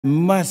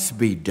must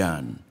be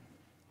done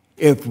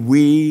if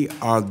we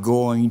are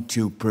going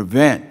to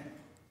prevent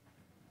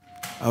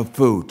a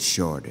food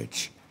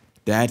shortage.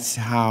 That's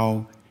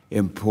how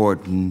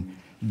important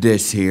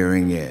this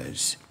hearing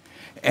is.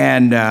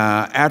 And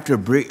after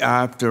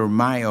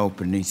my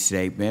opening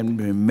statement,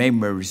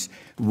 members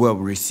will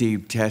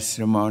receive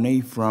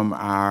testimony from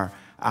our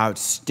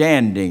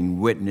outstanding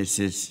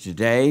witnesses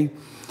today,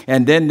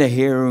 and then the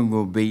hearing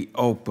will be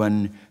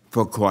open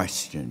for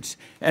questions.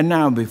 And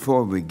now,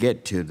 before we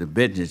get to the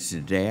business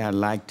today, I'd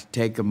like to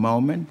take a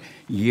moment,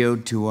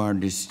 yield to our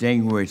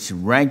distinguished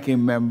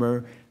ranking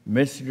member,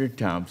 Mr.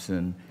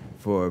 Thompson,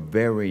 for a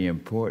very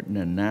important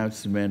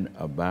announcement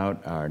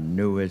about our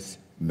newest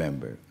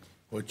member.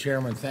 Well,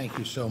 Chairman, thank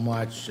you so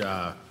much.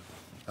 I'd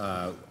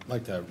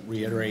like to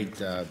reiterate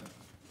the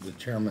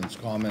Chairman's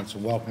comments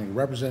and welcoming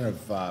Representative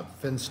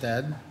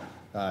Finstead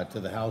to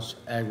the House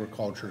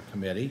Agriculture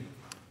Committee.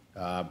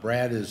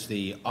 Brad is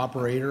the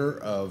operator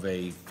of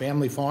a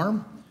family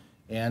farm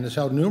and has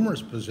held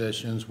numerous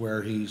positions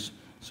where he's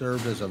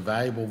served as a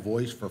valuable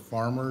voice for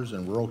farmers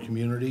and rural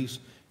communities,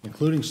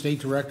 including State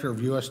Director of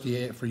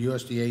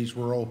USDA's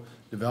Rural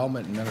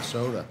Development in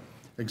Minnesota,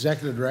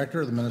 Executive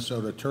Director of the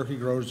Minnesota Turkey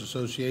Growers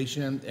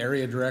Association,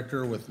 Area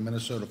Director with the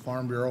Minnesota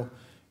Farm Bureau,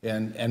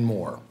 and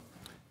more.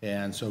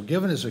 And so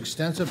given his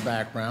extensive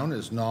background,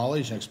 his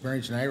knowledge and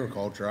experience in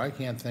agriculture, I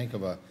can't think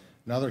of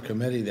another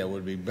committee that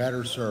would be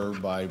better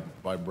served by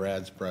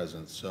Brad's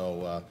presence.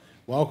 So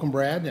welcome,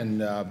 Brad,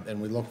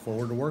 and we look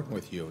forward to working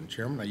with you. And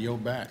Chairman, I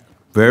yield back.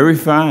 Very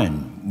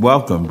fine.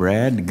 Welcome,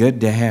 Brad. Good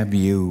to have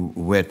you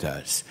with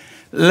us.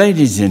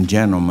 Ladies and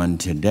gentlemen,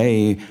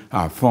 today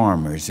our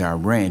farmers, our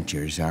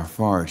ranchers, our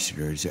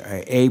foresters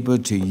are able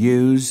to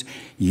use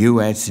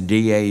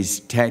USDA's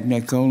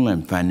technical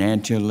and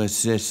financial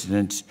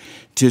assistance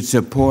to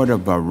support a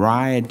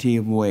variety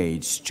of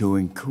ways to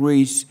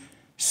increase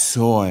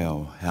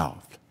soil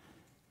health.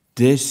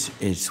 This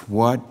is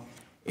what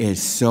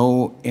is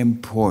so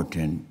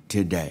important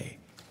today.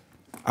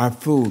 Our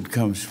food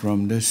comes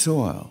from the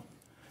soil.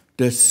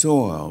 The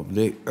soil,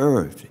 the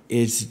earth,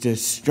 is the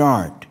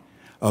start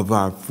of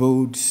our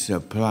food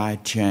supply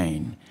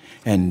chain.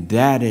 And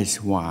that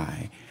is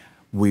why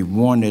we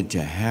wanted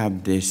to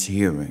have this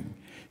hearing,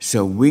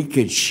 so we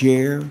could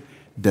share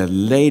the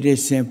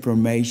latest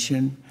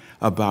information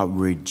about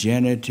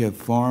regenerative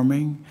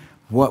farming,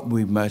 what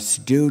we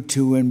must do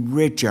to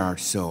enrich our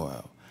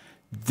soil.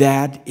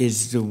 That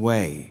is the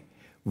way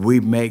we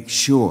make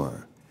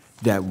sure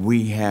that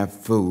we have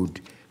food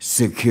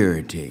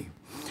security.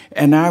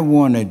 And I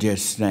want to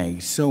just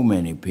thank so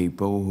many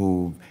people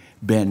who've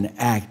been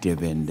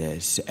active in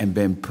this and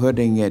been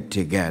putting it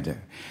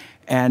together.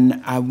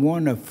 And I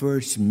want to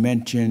first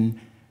mention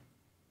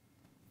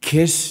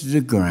Kiss the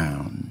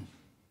Ground,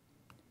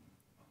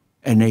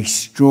 an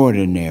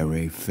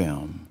extraordinary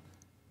film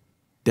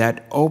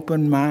that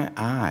opened my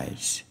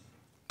eyes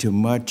to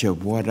much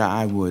of what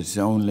I was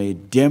only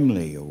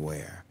dimly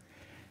aware.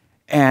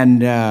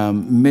 And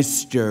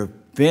Mr.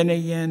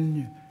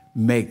 Finian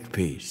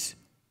Makepeace,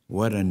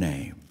 what a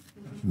name,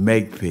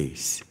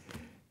 Makepeace,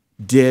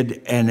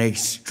 did an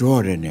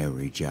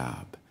extraordinary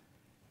job.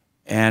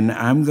 And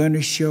I'm going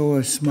to show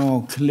a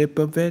small clip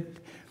of it.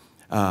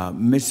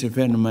 Mr.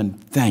 Finian,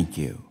 thank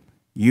you.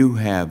 You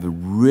have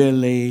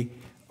really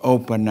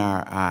opened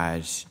our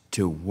eyes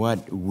to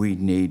what we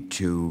need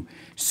to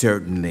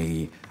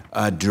certainly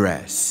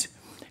address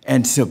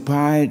and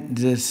supply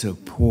the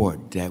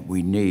support that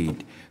we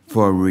need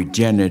for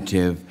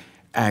regenerative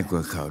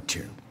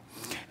agriculture.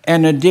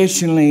 And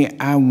additionally,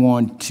 I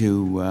want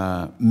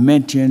to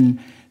mention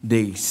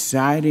the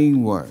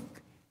exciting work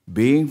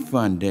being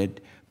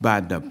funded by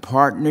the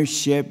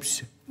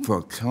Partnerships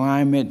for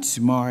Climate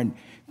Smart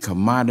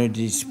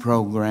Commodities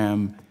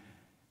program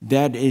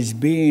that is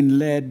being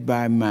led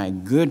by my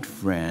good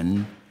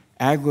friend,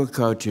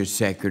 Agriculture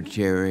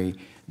Secretary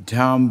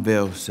Tom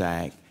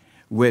Vilsack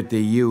with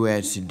the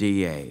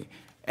USDA.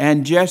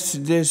 And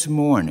just this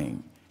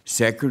morning,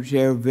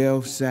 Secretary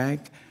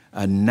Vilsack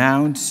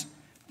announced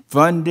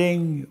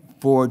funding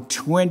for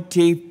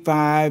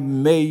 $25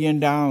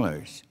 million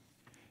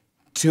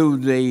to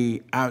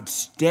the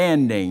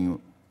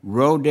outstanding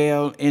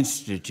Rodale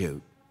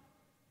Institute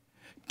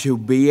to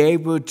be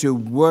able to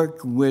work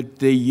with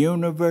the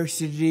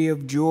University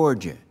of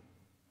Georgia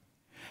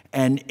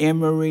and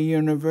Emory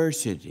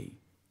University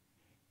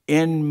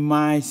in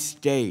my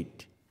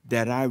state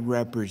that I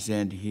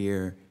represent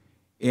here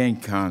in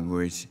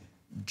Congress,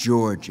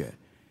 Georgia.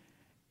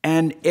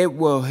 And it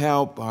will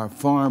help our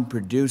farm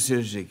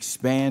producers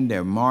expand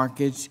their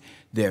markets,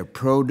 their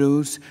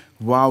produce,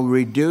 while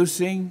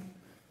reducing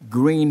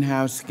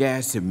greenhouse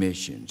gas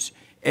emissions,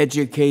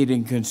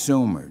 educating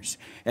consumers,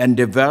 and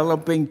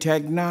developing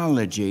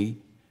technology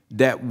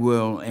that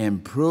will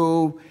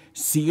improve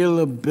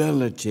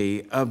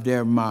sealability of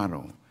their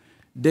model.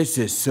 This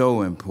is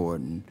so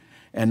important,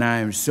 and I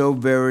am so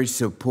very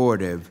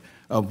supportive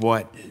of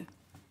what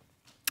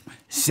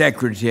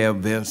Secretary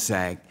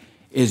Vilsack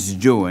is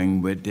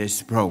doing with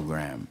this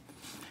program.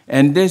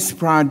 And this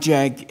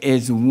project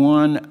is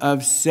one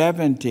of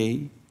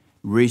 70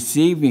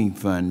 receiving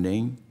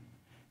funding,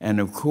 and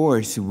of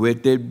course,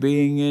 with it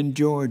being in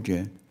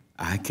Georgia,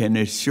 I can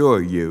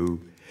assure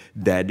you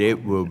that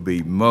it will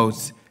be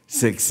most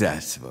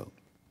successful.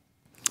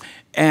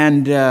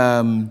 And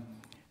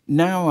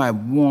now I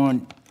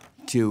want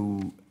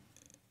to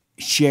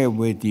share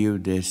with you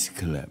this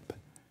clip,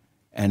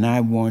 and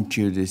I want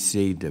you to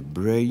see the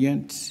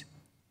brilliance,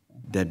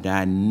 the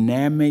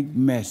dynamic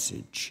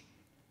message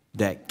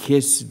that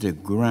Kiss the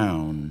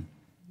Ground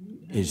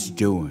is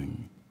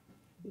doing.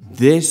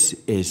 This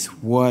is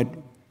what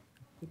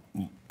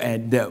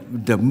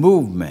the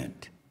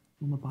movement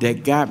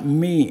that got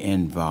me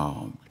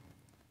involved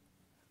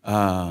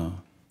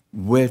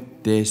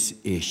with this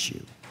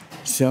issue.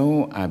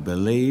 So I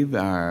believe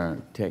our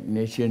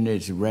technician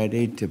is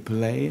ready to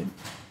play it.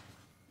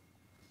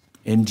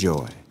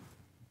 Enjoy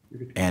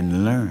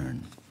and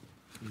learn.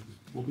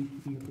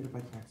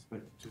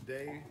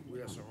 Today,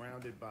 we are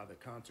surrounded by the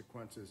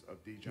consequences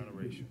of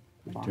degeneration.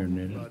 Turn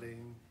it up.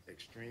 Flooding,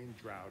 extreme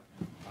drought,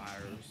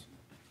 fires,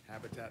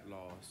 habitat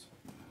loss,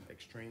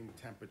 extreme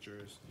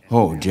temperatures. And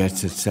Hold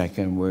just a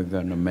second. We're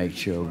going to make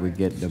sure we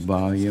get the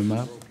volume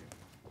up.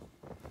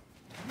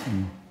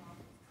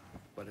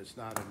 But it's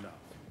not enough.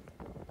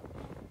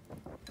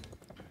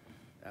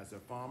 As a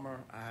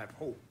farmer, I have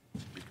hope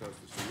because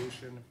the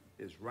solution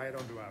is right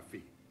under our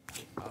feet,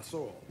 our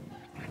soil.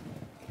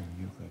 Can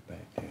you go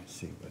back there and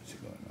see what's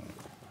going on?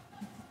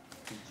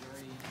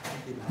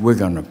 We're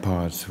going to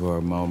pause for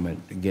a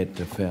moment to get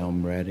the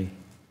film ready.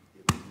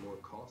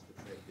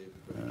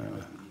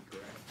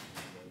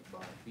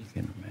 You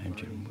can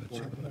imagine what's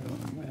going on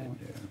back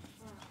there.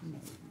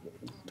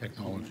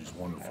 Technology is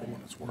wonderful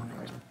when it's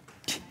working.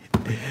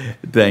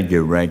 Thank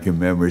you, Ranking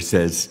Member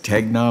says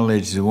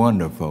technology is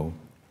wonderful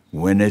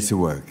when it's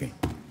working.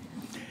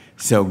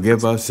 So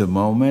give us a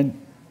moment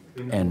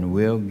and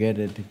we'll get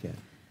it together.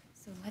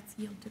 So let's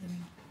yield to the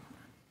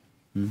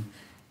room.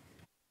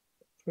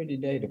 Pretty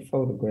day to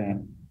photograph.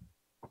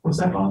 What's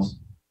that, boss?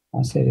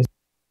 I said it's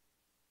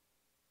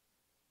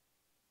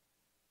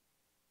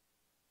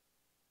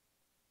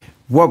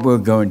What we're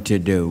going to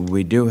do,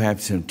 we do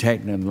have some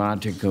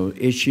technological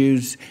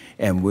issues,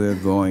 and we're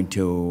going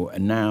to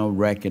now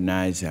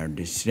recognize our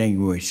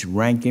distinguished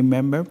ranking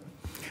member,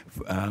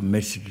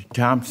 Mr.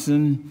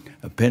 Thompson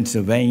of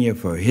Pennsylvania,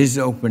 for his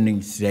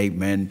opening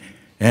statement,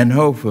 and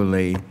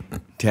hopefully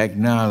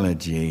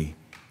technology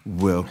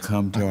will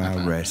come to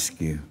our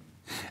rescue.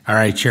 All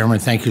right, Chairman,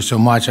 thank you so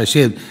much. I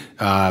see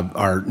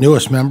our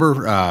newest member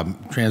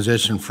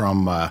transitioned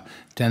from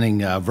attending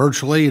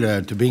virtually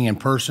to being in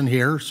person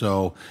here.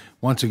 So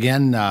once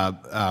again,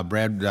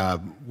 Brad,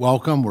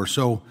 welcome. We're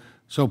so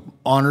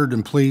honored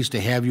and pleased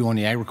to have you on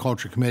the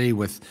Agriculture Committee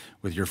with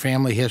your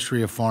family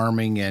history of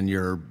farming and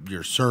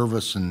your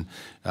service and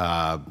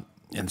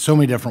in so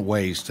many different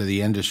ways to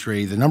the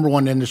industry, the number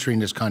one industry in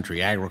this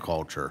country,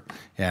 agriculture.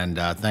 And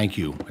thank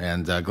you,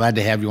 and glad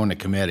to have you on the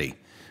committee.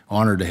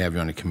 Honored to have you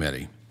on the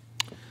committee.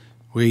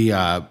 We,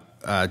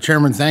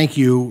 Chairman, thank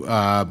you.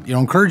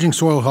 Encouraging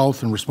soil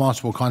health and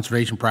responsible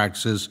conservation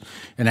practices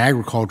in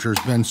agriculture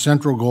has been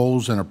central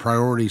goals and a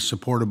priority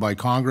supported by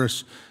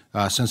Congress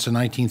since the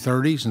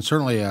 1930s, and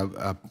certainly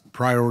a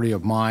priority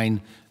of mine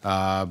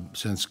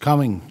since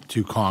coming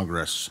to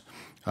Congress.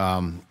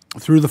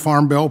 Through the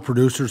Farm Bill,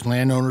 producers and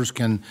landowners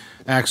can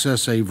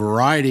access a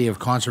variety of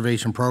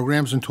conservation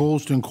programs and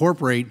tools to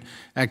incorporate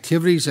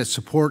activities that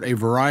support a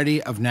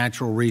variety of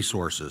natural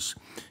resources.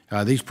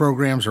 These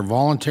programs are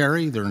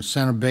voluntary, they're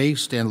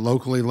incentive-based and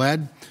locally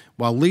led,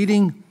 while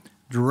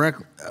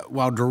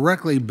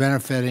directly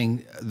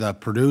benefiting the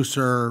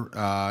producer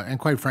and,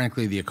 quite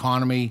frankly, the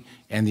economy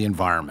and the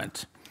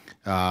environment.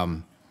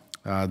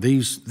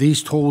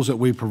 These tools that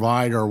we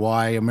provide are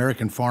why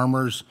American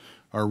farmers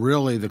are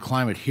really the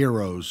climate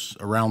heroes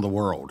around the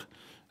world.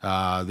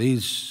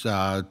 These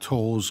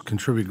tools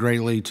contribute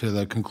greatly to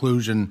the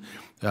conclusion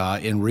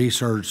in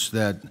research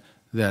that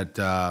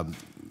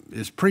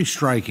is pretty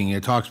striking.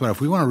 It talks about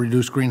if we want to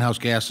reduce greenhouse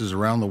gases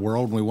around the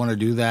world, and we want to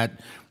do that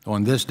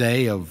on this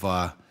day of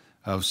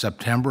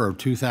September of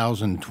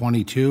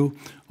 2022,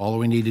 all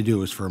we need to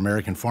do is for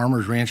American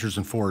farmers, ranchers,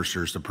 and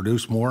foresters to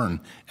produce more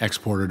and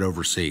export it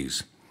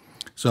overseas.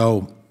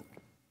 So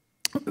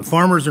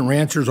farmers and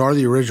ranchers are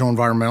the original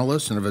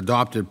environmentalists and have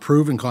adopted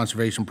proven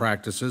conservation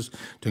practices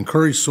to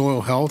encourage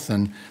soil health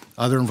and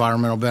other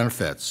environmental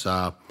benefits.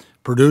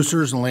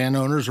 Producers and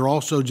landowners are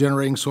also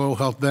generating soil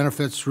health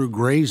benefits through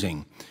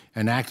grazing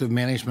and active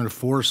management of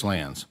forest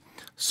lands.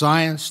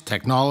 Science,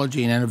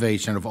 technology, and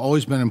innovation have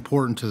always been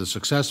important to the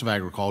success of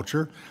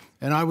agriculture,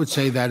 and I would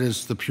say that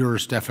is the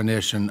purest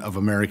definition of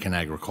American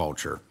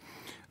agriculture.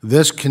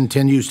 This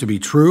continues to be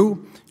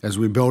true as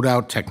we build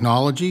out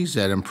technologies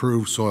that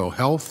improve soil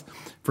health.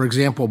 For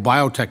example,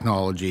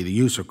 biotechnology, the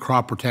use of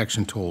crop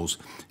protection tools,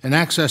 and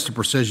access to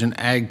precision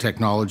ag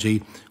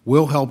technology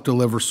will help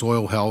deliver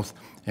soil health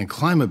and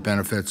climate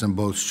benefits in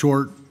both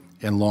short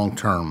and long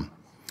term.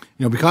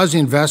 Because the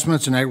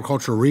investments in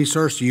agricultural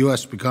research, the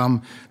U.S. has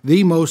become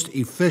the most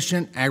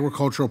efficient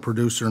agricultural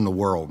producer in the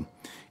world.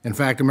 In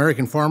fact,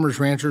 American farmers,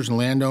 ranchers, and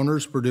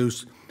landowners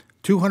produce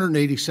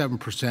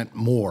 287%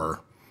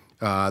 more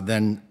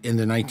than in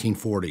the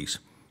 1940s,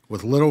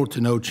 with little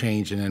to no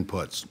change in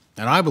inputs.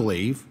 And I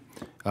believe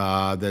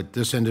that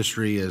this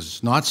industry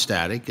is not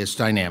static, it's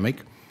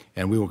dynamic,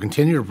 and we will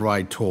continue to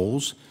provide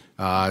tools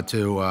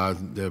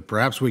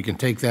perhaps we can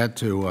take that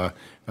to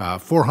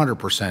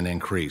 400%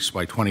 increase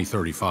by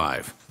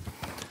 2035.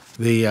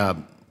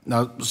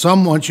 Now,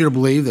 some want you to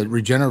believe that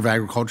regenerative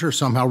agriculture is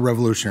somehow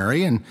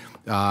revolutionary, and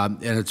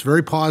it's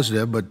very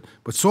positive, but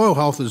soil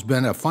health has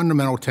been a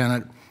fundamental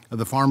tenet of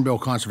the Farm Bill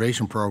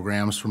conservation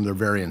programs from their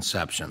very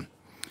inception.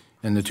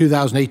 In the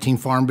 2018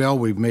 Farm Bill,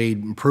 we've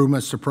made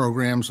improvements to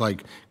programs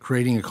like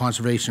creating a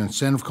conservation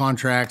incentive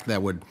contract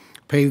that would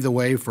pave the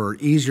way for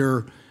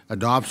easier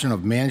adoption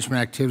of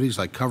management activities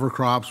like cover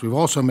crops. We've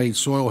also made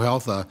soil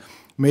health a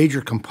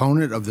major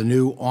component of the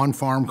new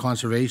on-farm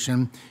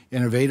conservation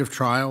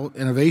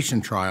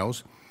innovation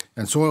trials,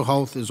 and soil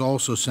health is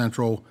also a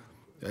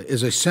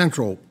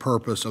central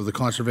purpose of the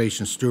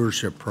conservation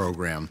stewardship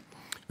program.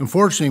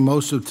 Unfortunately,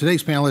 most of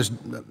today's panelists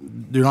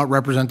do not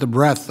represent the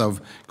breadth of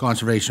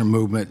conservation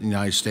movement in the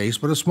United States,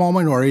 but a small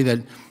minority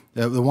that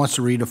wants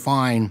to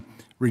redefine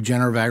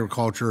regenerative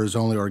agriculture as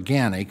only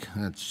organic,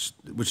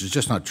 which is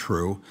just not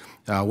true.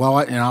 While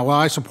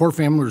I support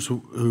farmers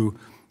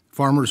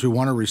who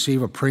want to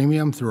receive a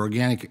premium through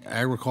organic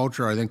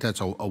agriculture, I think that's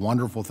a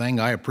wonderful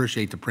thing. I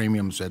appreciate the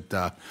premiums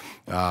that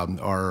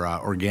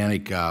our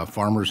organic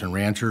farmers and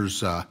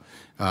ranchers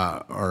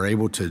are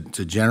able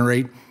to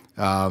generate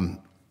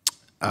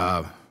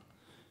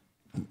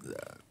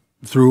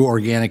through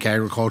organic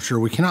agriculture.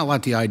 We cannot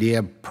let the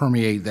idea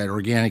permeate that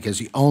organic is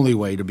the only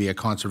way to be a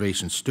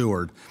conservation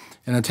steward.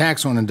 And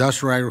attacks on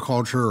industrial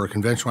agriculture or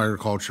conventional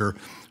agriculture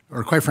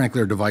are, quite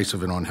frankly, are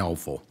divisive and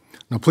unhelpful.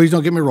 Now, please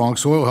don't get me wrong,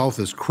 soil health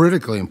is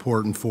critically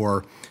important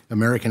for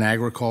American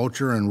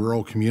agriculture and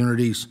rural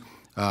communities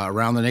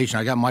around the nation.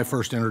 I got my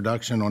first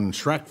introduction on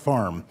Schreck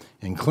Farm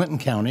in Clinton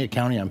County, a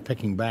county I'm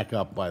picking back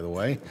up, by the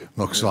way,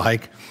 looks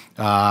like.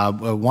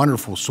 A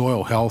wonderful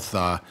soil health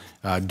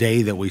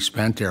day that we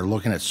spent there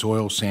looking at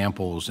soil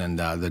samples and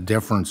the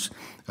difference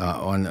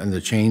and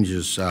the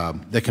changes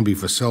that can be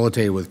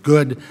facilitated with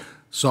good,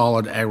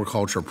 solid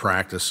agriculture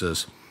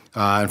practices.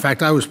 In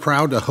fact, I was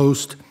proud to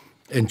host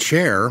and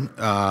chair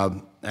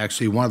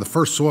actually one of the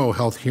first soil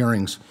health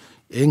hearings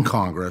in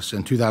Congress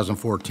in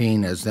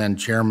 2014 as then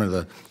chairman of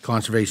the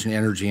Conservation,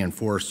 Energy, and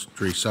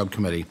Forestry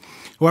Subcommittee.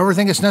 However, I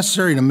think it's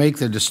necessary to make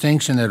the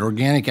distinction that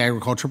organic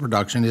agriculture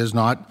production is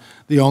not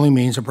the only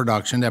means of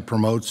production that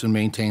promotes and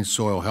maintains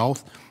soil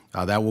health.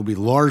 That will be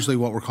largely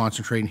what we're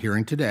concentrating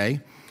hearing today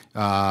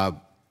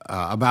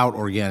about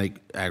organic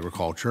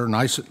agriculture, and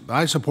I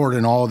support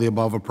an all of the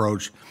above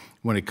approach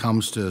when it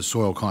comes to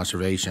soil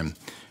conservation.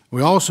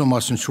 We also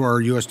must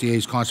ensure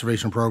USDA's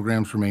conservation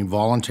programs remain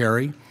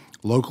voluntary,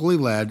 locally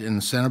led, and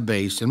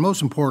incentive-based, and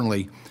most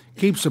importantly,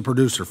 keeps the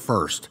producer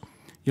first.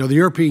 You know, the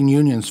European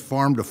Union's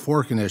Farm to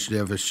Fork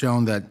initiative has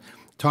shown that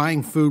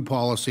tying food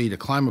policy to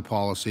climate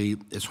policy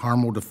is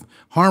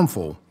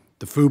harmful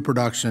to food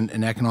production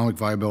and economic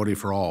viability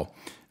for all.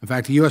 In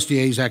fact, the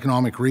USDA's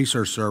Economic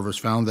Research Service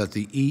found that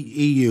the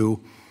EU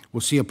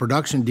will see a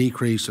production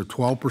decrease of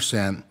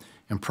 12%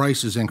 and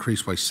prices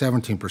increase by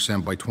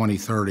 17% by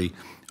 2030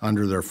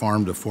 under their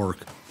Farm to Fork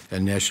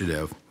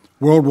initiative.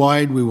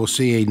 Worldwide, we will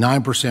see a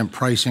 9%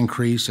 price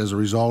increase as a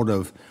result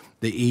of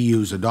the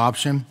EU's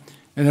adoption.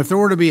 And if there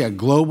were to be a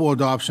global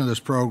adoption of this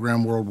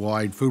program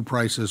worldwide, food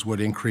prices would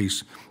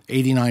increase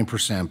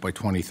 89% by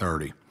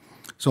 2030.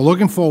 So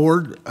looking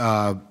forward,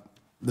 the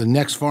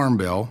next Farm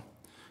Bill,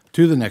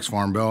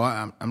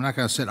 I'm not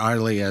going to sit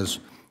idly as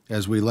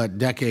we let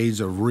decades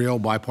of real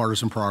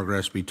bipartisan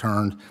progress be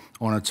turned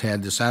on its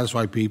head to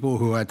satisfy people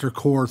who at their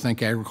core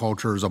think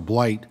agriculture is a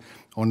blight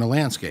on the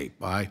landscape.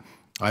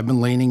 I've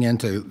been leaning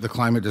into the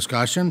climate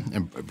discussion,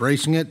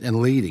 embracing it, and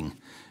leading.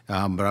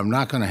 But I'm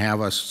not going to have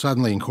us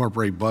suddenly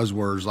incorporate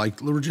buzzwords like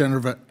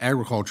regenerative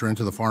agriculture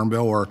into the Farm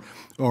Bill or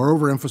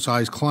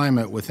overemphasize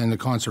climate within the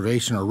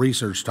conservation or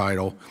research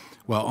title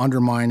while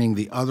undermining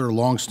the other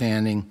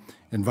longstanding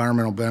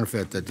environmental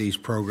benefit that these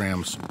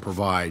programs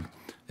provide.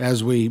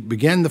 As we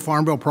begin the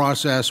Farm Bill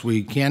process,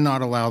 we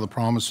cannot allow the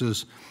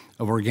promises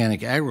of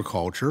organic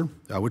agriculture,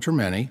 which are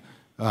many,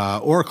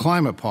 or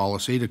climate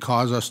policy to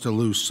cause us to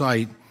lose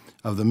sight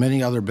of the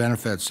many other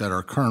benefits that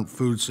our current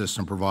food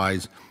system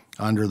provides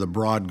under the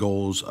broad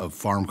goals of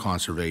farm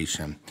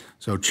conservation.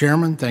 So,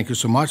 Chairman, thank you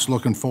so much.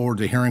 Looking forward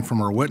to hearing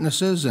from our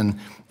witnesses and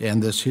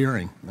this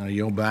hearing. I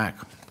yield back.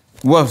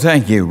 Well,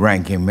 thank you,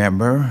 Ranking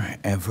Member,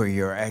 and for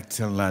your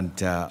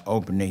excellent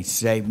opening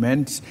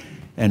statements.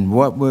 And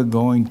what we're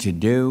going to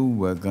do,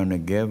 we're going to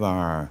give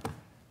our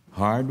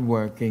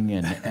hardworking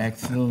and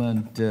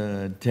excellent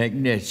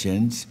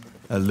technicians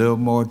a little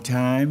more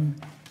time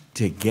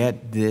to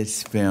get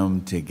this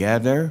film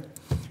together,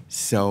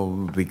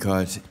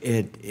 because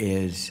it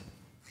is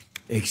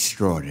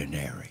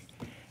extraordinary.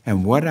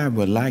 And what I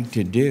would like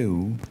to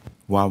do,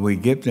 while we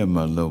give them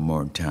a little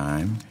more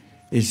time,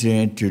 is to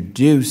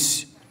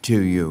introduce to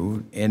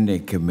you in the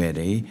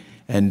committee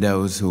and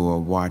those who are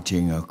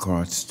watching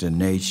across the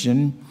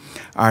nation,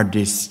 our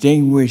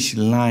distinguished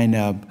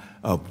lineup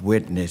of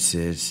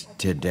witnesses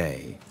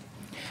today.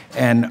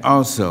 And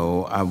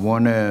also, I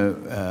want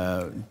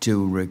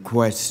to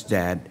request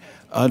that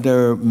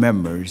other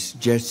members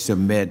just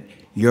submit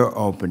your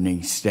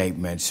opening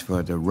statements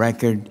for the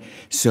record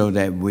so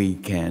that we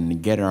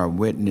can get our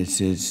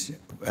witnesses'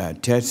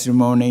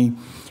 testimony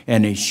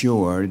and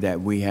ensure that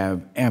we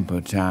have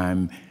ample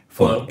time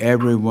for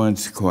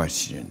everyone's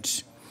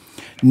questions.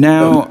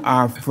 Now,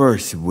 our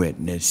first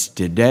witness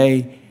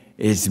today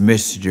is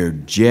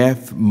Mr.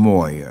 Jeff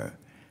Moyer.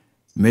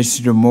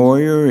 Mr.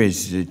 Moyer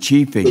is the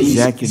Chief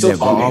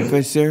Executive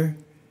Officer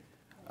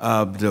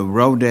of the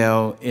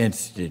Rodell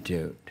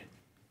Institute.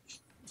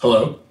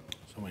 Hello?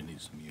 Somebody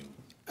needs to mute.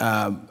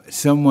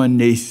 Someone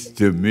needs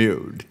to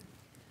mute.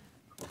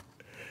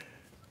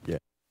 Yeah.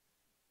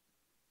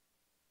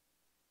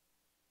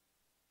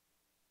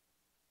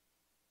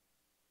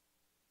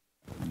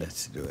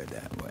 Let's do it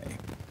that way.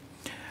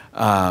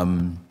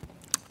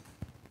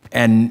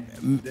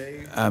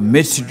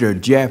 Mr.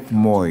 Jeff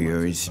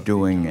Moyer is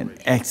doing an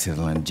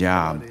excellent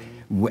job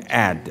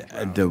at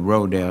the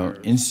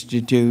Rodell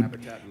Institute,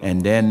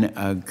 and then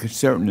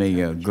certainly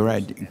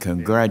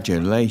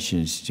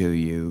congratulations to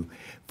you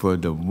for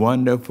the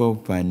wonderful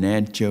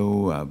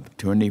financial of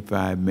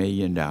 $25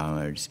 million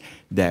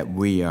that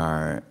we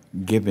are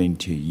giving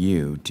to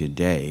you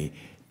today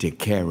to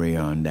carry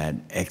on that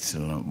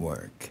excellent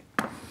work.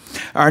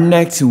 Our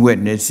next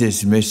witness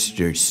is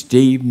Mr.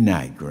 Steve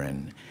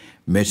Nygren.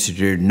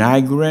 Mr.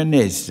 Nygren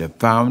is the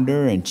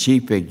founder and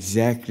chief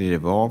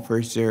executive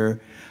officer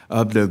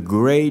of the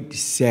Great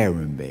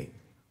Serenbe,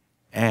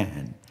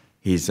 and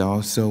he's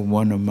also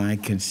one of my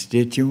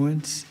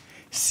constituents.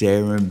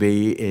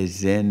 Serenbe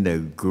is in the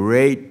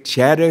great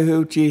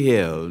Chattahoochee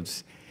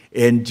Hills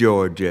in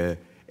Georgia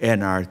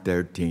in our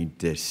 13th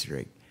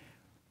district.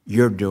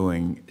 You're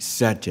doing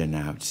such an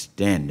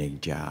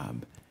outstanding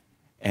job,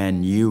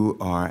 and you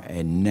are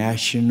a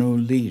national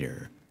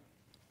leader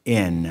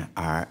in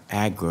our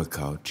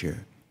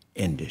agriculture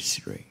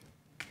industry.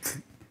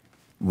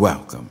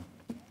 Welcome.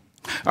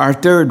 Our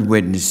third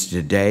witness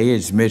today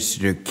is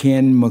Mr.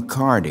 Ken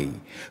McCarty,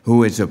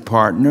 who is a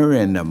partner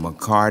in the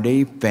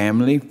McCarty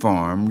Family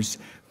Farms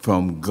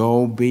from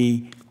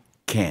Golby,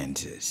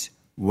 Kansas.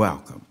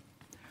 Welcome.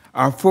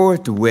 Our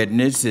fourth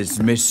witness is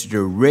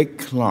Mr. Rick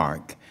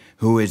Clark,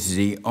 who is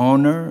the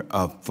owner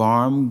of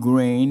Farm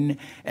Green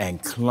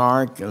and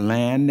Clark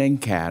Land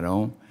and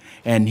Cattle,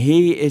 and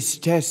he is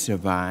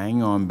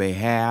testifying on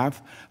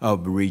behalf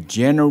of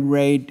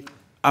Regenerate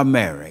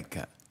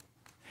America.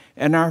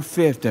 And our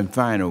fifth and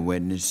final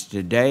witness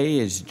today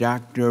is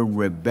Dr.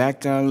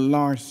 Rebecca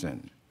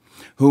Larson,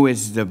 who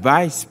is the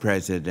Vice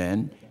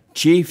President,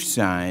 Chief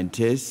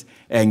Scientist,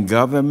 and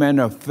Government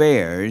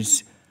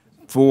Affairs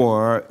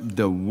for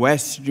the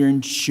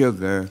Western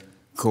Sugar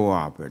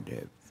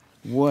Cooperative.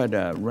 What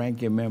a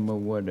ranking member,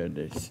 what a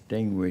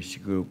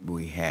distinguished group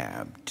we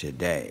have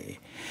today.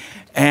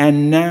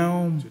 And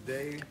now,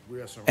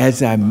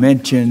 as I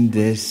mentioned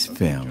this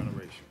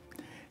film,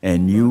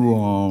 and you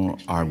all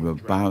are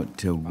about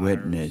to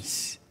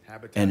witness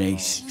an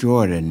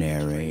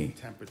extraordinary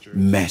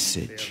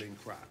message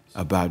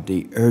about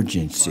the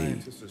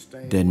urgency,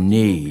 the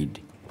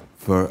need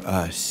for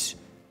us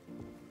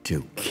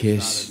to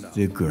kiss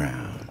the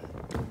ground.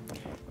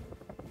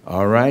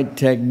 All right,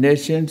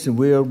 technicians,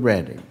 we are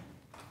ready.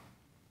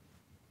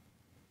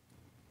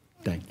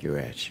 Thank you,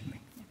 Ashley.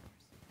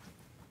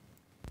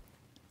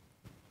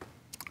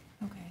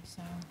 Okay,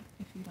 so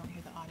if you don't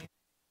hear the audio.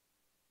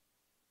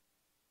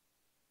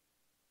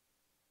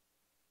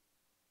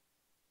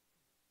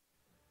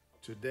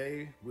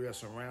 Today, we are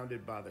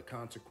surrounded by the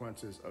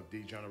consequences of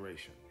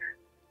degeneration.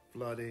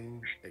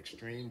 Flooding,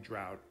 extreme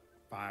drought,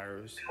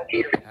 fires,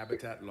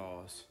 habitat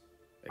loss,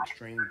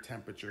 extreme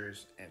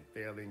temperatures, and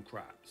failing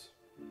crops.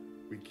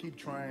 We keep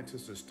trying to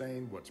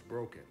sustain what's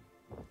broken.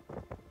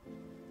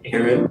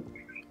 Hear it?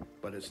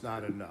 But it's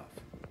not enough.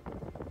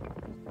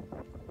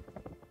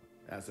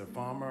 As a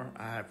farmer,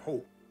 I have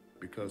hope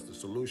because the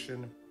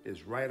solution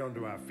is right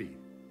under our feet,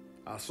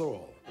 our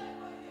soil.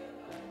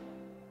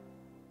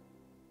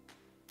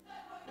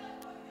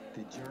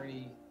 The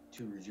journey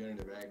to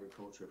regenerative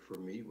agriculture for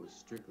me was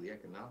strictly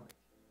economic.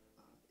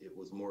 It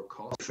was more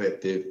cost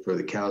effective for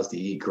the cows to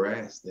eat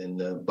grass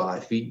than buy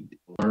feed.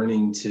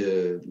 Learning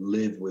to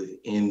live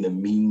within the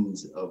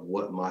means of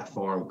what my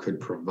farm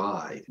could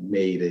provide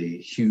made a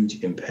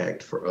huge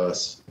impact for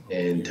us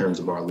in terms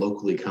of our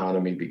local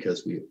economy,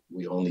 because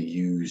we only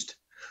used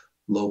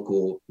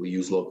local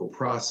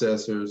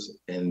processors,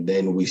 and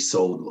then we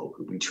sold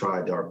local. We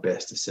tried our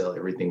best to sell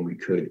everything we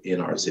could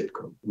in our zip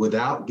code.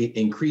 Without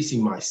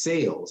increasing my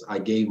sales, I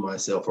gave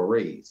myself a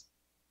raise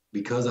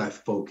because I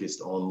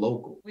focused on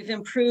local. We've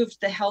improved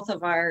the health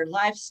of our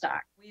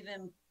livestock. We've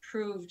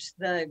improved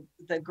the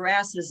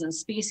grasses and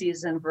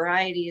species and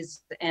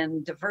varieties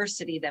and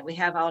diversity that we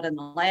have out in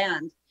the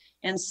land.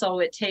 And so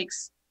it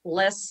takes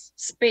less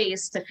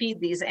space to feed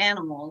these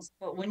animals.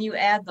 But when you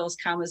add those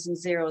commas and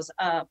zeros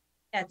up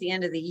at the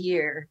end of the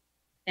year,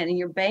 and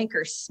your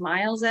banker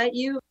smiles at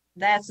you,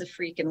 that's a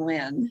freaking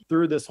win.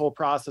 Through this whole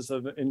process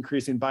of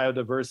increasing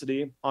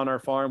biodiversity on our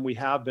farm, we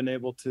have been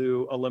able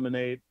to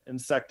eliminate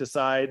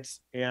insecticides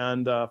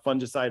and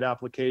fungicide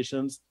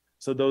applications.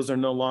 So those are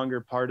no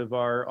longer part of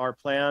our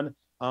plan.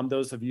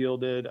 Those have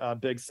yielded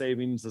big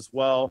savings as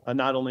well.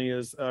 Not only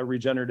is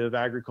regenerative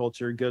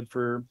agriculture good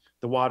for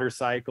the water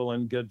cycle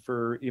and good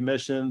for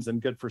emissions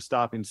and good for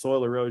stopping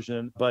soil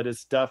erosion, but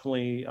it's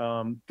definitely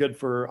good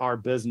for our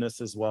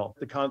business as well.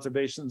 The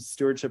Conservation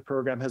Stewardship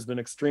Program has been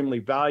extremely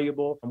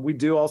valuable. We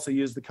do also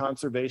use the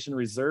Conservation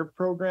Reserve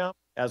Program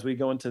as we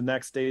go into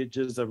next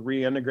stages of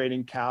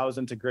reintegrating cows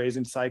into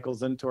grazing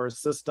cycles into our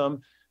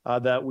system.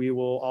 That we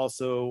will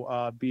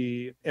also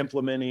be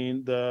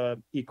implementing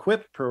the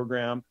EQIP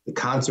program. The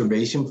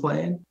conservation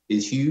plan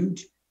is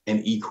huge,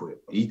 and EQIP.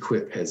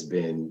 EQIP has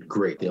been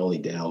great. The only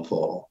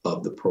downfall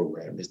of the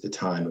program is the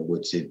time in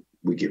which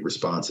we get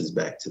responses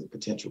back to the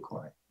potential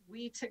client.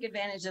 We took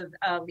advantage of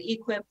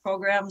EQIP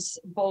programs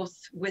both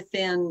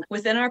within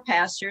our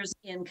pastures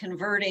in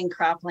converting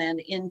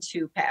cropland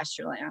into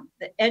pasture land.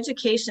 The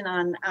education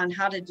on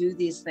how to do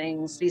these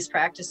things, these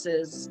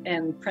practices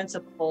and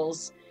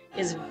principles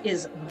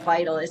is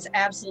vital. It's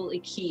absolutely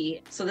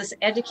key. So this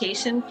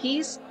education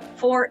piece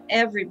for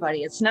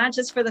everybody, it's not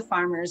just for the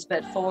farmers,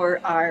 but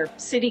for our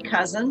city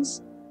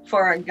cousins,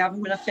 for our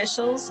government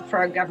officials, for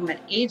our government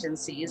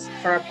agencies,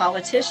 for our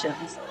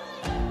politicians.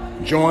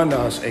 Join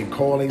us in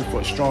calling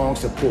for strong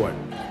support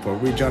for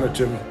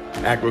regenerative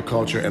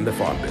agriculture in the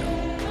Farm Bill.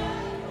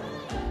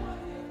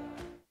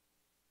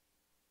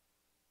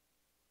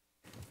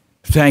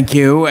 Thank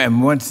you,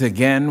 and once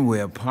again,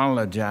 we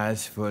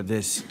apologize for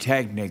this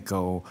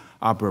technical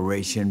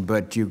operation,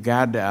 but you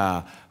got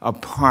a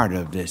part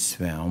of this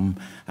film.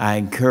 I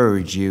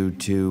encourage you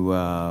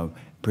to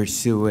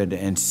pursue it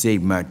and see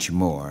much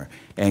more.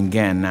 And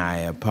again, I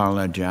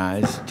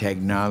apologize.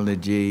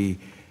 Technology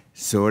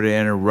sort of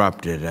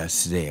interrupted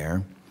us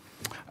there.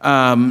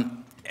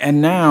 And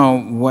now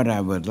what I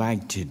would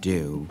like to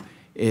do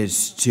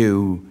is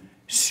to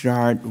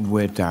start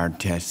with our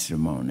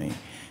testimony.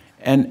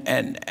 And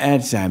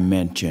as I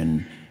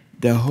mentioned,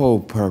 the whole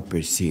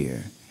purpose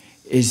here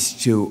is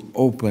to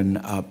open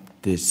up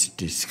this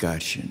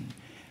discussion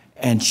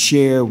and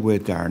share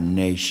with our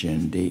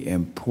nation the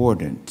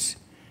importance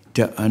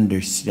to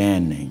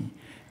understanding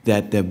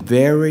that the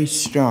very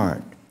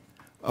start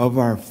of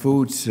our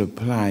food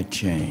supply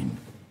chain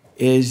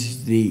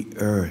is the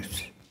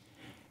earth,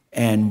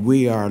 and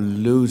we are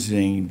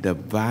losing the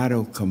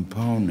vital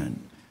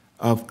component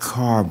of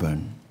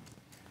carbon.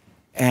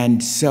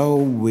 And so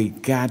we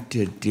got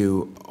to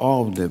do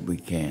all that we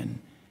can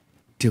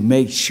to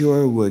make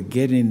sure we're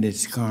getting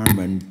this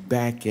carbon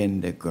back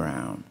in the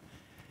ground.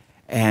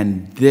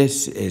 And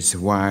this is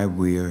why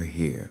we are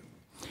here.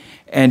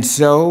 And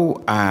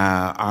so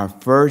our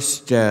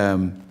first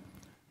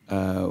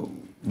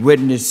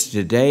witness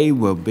today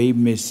will be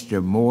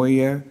Mr.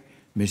 Moyer.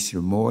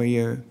 Mr.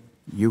 Moyer,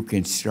 you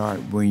can start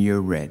when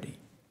you're ready.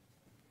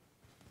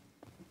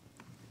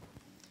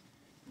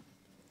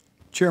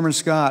 Chairman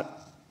Scott,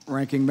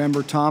 Ranking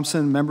Member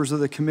Thompson, members of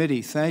the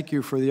committee, thank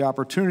you for the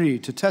opportunity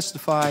to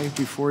testify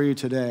before you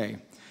today.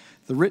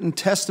 The written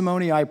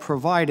testimony I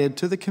provided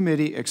to the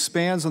committee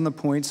expands on the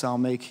points I'll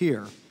make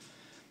here.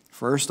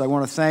 First, I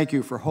want to thank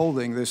you for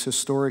holding this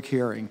historic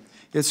hearing.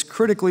 It's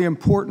critically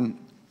important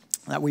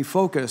that we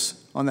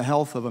focus on the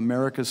health of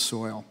America's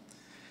soil.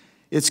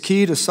 It's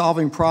key to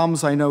solving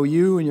problems I know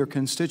you and your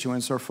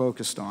constituents are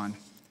focused on.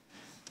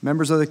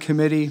 Members of the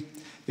committee,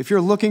 if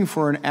you're looking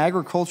for an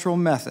agricultural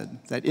method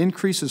that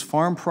increases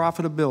farm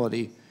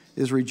profitability,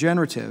 is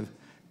regenerative,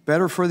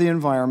 better for the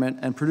environment,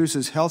 and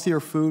produces healthier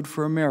food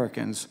for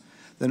Americans,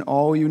 then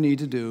all you need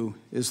to do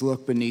is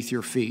look beneath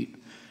your feet.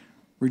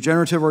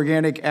 Regenerative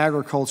organic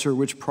agriculture,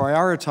 which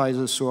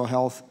prioritizes soil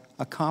health,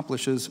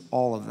 accomplishes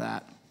all of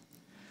that.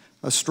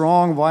 A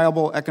strong,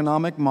 viable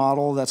economic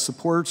model that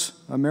supports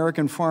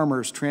American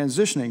farmers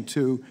transitioning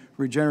to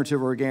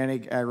regenerative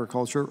organic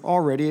agriculture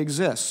already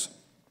exists.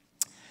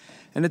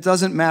 And it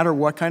doesn't matter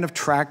what kind of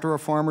tractor a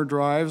farmer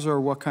drives or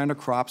what kind of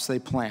crops they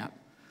plant.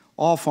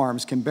 All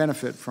farms can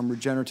benefit from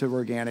regenerative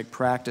organic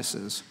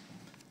practices.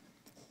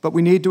 But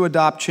we need to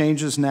adopt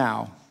changes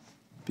now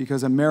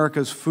because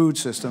America's food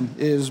system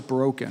is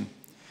broken.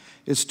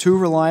 It's too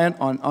reliant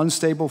on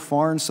unstable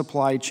foreign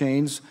supply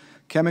chains,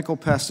 chemical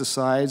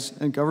pesticides,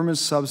 and government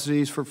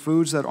subsidies for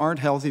foods that aren't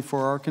healthy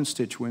for our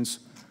constituents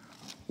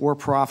or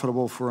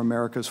profitable for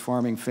America's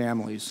farming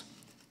families.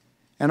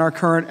 And our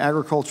current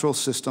agricultural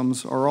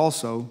systems are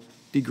also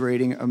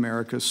degrading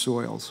America's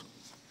soils.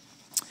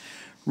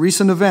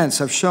 Recent events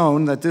have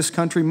shown that this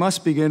country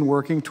must begin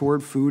working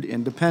toward food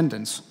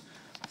independence.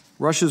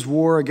 Russia's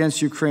war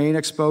against Ukraine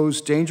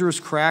exposed dangerous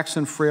cracks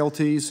and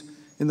frailties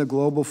in the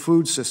global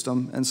food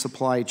system and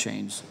supply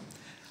chains.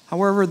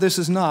 However, this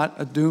is not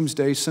a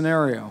doomsday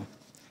scenario.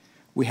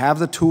 We have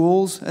the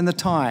tools and the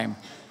time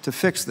to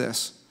fix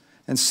this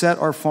and set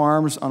our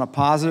farms on a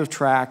positive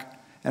track,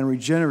 and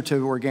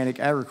regenerative organic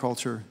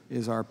agriculture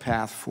is our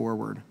path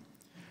forward.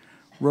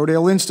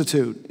 Rodale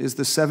Institute is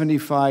the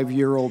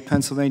 75-year-old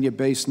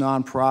Pennsylvania-based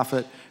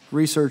nonprofit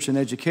research and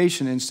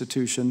education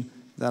institution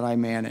that I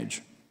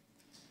manage.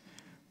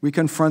 We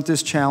confront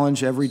this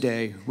challenge every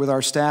day with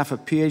our staff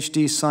of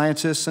PhD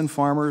scientists and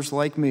farmers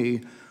like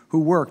me who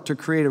work to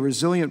create a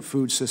resilient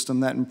food system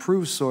that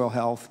improves soil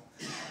health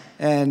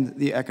and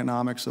the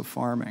economics of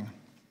farming.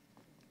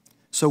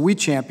 So we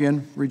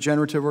champion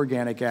regenerative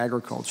organic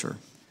agriculture.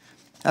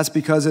 That's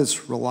because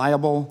it's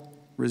reliable,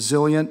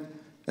 resilient,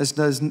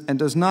 and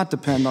does not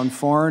depend on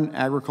foreign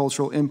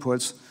agricultural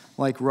inputs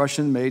like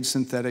Russian-made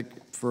synthetic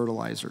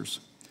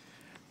fertilizers.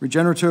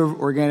 Regenerative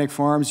organic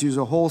farms use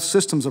a whole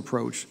systems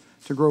approach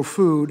to grow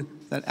food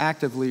that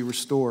actively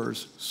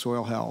restores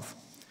soil health,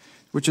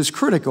 which is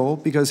critical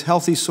because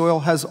healthy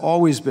soil has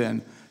always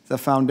been the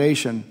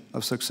foundation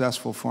of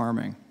successful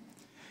farming.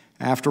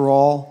 After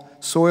all,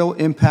 soil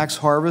impacts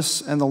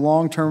harvests and the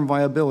long-term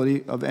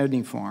viability of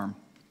any farm.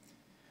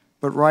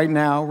 But right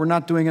now, we're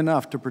not doing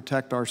enough to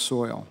protect our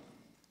soil.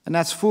 And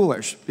that's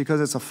foolish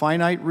because it's a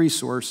finite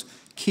resource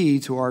key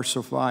to our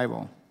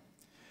survival.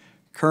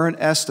 Current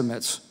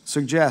estimates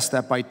suggest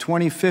that by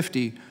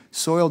 2050,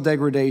 soil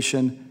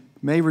degradation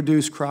may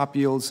reduce crop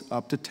yields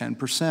up to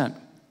 10%.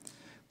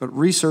 But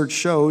research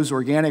shows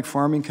organic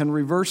farming can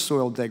reverse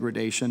soil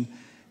degradation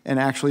and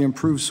actually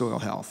improve soil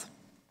health.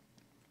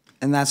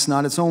 And that's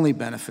not its only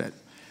benefit.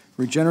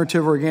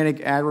 Regenerative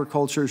organic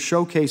agriculture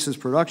showcases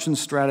production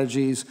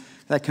strategies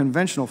that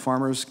conventional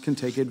farmers can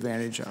take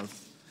advantage of,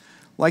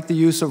 like the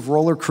use of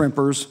roller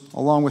crimpers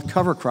along with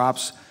cover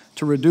crops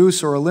to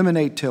reduce or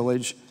eliminate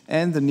tillage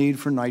and the need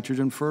for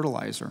nitrogen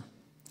fertilizer.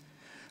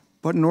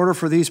 But in order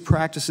for these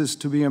practices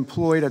to be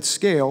employed at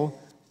scale,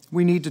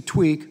 we need to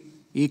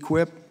tweak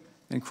EQIP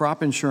and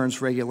crop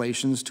insurance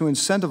regulations to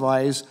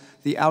incentivize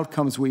the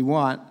outcomes we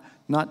want,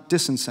 not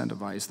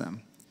disincentivize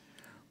them.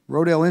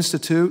 Rodale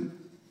Institute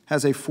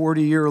has a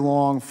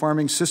 40-year-long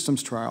farming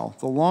systems trial,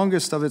 the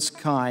longest of its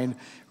kind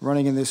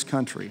running in this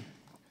country,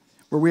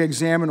 where we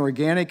examine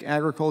organic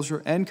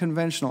agriculture and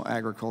conventional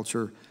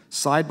agriculture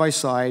side by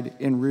side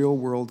in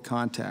real-world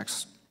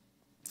contexts.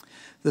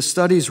 The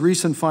study's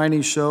recent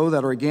findings show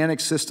that organic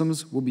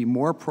systems will be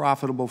more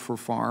profitable for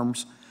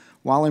farms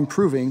while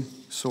improving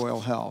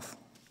soil health.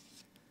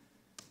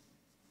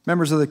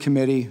 Members of the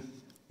committee,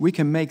 we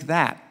can make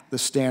that the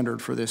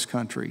standard for this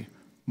country.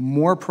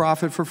 More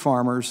profit for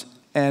farmers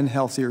and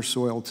healthier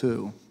soil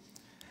too.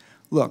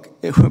 Look,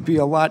 it would be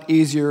a lot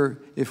easier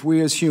if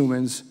we as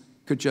humans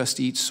could just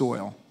eat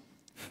soil.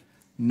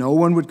 No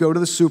one would go to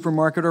the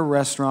supermarket or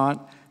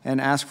restaurant and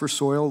ask for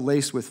soil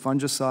laced with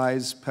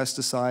fungicides,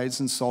 pesticides,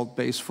 and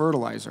salt-based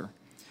fertilizer.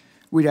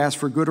 We'd ask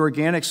for good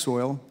organic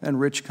soil and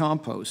rich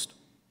compost.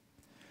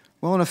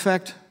 Well, in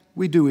effect,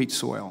 we do eat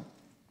soil,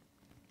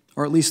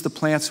 or at least the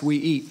plants we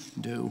eat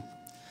do.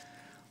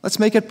 Let's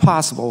make it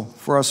possible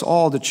for us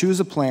all to choose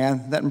a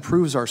plan that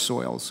improves our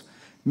soils,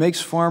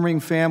 makes farming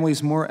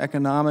families more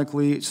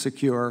economically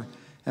secure,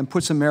 and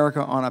puts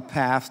America on a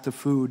path to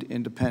food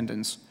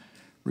independence.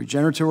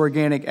 Regenerative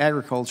organic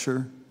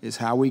agriculture is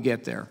how we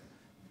get there.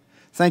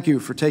 Thank you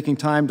for taking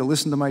time to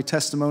listen to my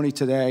testimony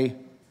today,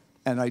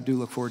 and I do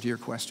look forward to your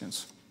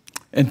questions.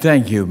 And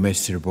thank you,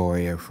 Mr.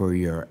 Boyer, for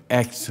your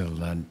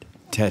excellent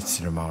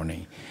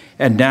testimony.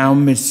 And now,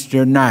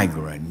 Mr.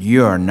 Nygren,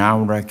 you are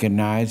now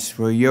recognized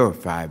for your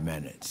 5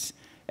 minutes.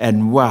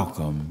 And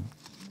welcome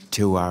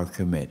to our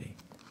committee.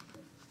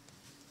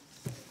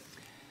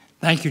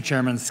 Thank you,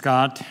 Chairman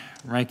Scott,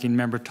 Ranking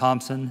Member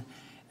Thompson,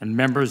 and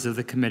members of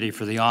the committee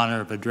for the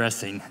honor of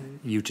addressing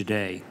you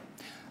today.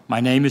 My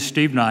name is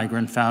Steve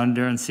Nygren,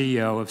 founder and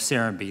CEO of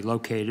Serenbe,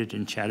 located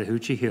in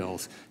Chattahoochee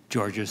Hills,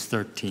 Georgia's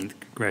 13th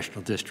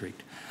Congressional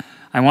District.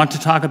 I want to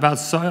talk about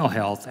soil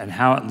health and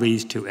how it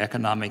leads to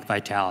economic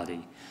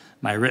vitality.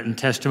 My written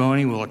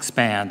testimony will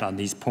expand on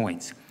these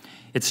points.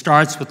 It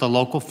starts with the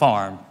local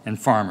farm and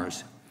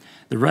farmers.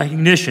 The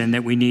recognition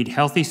that we need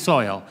healthy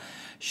soil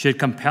should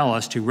compel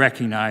us to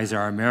recognize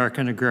our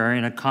American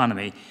agrarian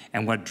economy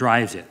and what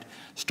drives it,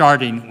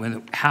 starting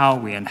with how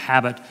we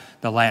inhabit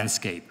the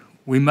landscape.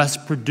 We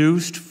must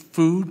produce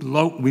food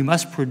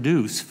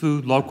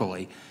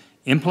locally,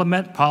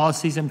 implement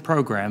policies and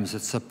programs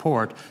that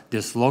support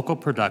this local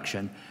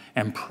production,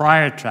 and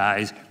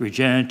prioritize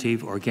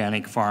regenerative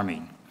organic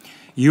farming.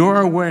 You are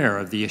aware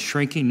of the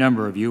shrinking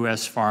number of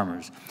U.S.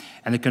 farmers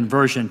and the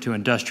conversion to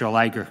industrial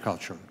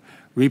agriculture,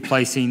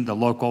 replacing the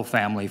local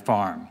family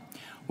farm.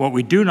 What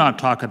we do not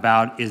talk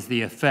about is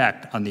the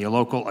effect on the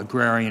local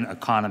agrarian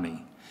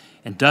economy.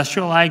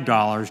 Industrial ag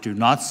dollars do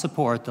not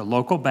support the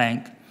local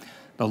bank,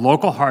 the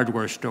local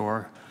hardware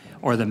store,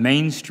 or the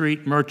Main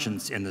Street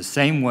merchants in the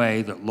same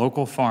way that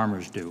local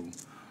farmers do.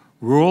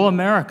 Rural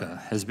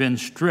America has been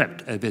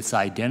stripped of its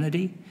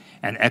identity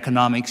and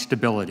economic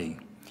stability.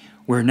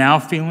 We're now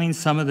feeling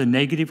some of the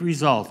negative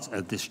results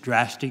of this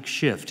drastic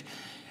shift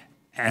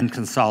and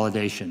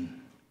consolidation.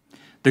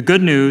 The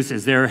good news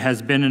is there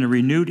has been a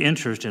renewed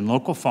interest in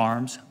local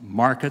farms,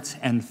 markets,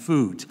 and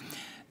foods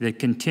that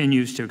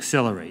continues to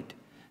accelerate.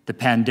 The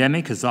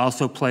pandemic has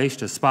also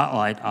placed a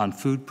spotlight on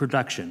food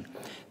production,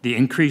 the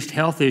increased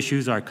health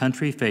issues our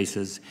country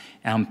faces,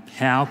 and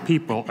how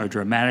people are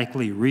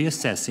dramatically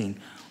reassessing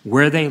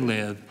where they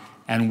live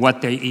and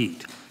what they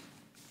eat.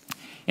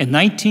 In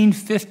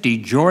 1950,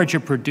 Georgia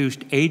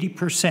produced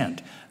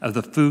 80% of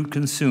the food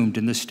consumed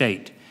in the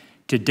state.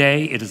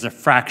 Today, it is a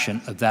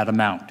fraction of that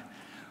amount.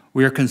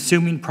 We are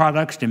consuming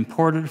products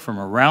imported from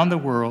around the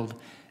world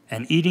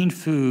and eating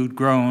food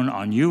grown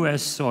on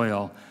U.S.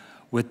 soil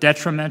with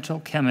detrimental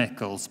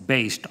chemicals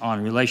based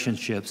on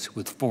relationships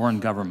with foreign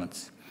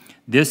governments.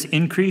 This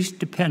increased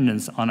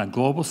dependence on a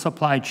global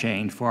supply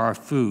chain for our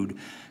food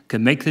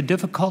could make the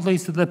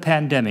difficulties of the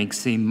pandemic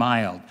seem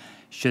mild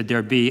should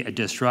there be a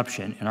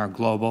disruption in our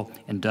global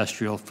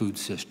industrial food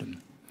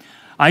system.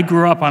 I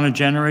grew up on a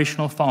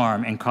generational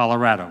farm in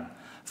Colorado.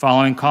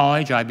 Following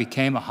college, I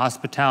became a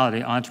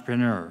hospitality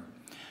entrepreneur.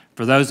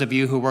 For those of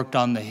you who worked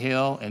on the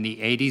Hill in the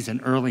 80s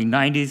and early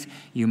 90s,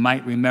 you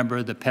might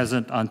remember the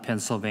peasant on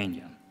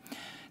Pennsylvania.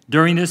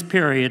 During this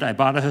period, I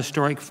bought a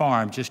historic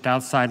farm just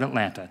outside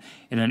Atlanta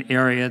in an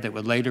area that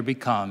would later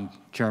become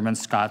Chairman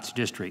Scott's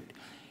district,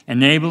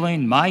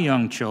 enabling my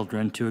young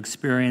children to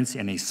experience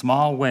in a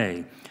small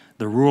way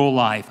the rural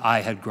life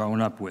I had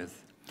grown up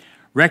with.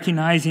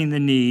 Recognizing the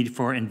need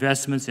for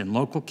investments in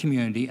local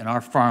community and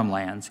our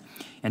farmlands,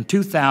 in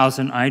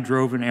 2000, I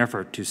drove an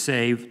effort to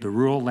save the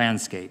rural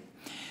landscape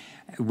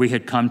we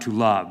had come to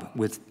love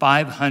with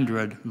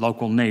 500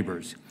 local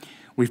neighbors.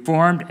 We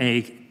formed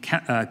a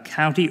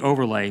county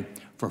overlay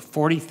for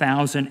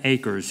 40,000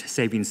 acres,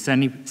 saving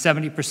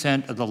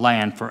 70% of the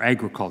land for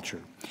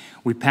agriculture.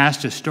 We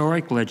passed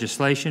historic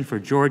legislation for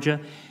Georgia,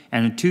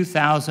 and in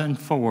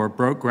 2004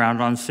 broke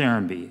ground on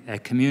Serenbe, a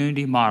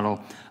community model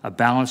of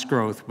balanced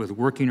growth with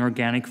working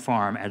organic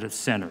farm at its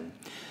center.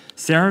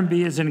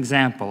 Serenbe is an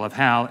example of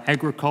how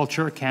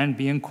agriculture can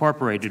be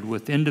incorporated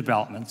within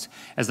developments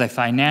as a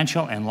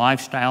financial and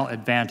lifestyle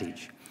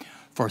advantage.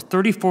 For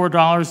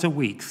 $34 a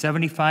week,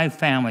 75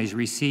 families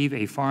receive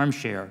a farm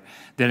share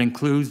that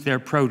includes their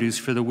produce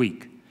for the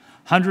week.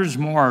 Hundreds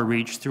more are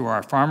reached through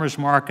our farmers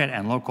market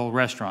and local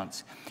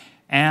restaurants.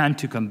 And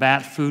to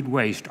combat food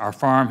waste, our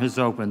farm has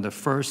opened the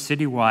first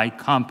citywide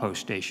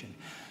compost station.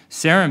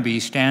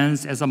 Serenbe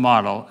stands as a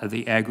model of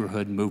the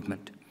agrihood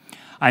movement.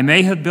 I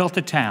may have built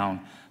a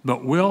town,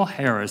 but Will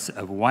Harris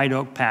of White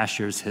Oak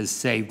Pastures has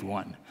saved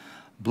one.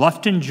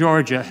 Bluffton,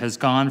 Georgia has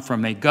gone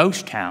from a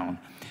ghost town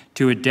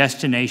to a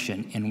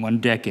destination in 1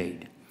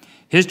 decade.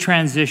 His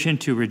transition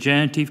to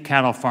regenerative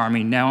cattle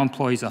farming now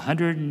employs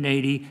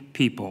 180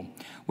 people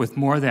with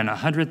more than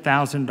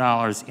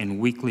 $100,000 in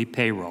weekly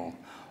payroll.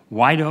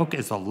 White Oak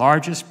is the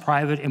largest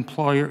private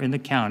employer in the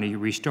county,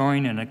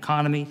 restoring an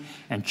economy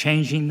and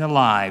changing the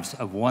lives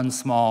of one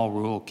small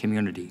rural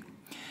community.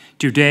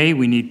 Today,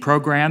 we need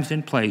programs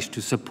in place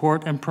to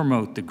support and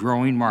promote the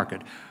growing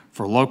market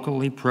for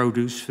locally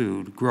produced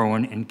food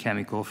grown in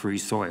chemical-free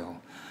soil.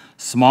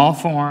 Small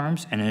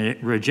farms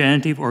and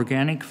regenerative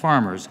organic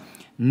farmers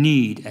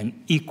need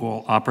an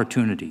equal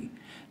opportunity.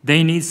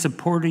 They need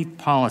supportive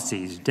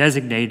policies,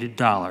 designated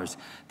dollars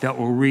that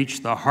will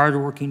reach the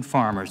hardworking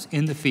farmers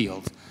in the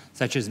fields,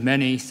 such as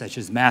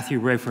Matthew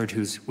Rayford,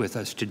 who's with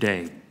us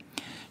today.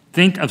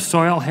 Think of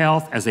soil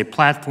health as a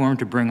platform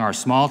to bring our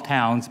small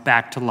towns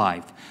back to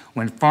life.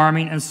 When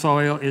farming and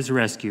soil is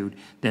rescued,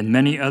 then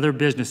many other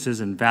businesses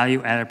and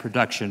value-added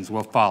productions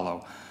will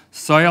follow.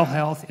 Soil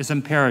health is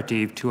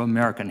imperative to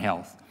American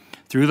health.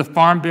 Through the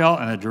Farm Bill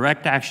and the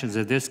direct actions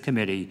of this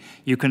committee,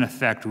 you can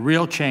affect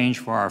real change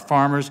for our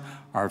farmers,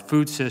 our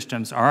food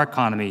systems, our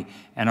economy,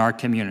 and our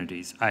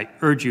communities. I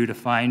urge you to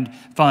fund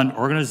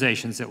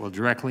organizations that will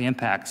directly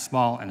impact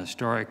small and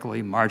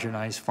historically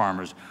marginalized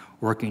farmers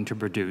working to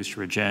produce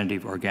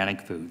regenerative organic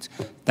foods.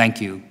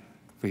 Thank you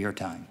for your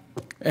time.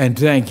 And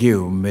thank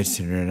you,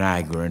 Mr.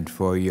 Nygren,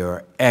 for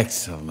your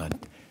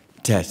excellent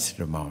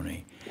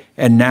testimony.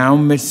 And now,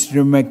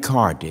 Mr.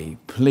 McCarty,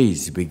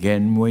 please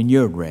begin when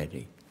you're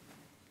ready.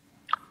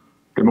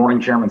 Good morning,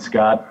 Chairman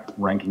Scott,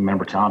 Ranking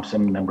Member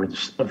Thompson,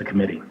 members of the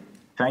committee.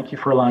 Thank you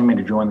for allowing me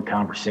to join the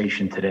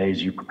conversation today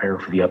as you prepare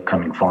for the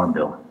upcoming Farm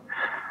Bill.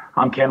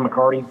 I'm Ken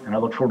McCarty, and I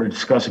look forward to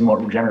discussing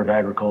what regenerative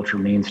agriculture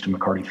means to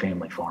McCarty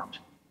family farms.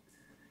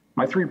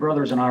 My 3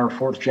 brothers and I are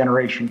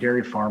 4th-generation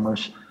dairy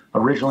farmers,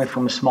 originally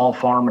from a small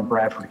farm in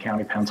Bradford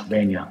County,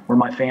 Pennsylvania, where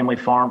my family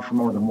farmed for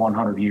more than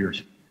 100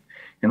 years.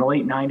 In the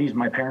late 90s,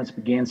 my parents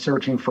began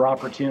searching for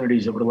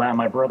opportunities that would allow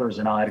my brothers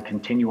and I to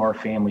continue our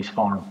family's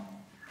farm.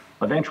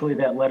 Eventually,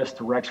 that led us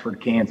to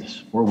Rexford,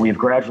 Kansas, where we have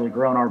gradually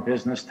grown our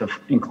business to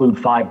include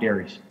 5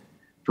 dairies.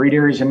 3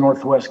 dairies in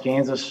northwest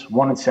Kansas,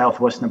 1 in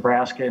southwest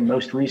Nebraska, and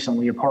most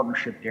recently a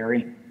partnership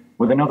dairy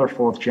with another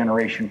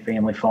 4th-generation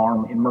family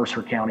farm in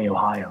Mercer County,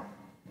 Ohio.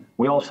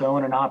 We also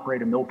own and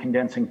operate a milk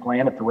condensing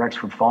plant at the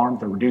Rexford farm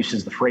that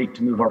reduces the freight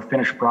to move our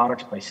finished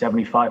products by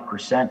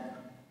 75%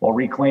 while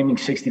reclaiming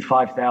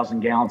 65,000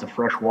 gallons of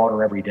fresh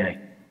water every day.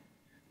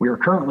 We are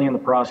currently in the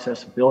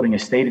process of building a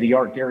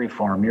state-of-the-art dairy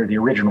farm near the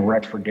original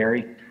Rexford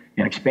dairy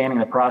and expanding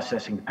the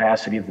processing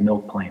capacity of the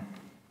milk plant.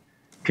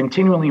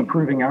 Continually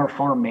improving our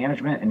farm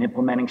management and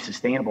implementing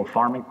sustainable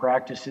farming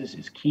practices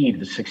is key to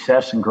the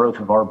success and growth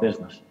of our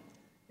business.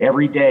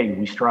 Every day,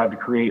 we strive to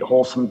create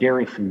wholesome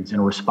dairy foods in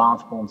a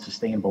responsible and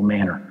sustainable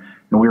manner,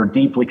 and we are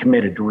deeply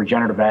committed to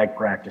regenerative ag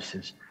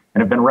practices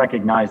and have been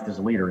recognized as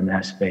a leader in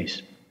that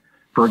space.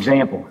 For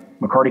example,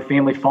 McCarty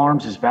Family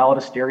Farms is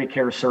Validus Dairy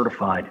Care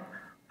certified,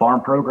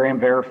 Farm Program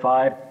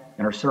verified,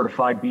 and are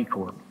certified B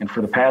Corp. And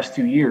for the past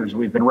 2 years,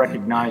 we've been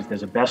recognized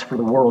as a Best for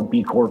the World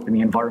B Corp in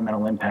the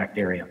environmental impact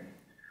area.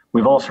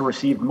 We've also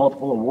received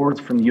multiple awards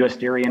from the U.S.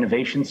 Dairy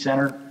Innovation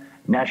Center,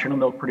 National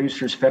Milk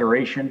Producers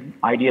Federation,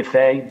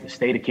 IDFA, the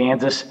state of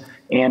Kansas,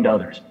 and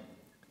others.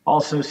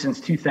 Also, since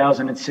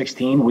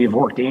 2016, we have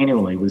worked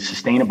annually with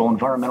sustainable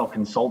environmental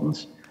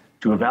consultants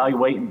to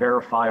evaluate and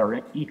verify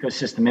our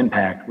ecosystem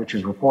impact, which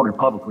is reported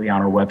publicly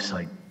on our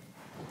website.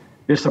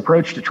 This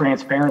approach to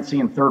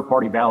transparency and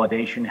third-party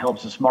validation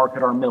helps us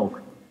market our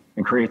milk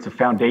and creates a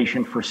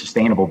foundation for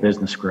sustainable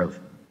business growth.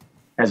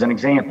 As an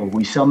example,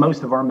 we sell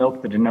most of our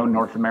milk to Danone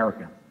North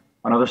America,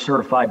 another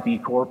certified B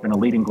Corp and a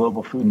leading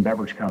global food and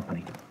beverage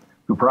company,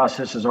 who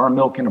processes our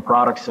milk into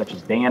products such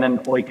as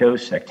Dannon,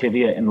 Oikos,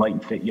 Activia, and Light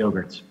and Fit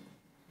yogurts.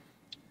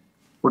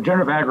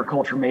 Regenerative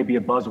agriculture may be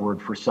a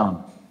buzzword for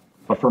some,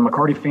 but for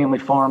McCarty Family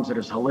Farms, it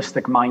is a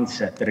holistic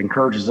mindset that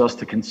encourages us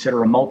to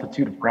consider a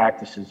multitude of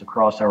practices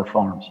across our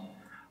farms,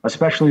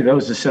 especially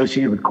those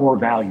associated with core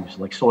values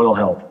like soil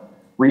health,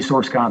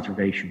 resource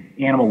conservation,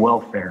 animal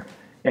welfare,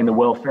 and the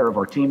welfare of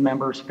our team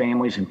members,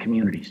 families, and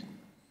communities.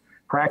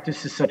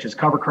 Practices such as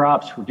cover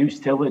crops,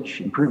 reduced tillage,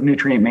 improved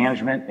nutrient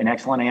management, and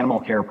excellent animal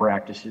care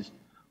practices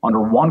under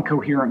one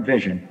coherent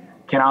vision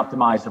can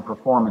optimize the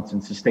performance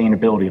and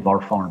sustainability of our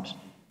farms.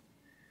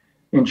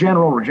 In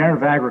general,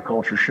 regenerative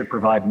agriculture should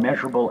provide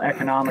measurable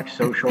economic,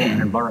 social,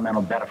 and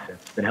environmental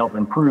benefits that help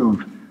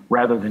improve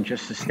rather than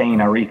just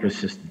sustain our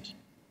ecosystems.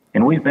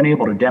 And we've been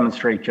able to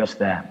demonstrate just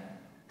that.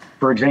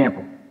 For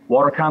example,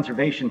 water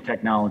conservation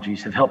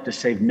technologies have helped us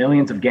save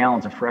millions of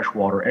gallons of fresh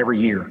water every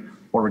year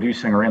while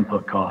reducing our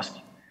input costs.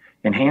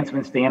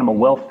 Enhancements to animal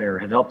welfare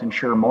have helped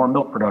ensure more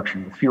milk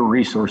production with fewer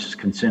resources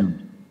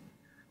consumed.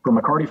 For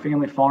McCarty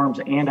Family Farms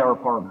and our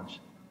partners,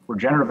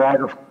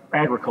 regenerative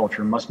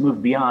agriculture must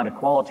move beyond a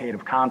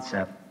qualitative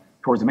concept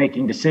towards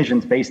making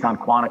decisions based on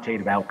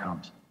quantitative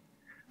outcomes.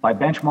 By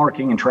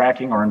benchmarking and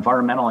tracking our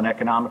environmental and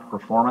economic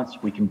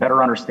performance, we can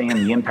better understand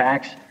the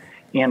impacts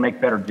and make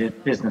better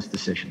business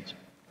decisions.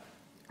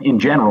 In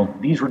general,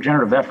 these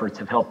regenerative efforts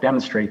have helped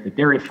demonstrate that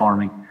dairy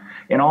farming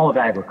and all of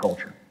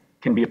agriculture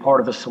can be a part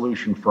of the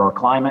solution for our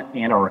climate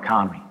and our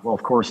economy, while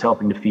of course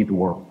helping to feed the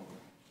world.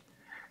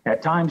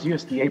 At times,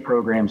 USDA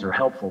programs are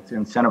helpful to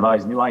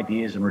incentivize new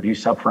ideas and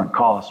reduce upfront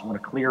costs when a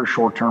clear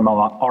short-term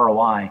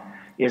ROI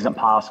isn't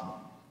possible.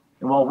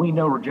 And while we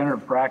know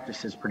regenerative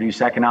practices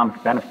produce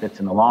economic benefits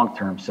in the long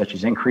term, such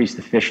as increased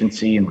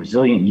efficiency and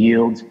resilient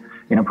yields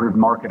and improved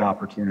market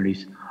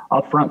opportunities,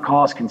 upfront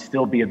costs can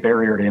still be a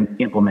barrier to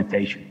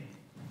implementation.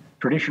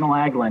 Traditional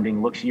ag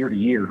lending looks year to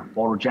year,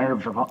 while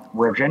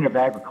regenerative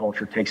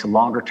agriculture takes a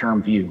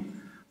longer-term view,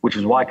 which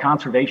is why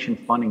conservation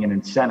funding and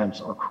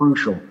incentives are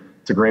crucial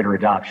to greater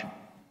adoption.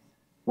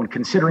 When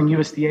considering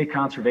USDA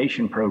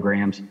conservation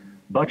programs,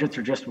 budgets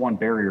are just one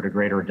barrier to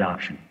greater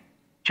adoption.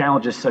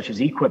 Challenges such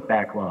as equip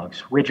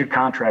backlogs, rigid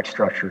contract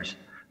structures,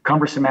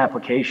 cumbersome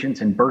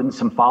applications, and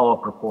burdensome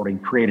follow-up reporting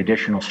create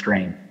additional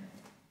strain.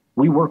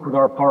 We work with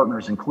our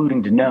partners,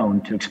 including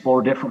Danone, to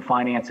explore different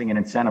financing and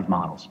incentive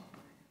models.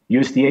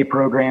 USDA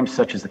programs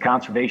such as the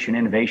Conservation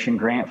Innovation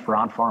Grant for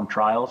on-farm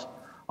trials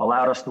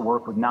allowed us to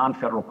work with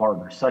non-federal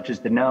partners such as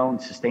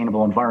Danone,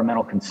 Sustainable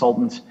Environmental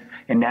Consultants,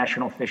 and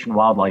National Fish and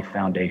Wildlife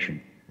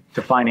Foundation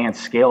to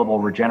finance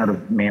scalable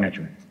regenerative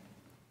management.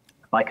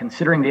 By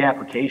considering the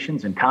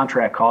applications and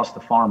contract costs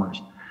to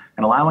farmers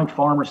and allowing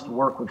farmers to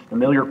work with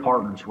familiar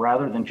partners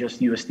rather than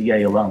just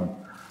USDA alone,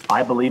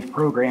 I believe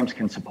programs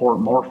can support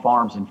more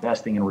farms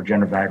investing in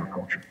regenerative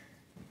agriculture.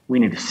 We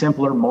need a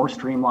simpler, more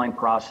streamlined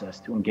process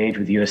to engage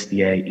with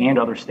USDA and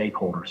other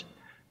stakeholders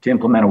to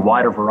implement a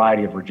wider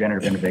variety of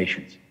regenerative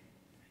innovations.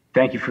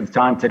 Thank you for the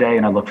time today,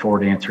 and I look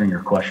forward to answering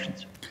your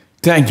questions.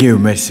 Thank you,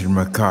 Mr.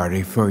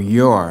 McCarty, for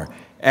your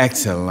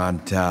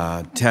excellent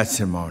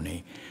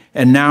testimony.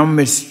 And now,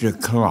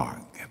 Mr. Clark,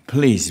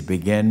 please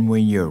begin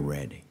when you're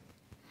ready.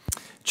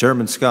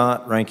 Chairman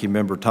Scott, Ranking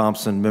Member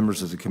Thompson,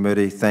 members of the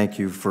committee, thank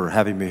you for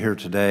having me here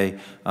today.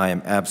 I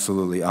am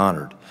absolutely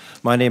honored.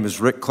 My name is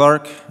Rick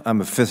Clark.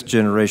 I'm a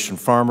fifth-generation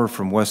farmer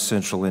from West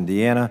Central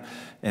Indiana,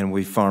 and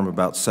we farm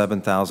about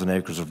 7,000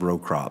 acres of row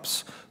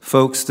crops.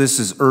 Folks, this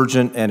is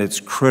urgent, and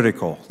it's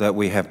critical that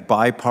we have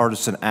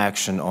bipartisan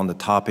action on the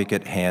topic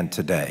at hand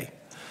today.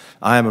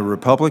 I am a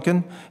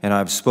Republican, and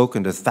I've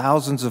spoken to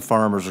thousands of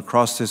farmers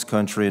across this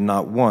country, and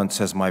not once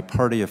has my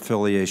party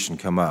affiliation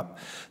come up.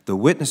 The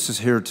witnesses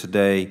here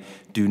today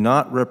do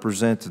not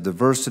represent the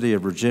diversity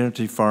of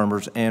regenerative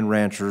farmers and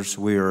ranchers.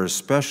 We are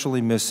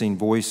especially missing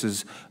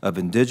voices of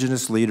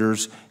indigenous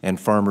leaders and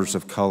farmers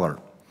of color.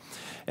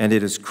 And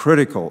it is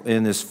critical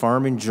in this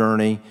farming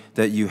journey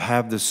that you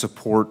have the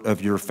support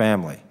of your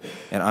family.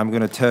 And I'm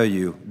going to tell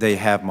you, they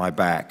have my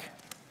back.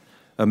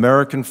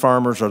 American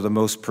farmers are the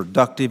most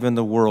productive in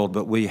the world,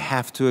 but we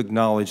have to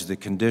acknowledge the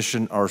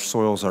condition our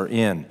soils are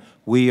in.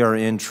 We are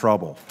in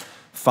trouble.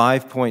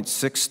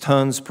 5.6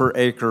 tons per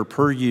acre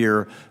per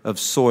year of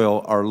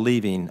soil are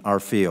leaving our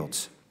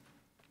fields.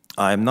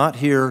 I am not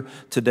here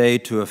today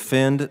to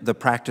offend the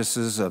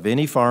practices of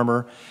any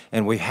farmer,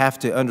 and we have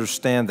to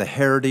understand the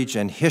heritage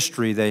and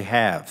history they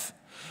have.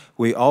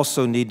 We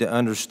also need to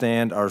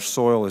understand our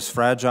soil is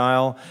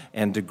fragile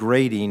and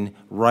degrading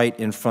right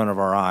in front of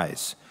our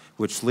eyes,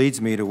 which leads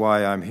me to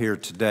why I'm here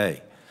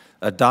today.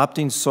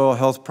 Adopting soil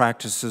health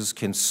practices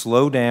can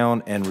slow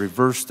down and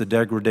reverse the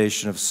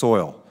degradation of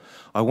soil.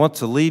 I want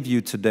to leave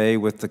you today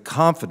with the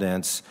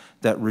confidence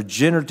that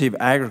regenerative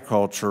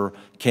agriculture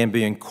can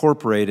be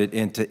incorporated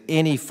into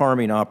any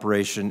farming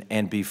operation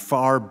and be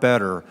far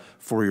better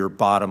for your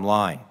bottom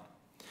line.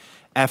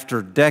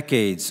 After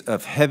decades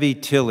of heavy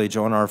tillage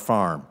on our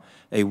farm,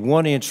 a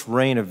 1-inch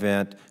rain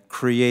event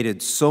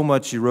created so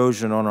much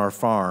erosion on our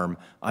farm,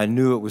 I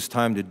knew it was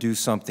time to do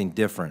something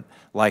different.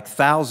 Like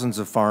thousands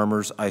of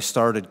farmers, I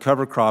started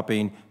cover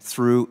cropping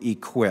through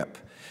EQIP.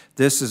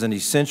 This is an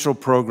essential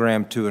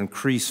program to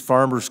increase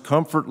farmers'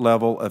 comfort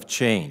level of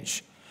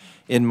change.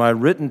 In my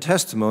written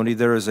testimony,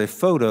 there is a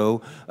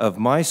photo of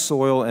my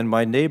soil and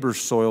my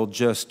neighbor's soil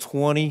just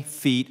 20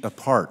 feet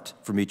apart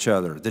from each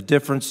other. The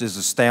difference is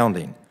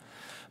astounding.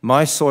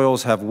 My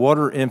soils have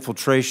water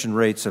infiltration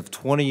rates of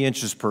 20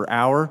 inches per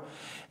hour,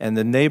 and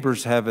the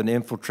neighbors have an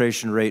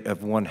infiltration rate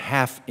of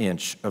 1/2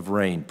 inch of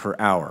rain per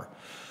hour.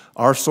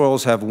 Our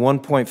soils have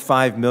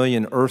 1.5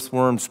 million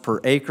earthworms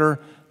per acre.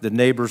 The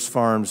neighbors'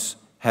 farms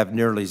have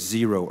nearly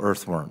 0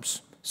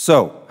 earthworms.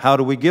 So, how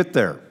do we get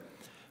there?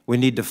 We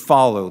need to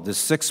follow the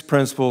 6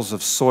 principles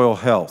of soil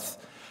health.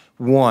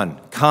 1,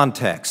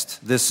 context.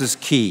 This is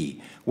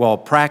key. While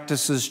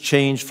practices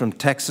change from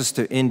Texas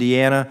to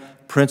Indiana,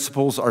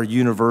 principles are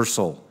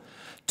universal.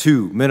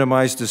 2,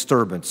 minimize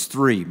disturbance.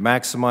 3,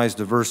 maximize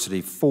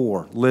diversity.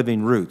 4,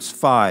 living roots.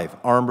 5,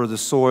 armor the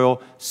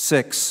soil.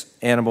 6,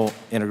 animal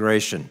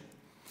integration.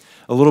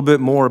 A little bit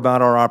more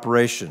about our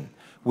operation.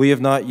 We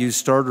have not used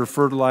starter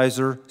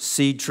fertilizer,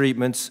 seed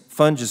treatments,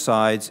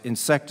 fungicides,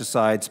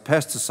 insecticides,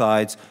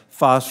 pesticides,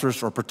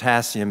 phosphorus, or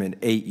potassium in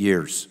 8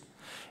 years.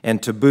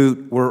 And to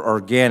boot, we're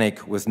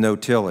organic with no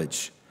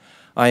tillage.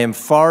 I am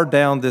far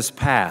down this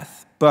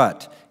path,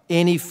 but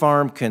any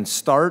farm can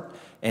start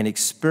and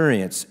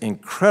experience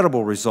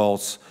incredible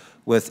results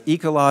with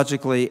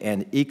ecologically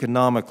and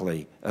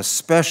economically,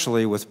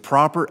 especially with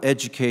proper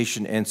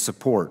education and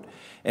support.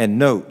 And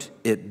note,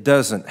 it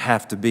doesn't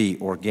have to be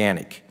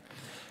organic.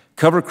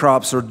 Cover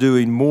crops are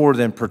doing more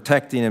than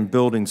protecting and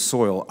building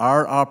soil.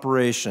 Our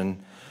operation,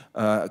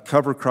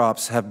 cover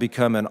crops, have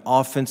become an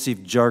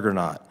offensive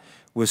juggernaut,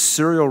 with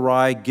cereal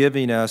rye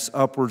giving us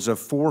upwards of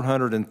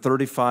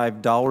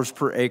 $435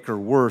 per acre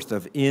worth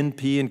of N,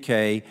 P, and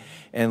K,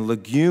 and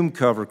legume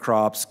cover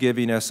crops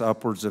giving us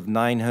upwards of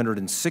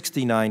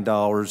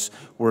 $969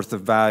 worth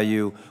of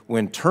value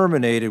when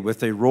terminated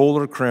with a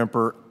roller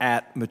crimper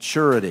at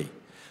maturity.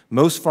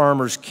 Most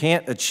farmers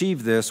can't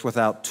achieve this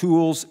without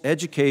tools,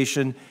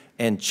 education,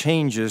 and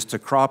changes to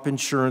crop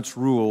insurance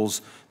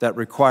rules that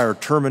require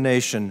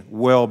termination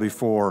well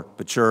before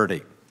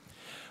maturity.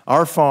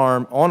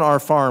 On our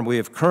farm, we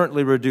have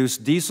currently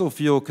reduced diesel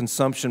fuel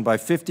consumption by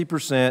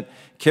 50%,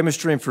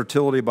 chemistry and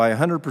fertility by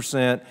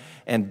 100%,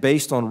 and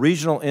based on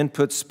regional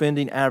input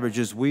spending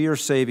averages, we are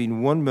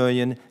saving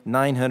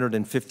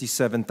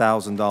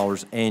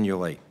 $1,957,000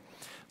 annually.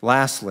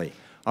 Lastly,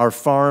 our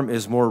farm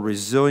is more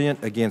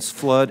resilient against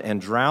flood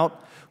and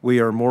drought. We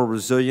are more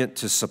resilient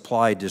to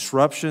supply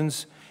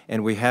disruptions,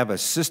 and we have a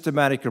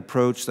systematic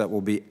approach that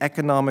will be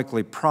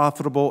economically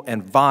profitable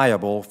and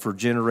viable for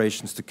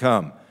generations to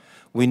come.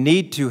 We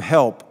need to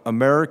help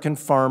American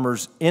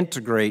farmers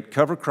integrate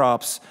cover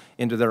crops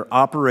into their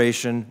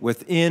operation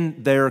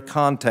within their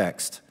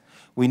context.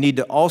 We need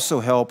to also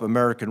help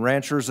American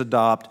ranchers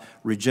adopt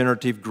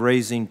regenerative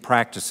grazing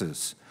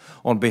practices.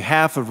 On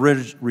behalf of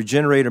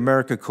Regenerate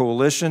America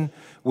Coalition,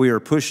 we are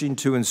pushing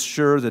to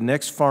ensure the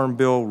next Farm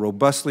Bill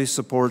robustly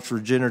supports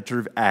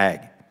regenerative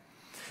ag.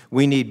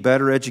 We need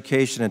better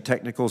education and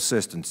technical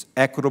assistance,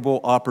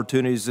 equitable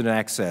opportunities and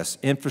access,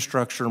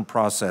 infrastructure and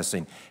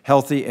processing,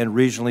 healthy and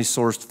regionally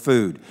sourced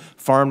food,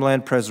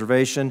 farmland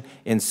preservation,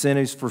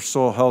 incentives for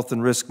soil health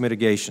and risk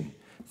mitigation.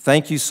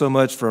 Thank you so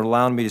much for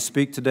allowing me to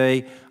speak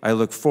today. I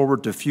look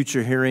forward to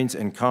future hearings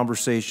and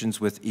conversations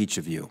with each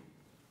of you.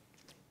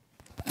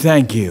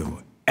 Thank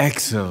you.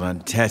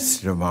 Excellent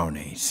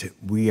testimonies.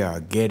 We are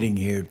getting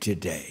here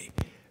today,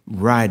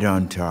 right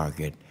on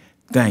target.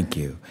 Thank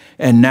you.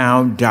 And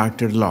now,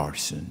 Dr.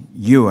 Larson,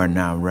 you are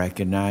now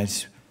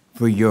recognized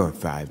for your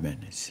 5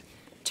 minutes.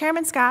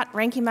 Chairman Scott,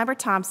 Ranking Member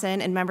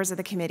Thompson, and members of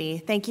the committee,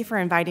 thank you for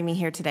inviting me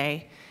here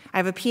today. I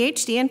have a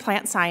PhD in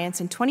plant science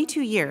and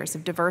 22 years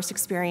of diverse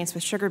experience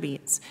with sugar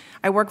beets.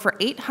 I work for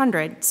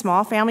 800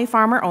 small family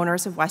farmer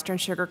owners of Western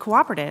Sugar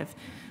Cooperative.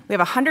 We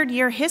have a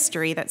 100-year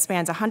history that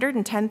spans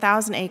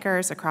 110,000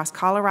 acres across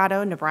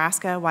Colorado,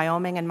 Nebraska,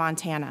 Wyoming, and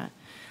Montana.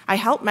 I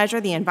help measure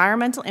the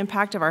environmental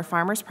impact of our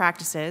farmers'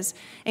 practices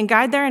and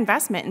guide their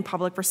investment in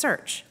public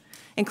research.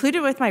 Included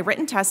with my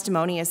written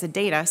testimony is the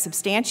data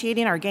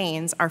substantiating our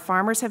gains our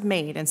farmers have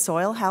made in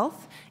soil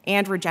health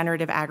and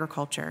regenerative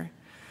agriculture.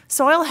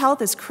 Soil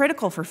health is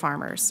critical for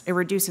farmers. It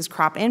reduces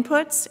crop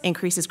inputs,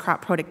 increases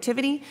crop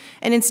productivity,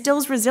 and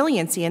instills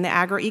resiliency in the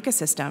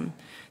agroecosystem.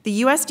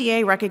 The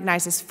USDA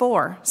recognizes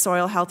 4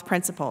 soil health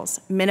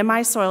principles: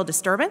 minimize soil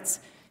disturbance,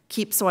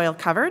 keep soil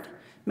covered,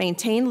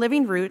 maintain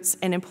living roots,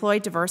 and employ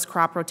diverse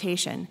crop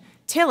rotation.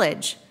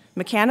 Tillage,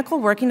 mechanical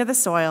working of the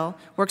soil,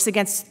 works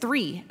against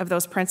 3 of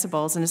those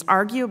principles and is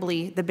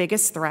arguably the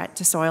biggest threat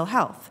to soil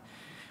health.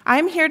 I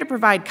am here to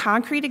provide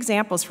concrete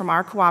examples from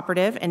our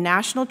cooperative and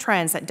national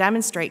trends that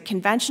demonstrate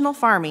conventional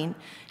farming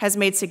has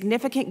made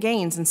significant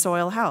gains in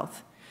soil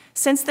health.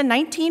 Since the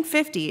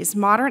 1950s,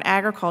 modern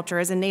agriculture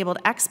has enabled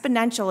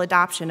exponential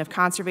adoption of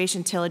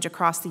conservation tillage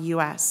across the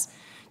U.S.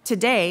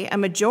 Today, a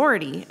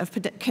majority of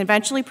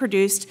conventionally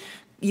produced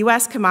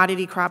U.S.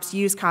 commodity crops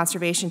use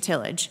conservation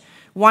tillage.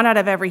 1 out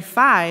of every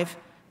 5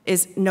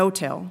 is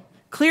no-till.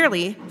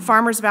 Clearly,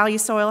 farmers value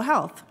soil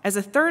health, as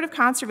 1/3 of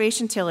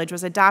conservation tillage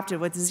was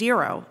adopted with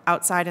 0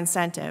 outside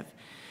incentive.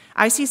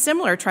 I see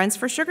similar trends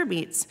for sugar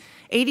beets.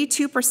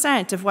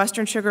 82% of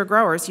Western sugar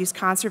growers use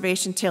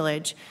conservation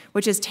tillage,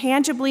 which has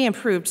tangibly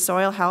improved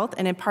soil health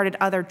and imparted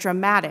other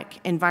dramatic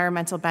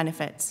environmental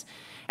benefits.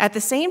 At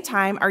the same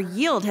time, our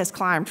yield has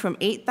climbed from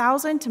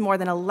 8,000 to more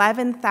than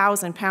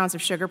 11,000 pounds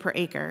of sugar per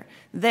acre.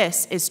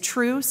 This is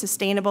true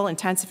sustainable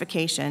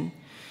intensification.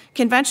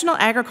 Conventional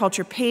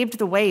agriculture paved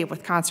the way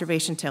with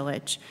conservation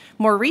tillage.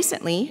 More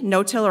recently,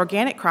 no-till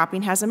organic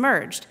cropping has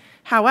emerged.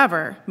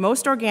 However,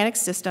 most organic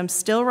systems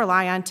still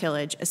rely on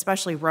tillage,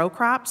 especially row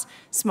crops,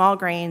 small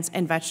grains,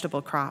 and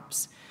vegetable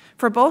crops.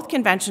 For both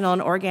conventional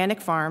and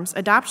organic farms,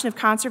 adoption of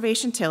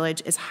conservation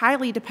tillage is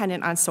highly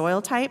dependent on soil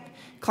type,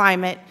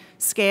 climate,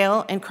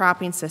 scale, and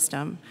cropping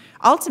system.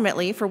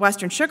 Ultimately, for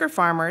Western sugar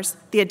farmers,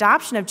 the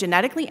adoption of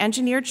genetically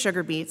engineered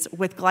sugar beets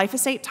with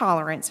glyphosate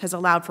tolerance has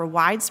allowed for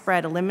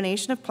widespread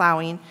elimination of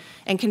plowing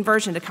and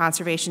conversion to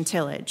conservation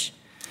tillage.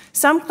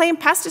 Some claim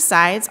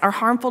pesticides are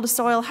harmful to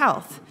soil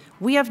health.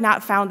 We have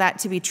not found that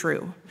to be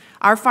true.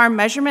 Our farm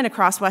measurement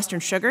across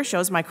Western sugar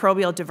shows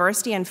microbial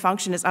diversity and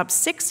function is up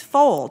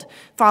 6-fold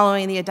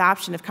following the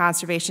adoption of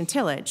conservation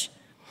tillage,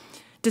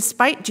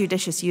 despite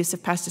judicious use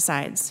of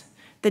pesticides.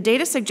 The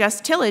data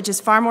suggests tillage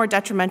is far more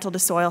detrimental to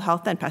soil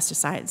health than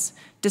pesticides.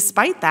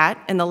 Despite that,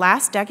 in the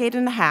last decade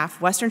and a half,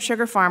 Western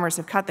sugar farmers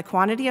have cut the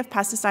quantity of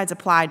pesticides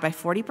applied by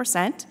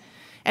 40%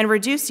 and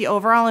reduced the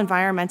overall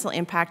environmental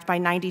impact by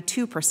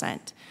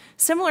 92%,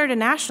 similar to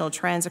national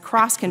trends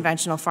across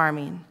conventional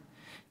farming.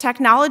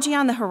 Technology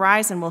on the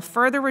horizon will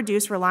further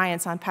reduce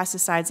reliance on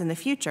pesticides in the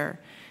future.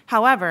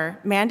 However,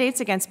 mandates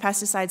against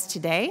pesticides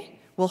today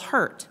will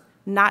hurt,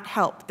 not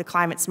help the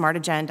climate-smart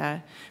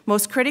agenda,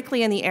 most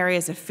critically in the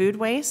areas of food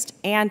waste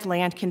and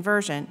land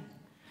conversion.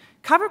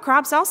 Cover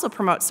crops also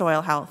promote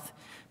soil health.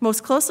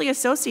 Most closely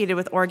associated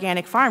with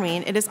organic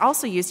farming, it is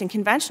also used in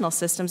conventional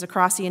systems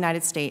across the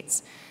United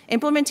States.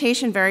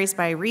 Implementation varies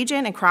by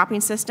region and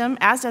cropping system,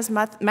 as does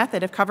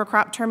method of cover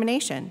crop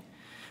termination.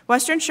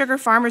 Western sugar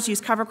farmers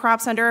use cover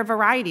crops under a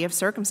variety of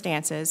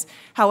circumstances.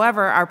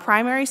 However, our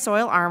primary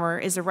soil armor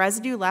is a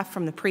residue left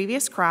from the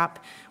previous crop,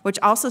 which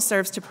also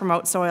serves to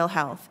promote soil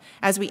health,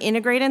 as we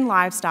integrate in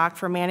livestock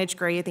for managed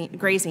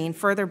grazing,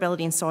 further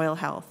building soil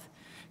health.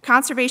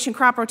 Conservation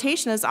crop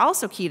rotation is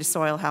also key to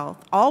soil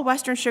health. All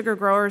Western sugar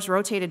growers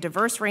rotate a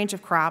diverse range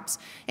of crops,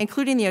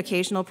 including the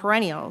occasional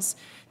perennials.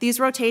 These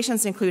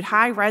rotations include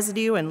high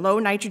residue and low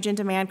nitrogen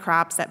demand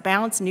crops that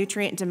balance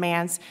nutrient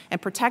demands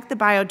and protect the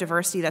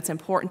biodiversity that's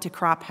important to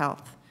crop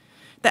health.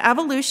 The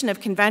evolution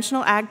of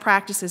conventional ag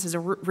practices has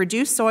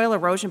reduced soil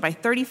erosion by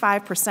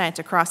 35%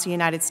 across the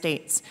United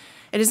States.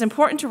 It is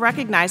important to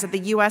recognize that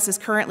the U.S. is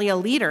currently a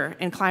leader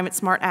in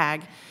climate-smart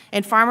ag,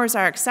 and farmers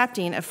are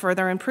accepting of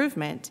further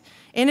improvement.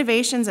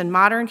 Innovations in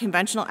modern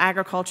conventional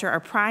agriculture are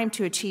primed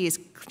to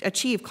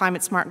achieve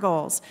climate-smart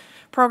goals.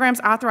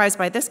 Programs authorized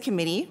by this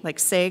committee, like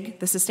SIG,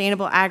 the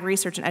Sustainable Ag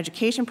Research and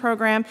Education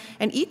Program,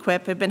 and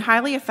EQIP, have been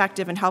highly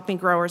effective in helping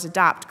growers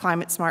adopt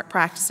climate-smart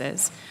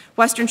practices.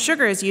 Western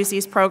Sugar has used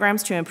these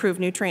programs to improve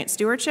nutrient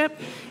stewardship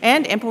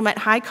and implement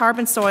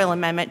high-carbon soil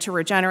amendment to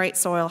regenerate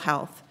soil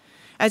health.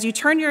 As you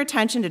turn your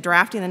attention to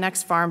drafting the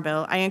next Farm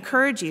Bill, I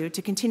encourage you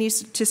to continue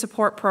to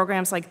support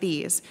programs like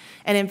these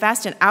and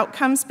invest in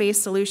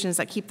outcomes-based solutions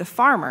that keep the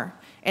farmer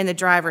in the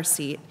driver's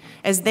seat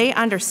as they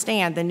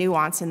understand the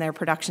nuance in their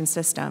production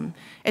system.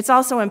 It's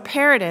also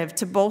imperative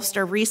to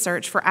bolster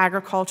research for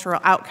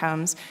agricultural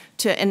outcomes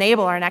to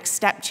enable our next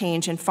step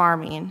change in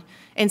farming.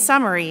 In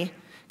summary,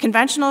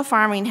 conventional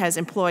farming has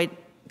employed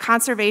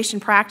conservation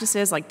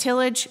practices like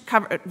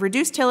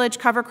reduced tillage,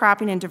 cover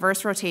cropping, and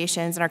diverse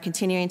rotations, and are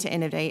continuing to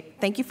innovate.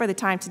 Thank you for the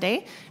time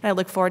today, and I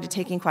look forward to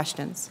taking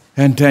questions.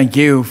 And thank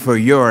you for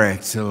your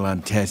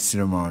excellent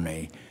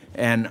testimony.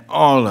 And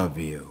all of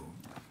you,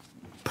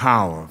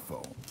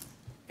 powerful.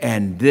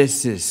 And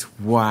this is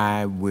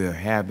why we're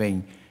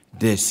having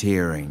this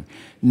hearing.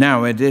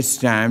 Now, at this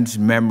time,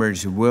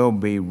 members will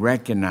be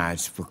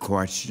recognized for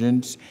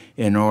questions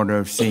in order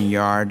of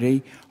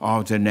seniority,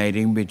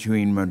 alternating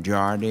between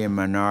majority and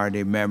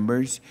minority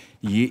members.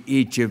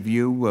 Each of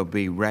you will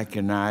be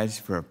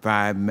recognized for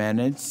 5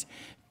 minutes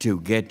to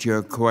get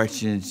your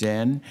questions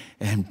in.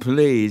 And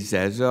please,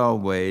 as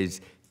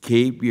always,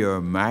 keep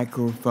your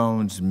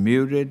microphones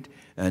muted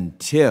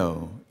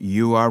until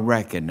you are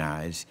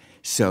recognized,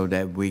 so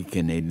that we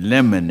can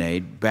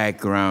eliminate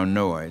background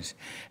noise.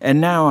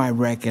 And now I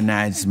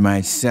recognize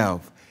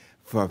myself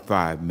for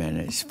 5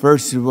 minutes.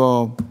 First of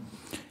all,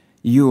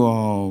 you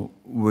all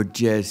were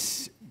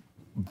just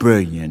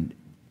brilliant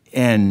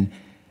in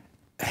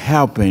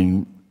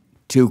helping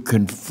to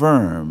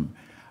confirm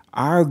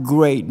our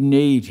great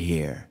need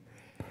here.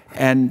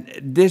 And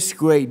this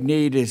great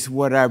need is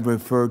what I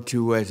refer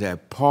to as a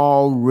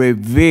Paul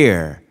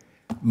Revere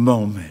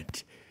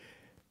moment.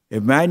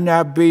 It might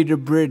not be the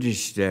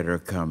British that are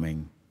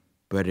coming,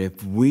 but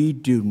if we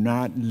do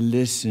not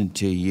listen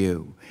to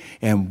you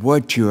and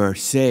what you are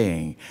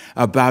saying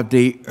about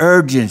the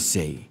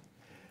urgency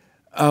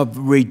of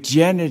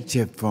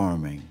regenerative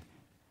farming,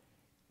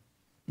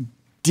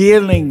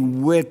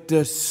 dealing with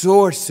the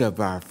source of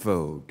our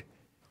food,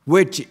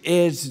 which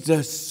is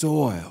the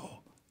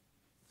soil,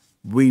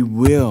 we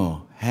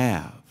will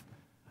have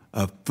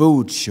a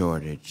food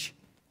shortage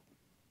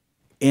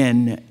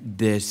in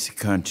this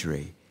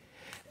country.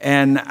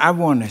 And I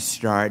want to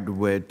start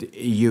with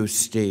you,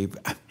 Steve,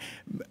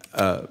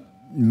 Mr.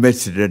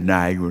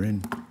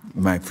 Nygren,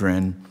 my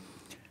friend.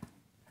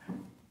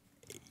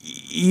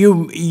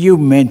 You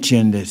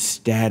mentioned the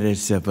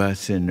status of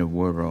us in the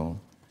world.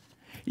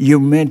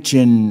 You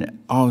mentioned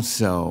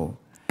also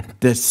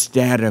the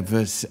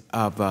status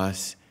of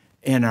us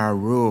in our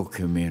rural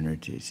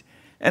communities.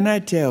 And I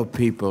tell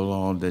people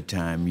all the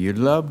time, you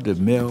love the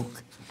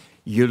milk,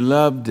 you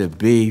love the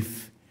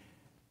beef,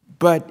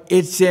 but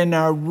it's in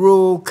our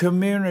rural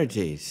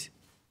communities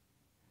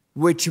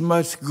which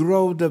must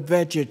grow the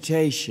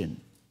vegetation,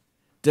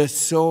 the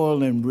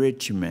soil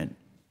enrichment,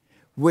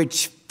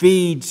 which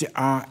feeds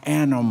our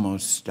animal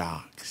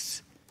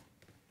stocks.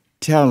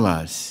 Tell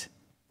us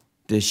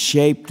the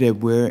shape that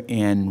we're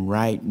in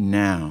right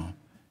now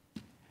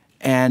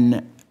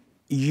and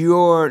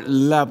your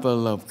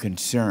level of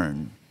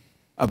concern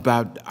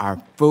about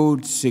our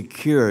food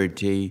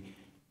security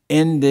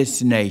in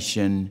this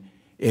nation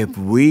if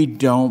we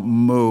don't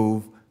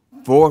move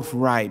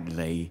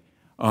forthrightly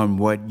on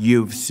what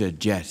you've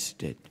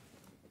suggested.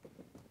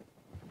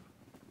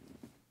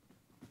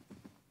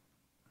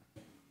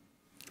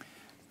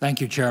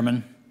 Thank you,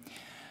 Chairman.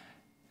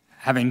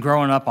 Having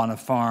grown up on a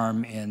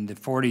farm in the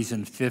 40s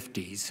and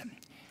 50s,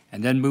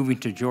 and then moving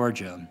to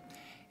Georgia,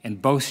 in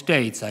both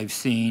states I've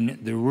seen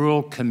the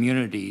rural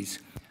communities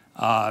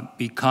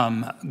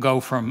go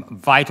from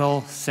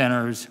vital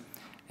centers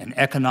and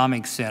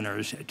economic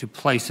centers to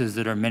places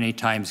that are many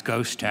times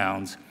ghost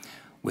towns,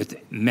 with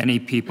many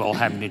people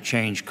having to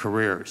change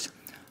careers.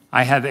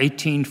 I have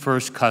 18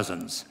 first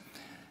cousins.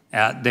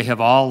 They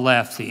have all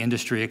left the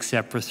industry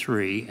except for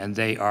 3, and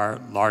they are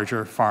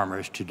larger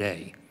farmers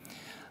today.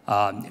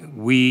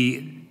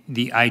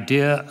 The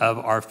idea of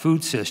our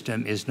food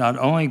system is not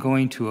only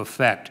going to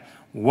affect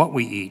what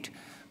we eat,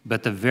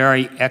 but the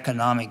very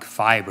economic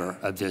fiber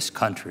of this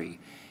country.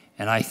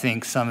 And I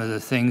think some of the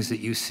things that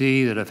you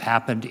see that have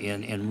happened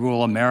in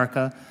rural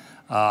America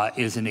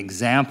is an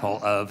example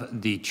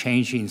of the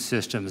changing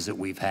systems that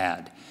we've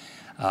had.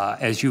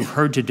 As you've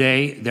heard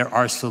today, there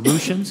are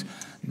solutions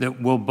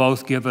that will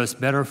both give us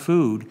better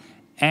food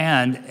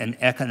and an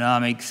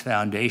economic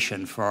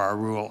foundation for our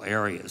rural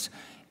areas.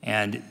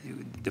 And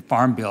the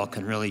Farm Bill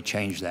can really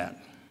change that.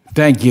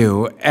 Thank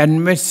you.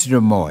 And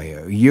Mr.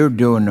 Moyer, you're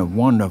doing a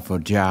wonderful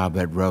job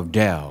at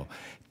Rodell.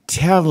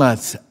 Tell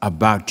us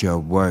about your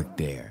work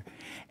there.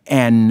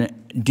 And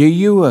do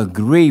you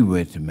agree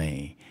with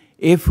me?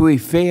 If we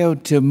fail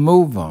to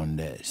move on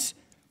this,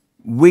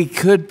 we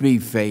could be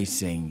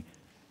facing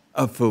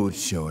a food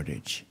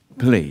shortage.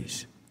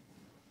 Please.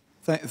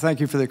 Thank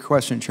you for the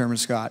question, Chairman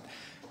Scott.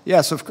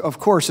 Yes, of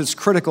course, it's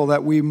critical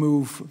that we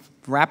move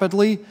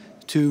rapidly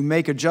to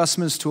make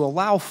adjustments to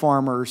allow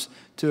farmers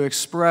to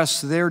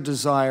express their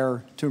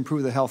desire to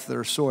improve the health of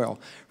their soil.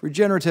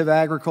 Regenerative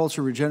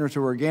agriculture,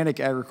 regenerative organic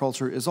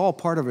agriculture is all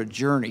part of a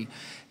journey.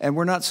 And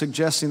we're not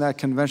suggesting that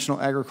conventional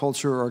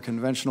agriculture or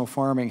conventional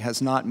farming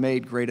has not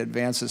made great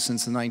advances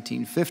since the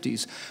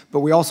 1950s,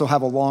 but we also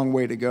have a long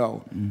way to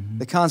go. Mm-hmm.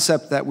 The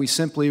concept that we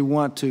simply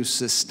want to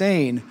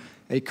sustain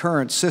a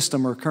current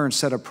system or current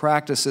set of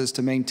practices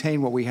to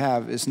maintain what we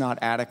have is not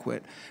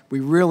adequate. We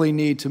really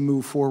need to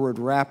move forward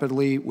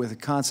rapidly with the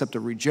concept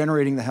of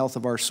regenerating the health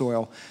of our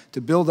soil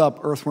to build up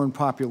earthworm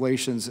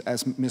populations,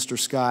 as Mr.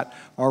 Scott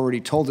already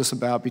told us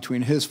about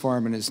between his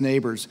farm and his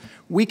neighbors.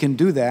 We can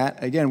do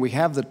that. Again, we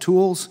have the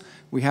tools,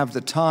 we have the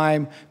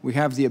time, we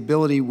have the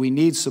ability. We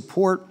need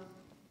support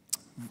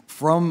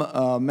from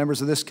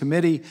members of this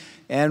committee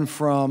and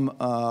from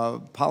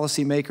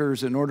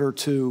policymakers in order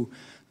to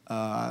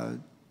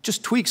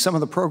just tweak some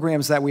of the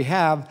programs that we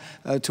have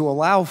to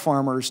allow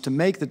farmers to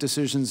make the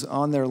decisions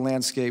on their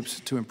landscapes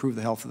to improve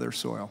the health of their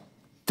soil.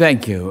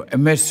 Thank you.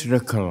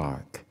 Mr.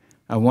 Clark,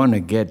 I want to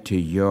get to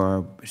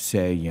your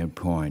salient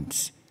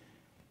points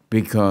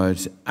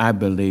because I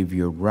believe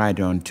you're right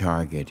on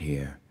target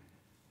here.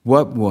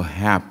 What will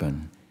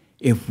happen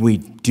if we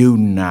do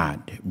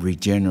not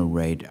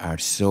regenerate our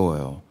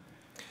soil?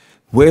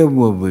 Where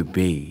will we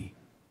be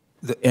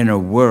in a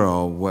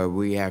world where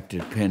we have to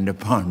depend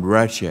upon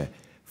Russia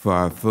for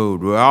our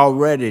food? We're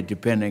already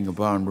depending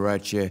upon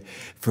Russia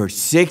for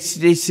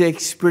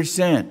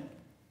 66%.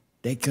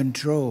 They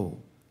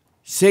control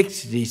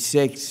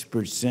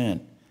 66%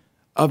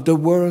 of the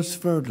world's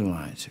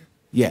fertilizer.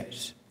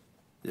 Yes.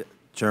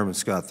 Chairman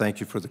Scott, thank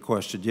you for the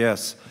question.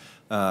 Yes,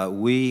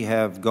 we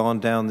have gone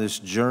down this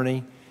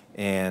journey,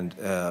 and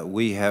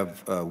we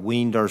have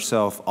weaned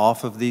ourselves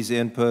off of these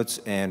inputs,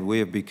 and we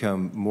have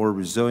become more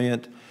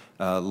resilient,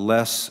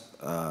 less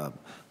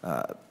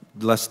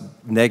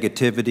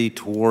negativity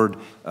toward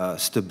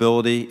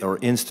stability or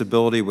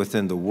instability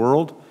within the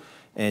world.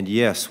 And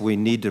yes, we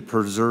need to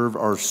preserve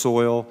our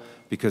soil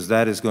because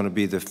that is going to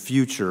be the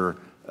future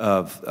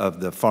of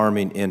the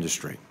farming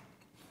industry.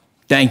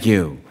 Thank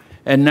you.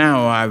 And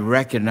now I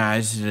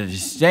recognize the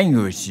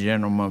distinguished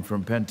gentleman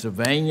from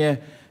Pennsylvania,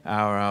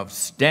 our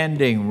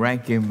outstanding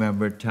ranking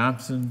member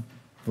Thompson,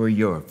 for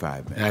your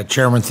 5 minutes.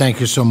 Chairman, thank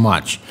you so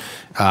much.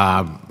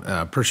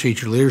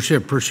 Appreciate your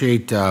leadership.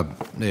 Appreciate,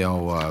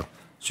 it's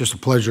just a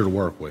pleasure to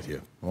work with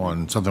you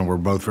on something we're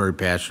both very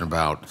passionate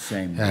about,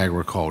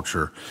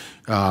 agriculture.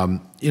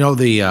 Some of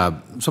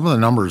the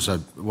numbers,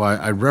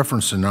 I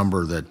referenced a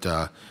number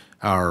that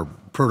our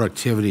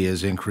productivity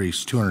has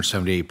increased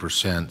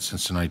 278%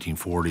 since the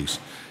 1940s.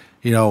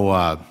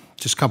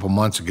 Just a couple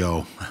months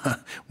ago,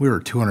 we were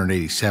at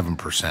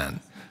 287%.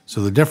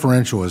 So the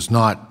differential is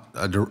not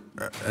an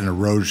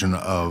erosion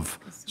of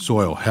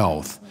soil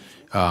health.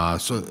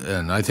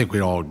 And I think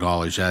we all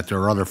acknowledge that. There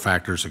are other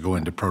factors that go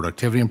into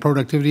productivity, and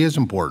productivity is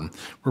important.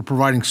 We're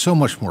providing so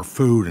much more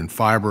food and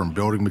fiber and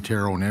building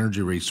material and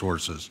energy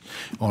resources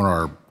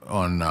on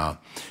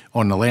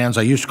the lands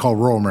I used to call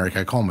rural America.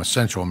 I call them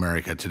essential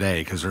America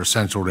today because they're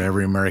essential to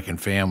every American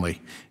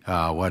family,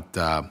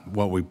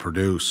 what we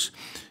produce.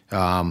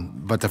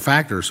 But the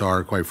factors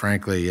are, quite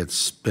frankly,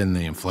 it's been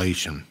the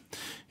inflation.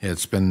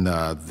 It's been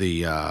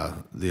the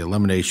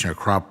elimination of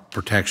crop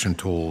protection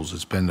tools.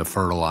 It's been the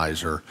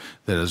fertilizer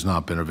that has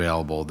not been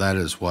available. That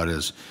is what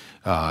has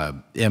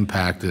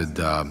impacted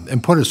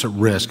and put us at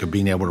risk of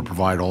being able to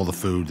provide all the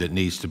food that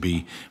needs to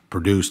be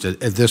produced at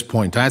this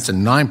point. That's a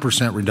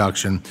 9%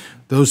 reduction.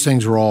 Those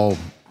things are all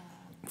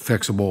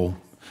fixable.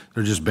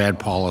 They're just bad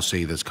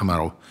policy that's come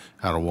out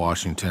of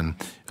Washington.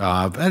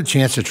 I've had a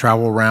chance to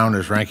travel around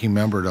as ranking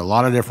member to a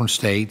lot of different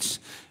states.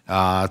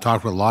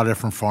 Talked with a lot of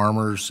different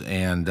farmers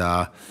and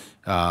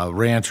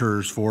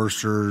ranchers,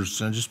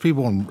 foresters, and just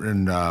people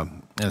in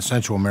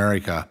Central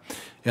America.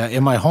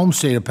 In my home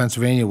state of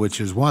Pennsylvania, which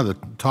is one of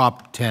the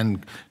top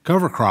 10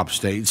 cover crop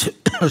states,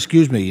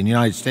 excuse me, in the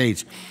United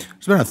States,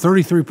 there's been a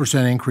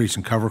 33% increase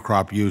in cover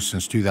crop use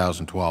since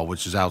 2012,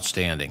 which is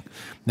outstanding.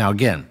 Now,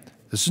 again,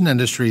 this is an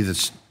industry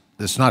that's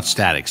not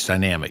static, it's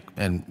dynamic,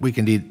 and we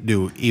can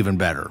do even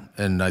better.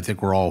 And I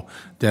think we're all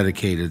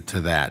dedicated to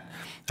that.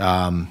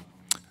 And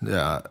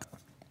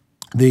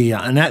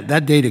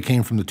that data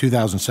came from the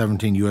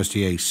 2017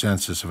 USDA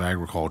Census of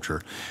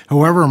Agriculture.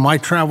 However, in my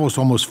travels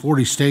to almost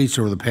 40 states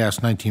over the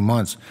past 19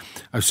 months,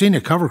 I've seen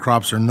that cover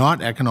crops are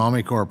not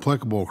economic or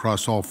applicable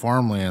across all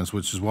farmlands,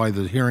 which is why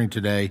the hearing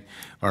today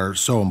are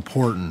so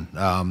important.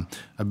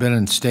 I've been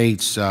in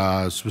states,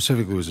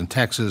 specifically was in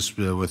Texas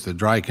with the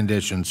dry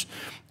conditions.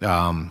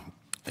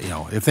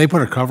 If they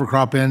put a cover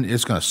crop in,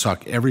 it's going to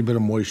suck every bit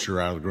of moisture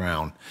out of the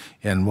ground,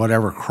 and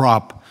whatever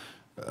crop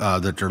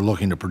that they're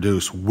looking to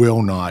produce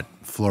will not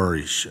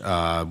flourish,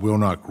 will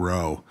not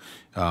grow,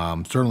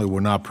 certainly will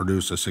not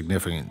produce a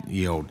significant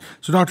yield.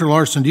 So, Dr.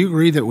 Larson, do you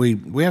agree that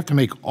we have to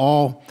make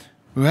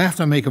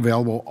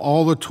available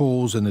all the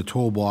tools in the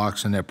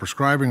toolbox, and that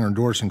prescribing or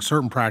endorsing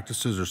certain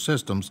practices or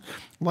systems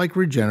like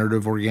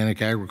regenerative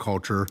organic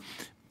agriculture,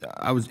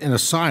 I was in a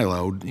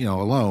silo,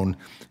 alone,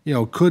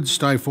 could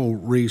stifle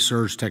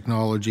research,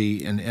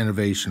 technology, and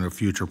innovation of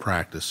future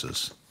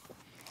practices?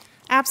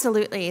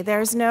 Absolutely.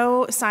 There's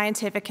no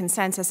scientific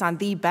consensus on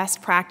the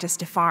best practice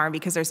to farm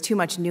because there's too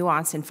much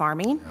nuance in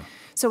farming. Yeah.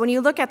 So when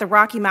you look at the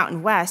Rocky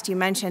Mountain West, you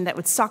mentioned that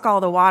would suck all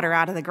the water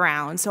out of the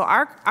ground. So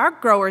our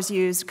growers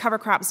use cover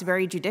crops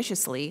very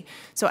judiciously.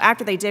 So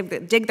after they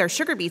dig their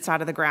sugar beets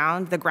out of the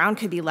ground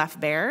could be left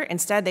bare.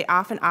 Instead, they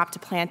often opt to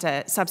plant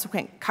a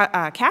subsequent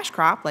cash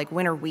crop like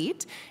winter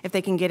wheat if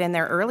they can get in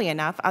there early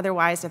enough.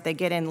 Otherwise, if they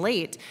get in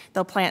late,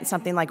 they'll plant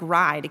something like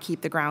rye to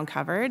keep the ground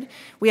covered.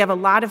 We have a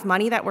lot of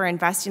money that we're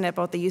investing at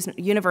both the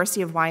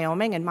University of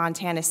Wyoming and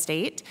Montana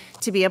State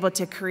to be able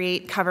to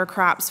create cover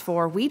crops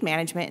for weed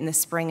management in the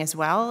spring as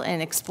well. well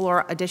and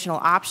explore additional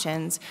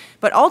options.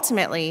 But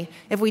ultimately,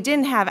 if we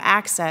didn't have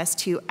access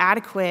to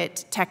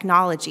adequate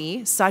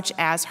technology, such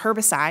as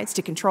herbicides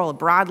to control a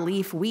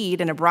broadleaf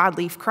weed and a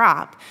broadleaf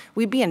crop,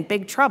 we'd be in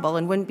big trouble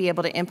and wouldn't be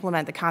able to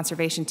implement the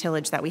conservation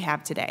tillage that we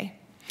have today.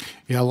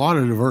 Yeah, a lot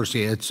of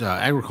diversity. It's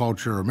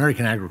agriculture,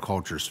 American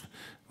agriculture's,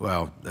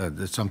 well,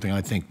 it's something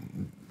I think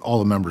all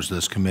the members of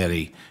this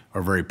committee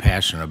are very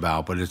passionate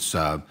about, but it's,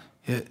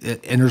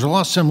 and there's a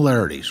lot of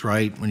similarities,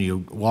 right? When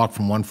you walk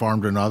from one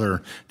farm to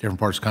another, different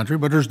parts of the country,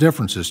 but there's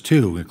differences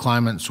too,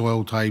 climate and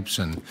soil types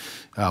and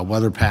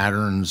weather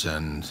patterns,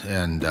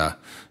 and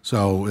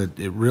so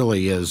it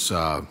really is,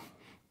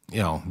 you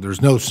know,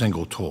 there's no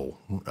single tool.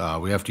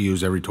 We have to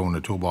use every tool in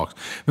the toolbox.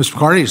 Mr.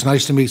 McCarty, it's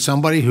nice to meet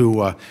somebody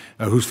who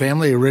whose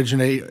family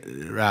originated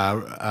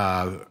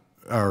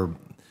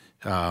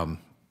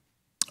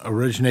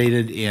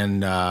in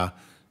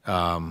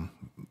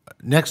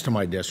next to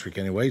my district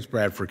anyways,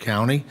 Bradford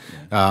County.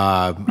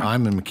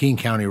 I'm in McKean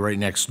County right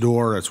next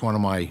door. That's one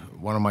of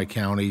my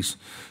counties.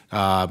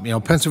 You know,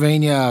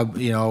 Pennsylvania,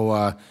 you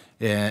know,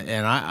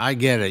 and I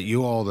get it.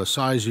 You all, the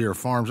size of your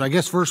farms. I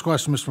guess first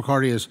question, Mr.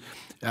 McCarty, is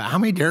how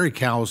many dairy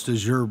cows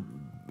does your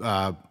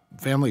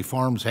family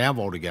farms have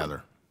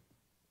altogether?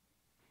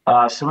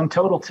 So in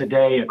total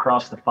today,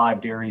 across the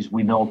 5 dairies,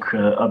 we milk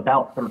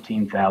about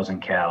 13,000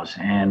 cows.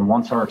 And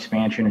once our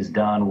expansion is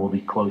done, we'll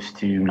be close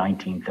to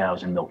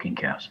 19,000 milking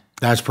cows.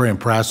 That's pretty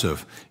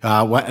impressive.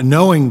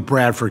 Knowing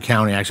Bradford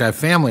County, actually I have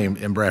family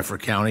in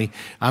Bradford County,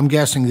 I'm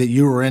guessing that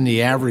you were in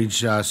the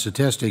average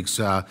statistics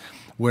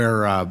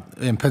where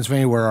in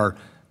Pennsylvania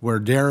where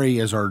dairy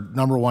is our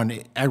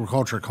 #1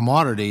 agriculture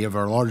commodity of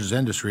our largest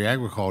industry,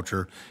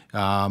 agriculture,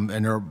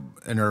 and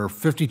there are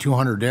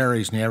 5,200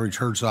 dairies, and the average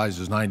herd size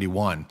is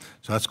 91.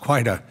 So that's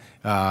quite a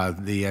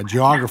the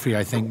geography,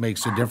 I think,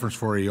 makes a difference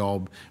for you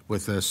all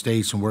with the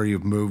states and where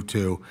you've moved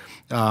to.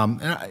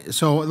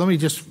 So let me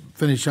just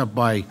finish up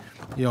by,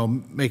 you know,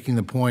 making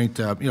the point.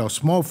 You know,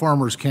 small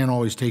farmers can't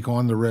always take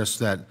on the risks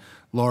that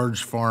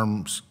large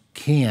farms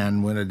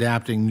can when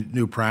adapting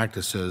new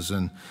practices.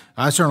 And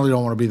I certainly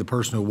don't want to be the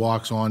person who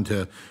walks on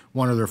to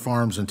one of their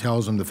farms and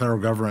tells them the federal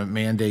government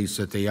mandates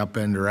that they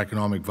upend their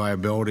economic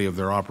viability of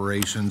their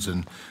operations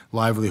and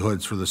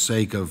livelihoods for the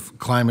sake of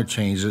climate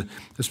change,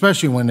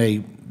 especially when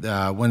they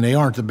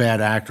aren't the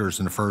bad actors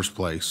in the first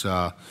place.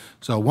 So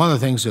one of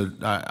the things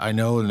that I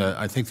know, and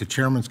I think the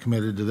chairman's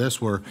committed to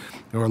this, we're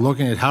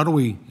looking at how do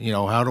we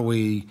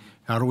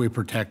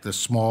protect the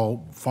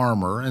small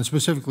farmer, and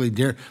specifically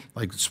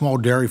like small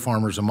dairy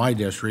farmers in my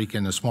district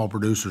and the small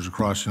producers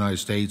across the United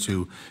States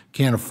who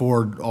can't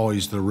afford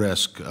always the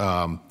risk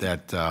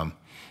that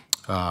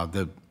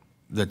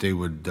they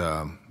would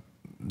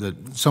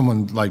that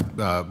someone like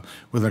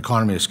with an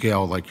economy of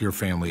scale like your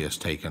family has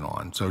taken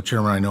on. So,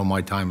 Chairman, I know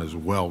my time is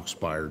well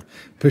expired.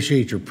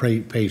 Appreciate your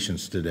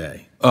patience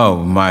today.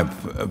 Oh, my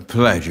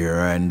pleasure.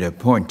 And the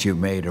point you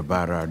made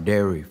about our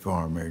dairy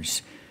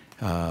farmers.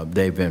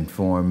 They've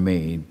informed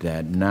me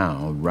that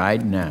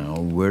right now,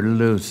 we're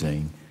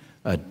losing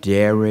a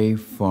dairy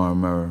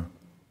farmer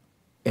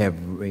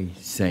every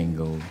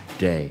single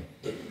day.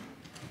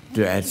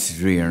 That's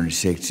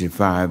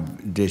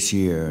 365 this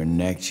year and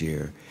next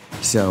year.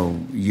 So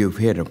you've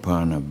hit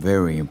upon a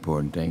very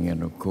important thing,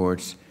 and of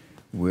course,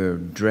 we're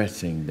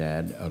addressing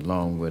that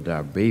along with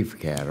our beef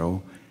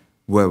cattle,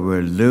 where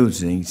we're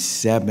losing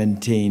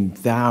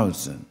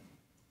 17,000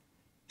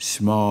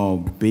 small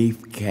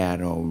beef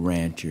cattle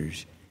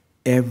ranchers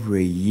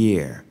every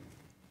year.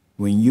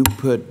 When you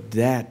put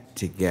that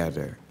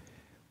together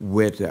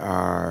with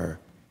our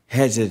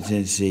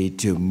hesitancy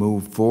to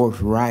move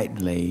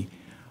forthrightly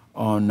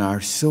on our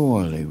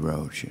soil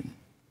erosion,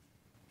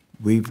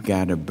 we've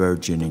got a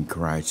burgeoning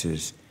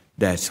crisis.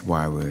 That's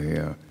why we're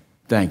here.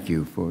 Thank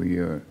you for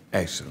your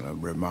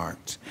excellent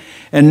remarks.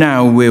 And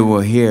now we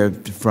will hear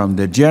from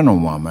the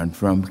gentlewoman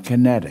from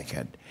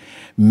Connecticut,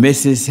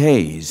 Mrs.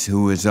 Hayes,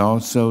 who is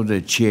also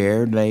the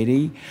chair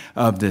lady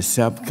of the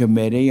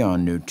Subcommittee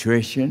on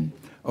Nutrition,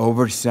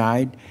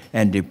 Oversight,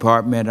 and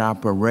Department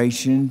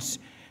Operations.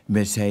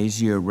 Ms.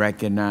 Hayes, you're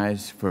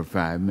recognized for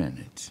 5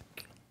 minutes.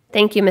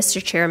 Thank you,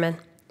 Mr. Chairman.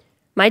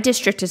 My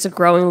district is a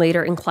growing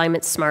leader in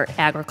climate-smart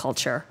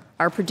agriculture.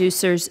 Our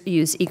producers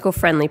use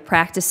eco-friendly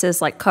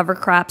practices like cover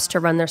crops to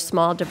run their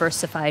small,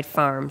 diversified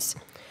farms.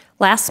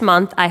 Last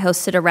month, I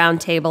hosted a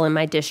roundtable in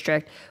my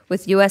district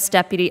with U.S.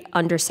 Deputy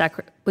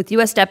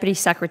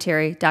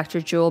Secretary Dr.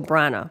 Jewel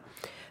Brana.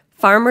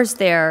 Farmers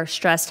there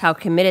stressed how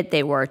committed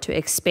they were to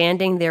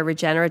expanding their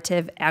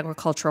regenerative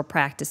agricultural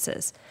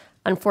practices.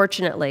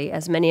 Unfortunately,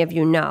 as many of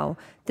you know,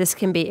 this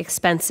can be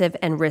expensive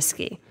and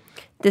risky.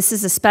 This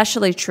is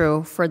especially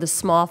true for the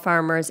small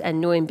farmers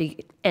and new and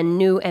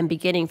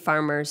beginning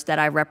farmers that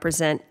I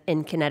represent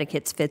in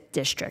Connecticut's 5th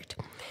District.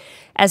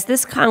 As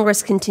this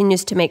Congress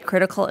continues to make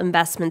critical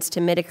investments to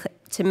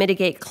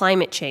mitigate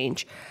climate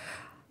change,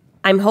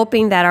 I'm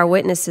hoping that our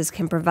witnesses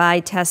can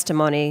provide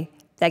testimony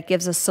that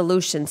gives us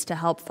solutions to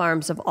help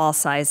farms of all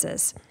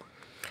sizes.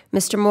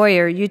 Mr.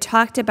 Moyer, you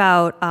talked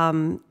about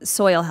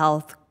soil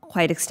health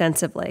quite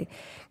extensively.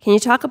 Can you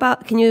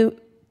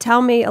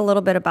tell me a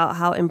little bit about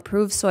how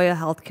improved soil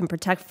health can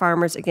protect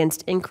farmers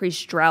against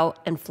increased drought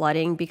and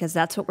flooding, because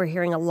that's what we're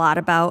hearing a lot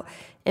about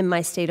in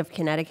my state of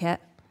Connecticut.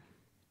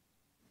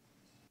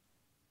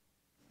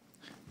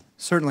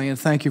 Certainly, and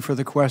thank you for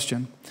the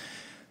question.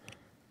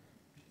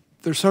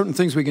 There's certain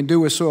things we can do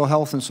with soil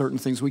health and certain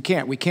things we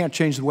can't. We can't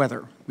change the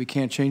weather. We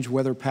can't change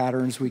weather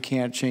patterns. We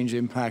can't change the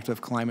impact of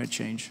climate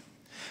change.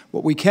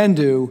 What we can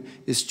do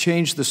is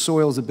change the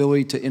soil's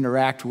ability to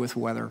interact with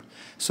weather.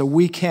 So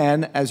we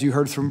can, as you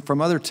heard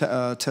from other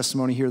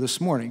testimony here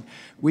this morning,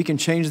 we can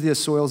change the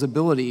soil's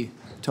ability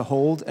to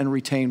hold and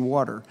retain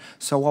water.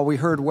 So while we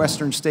heard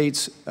western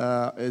states,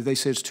 they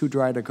say it's too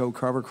dry to grow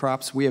cover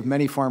crops, we have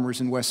many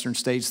farmers in western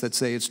states that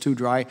say it's too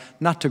dry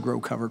not to grow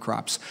cover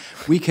crops.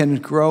 We can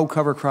grow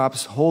cover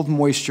crops, hold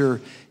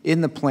moisture in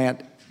the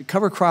plant.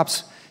 Cover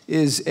crops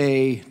is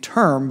a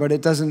term, but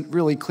it doesn't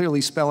really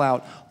clearly spell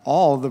out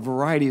all the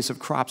varieties of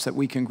crops that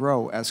we can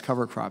grow as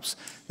cover crops.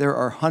 There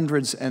are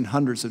hundreds and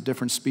hundreds of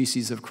different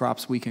species of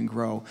crops we can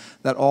grow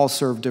that all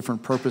serve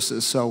different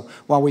purposes. So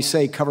while we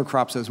say cover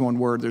crops as one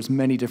word, there's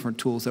many different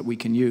tools that we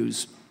can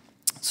use.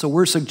 So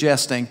we're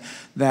suggesting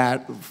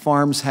that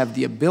farms have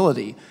the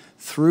ability,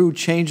 through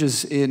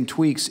changes in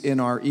tweaks in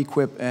our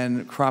EQIP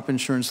and crop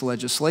insurance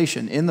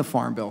legislation in the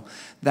Farm Bill,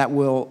 that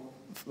will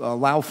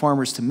allow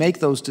farmers to make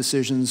those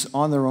decisions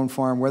on their own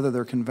farm, whether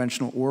they're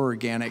conventional or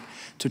organic,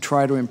 to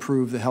try to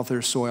improve the health of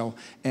their soil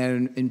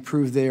and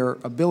improve their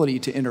ability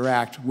to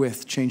interact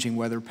with changing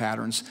weather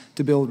patterns,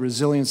 to build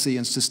resiliency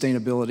and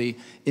sustainability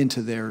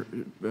into their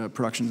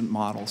production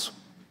models.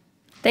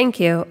 Thank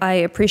you. I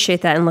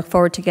appreciate that and look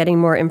forward to getting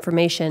more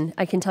information.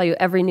 I can tell you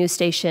every news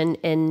station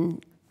in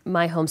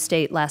my home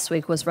state last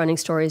week was running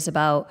stories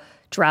about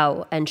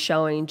drought and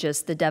showing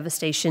just the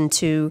devastation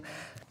to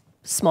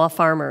small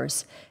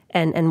farmers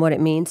and what it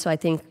means. So I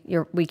think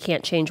we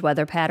can't change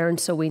weather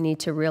patterns, so we need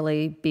to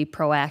really be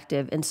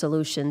proactive in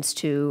solutions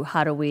to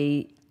how do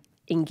we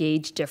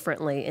engage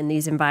differently in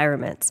these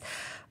environments.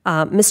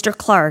 Mr.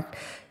 Clark,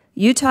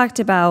 you talked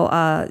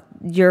about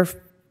your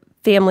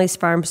family's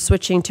farm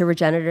switching to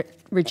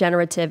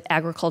regenerative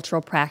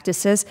agricultural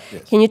practices.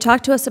 Yes. Can you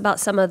talk to us about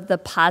some of the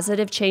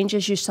positive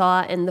changes you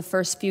saw in the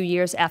first few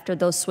years after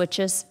those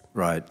switches?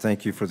 Right.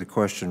 Thank you for the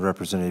question,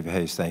 Representative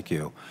Hayes. Thank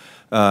you.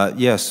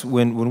 Yes,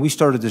 when we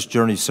started this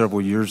journey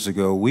several years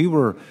ago, we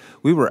were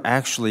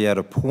actually at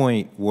a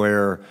point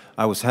where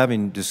I was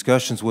having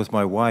discussions with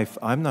my wife.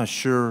 I'm not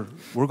sure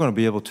we're going to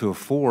be able to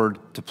afford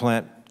to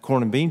plant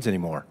corn and beans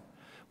anymore.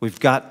 We've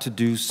got to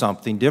do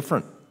something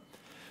different.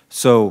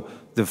 So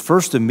the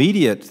first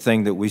immediate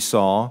thing that we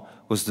saw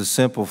was the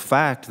simple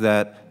fact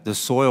that the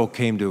soil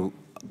came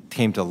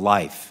to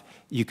life.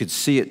 You could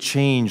see it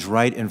change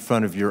right in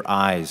front of your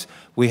eyes.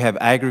 We have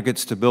aggregate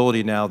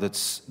stability now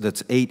that's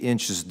 8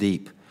 inches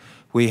deep.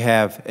 We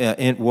have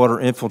water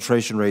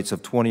infiltration rates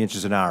of 20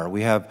 inches an hour.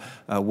 We have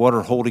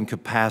water holding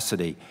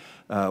capacity.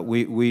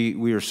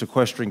 We are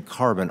sequestering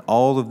carbon.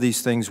 All of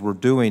these things we're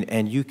doing,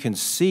 and you can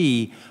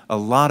see a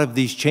lot of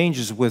these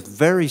changes with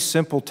very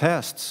simple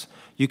tests.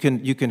 You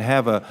can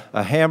have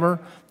a hammer,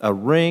 a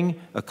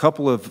ring, a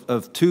couple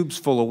of tubes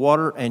full of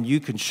water, and you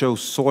can show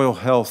soil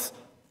health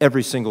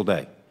every single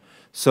day.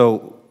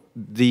 So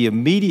the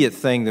immediate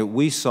thing that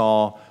we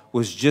saw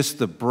was just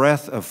the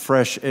breath of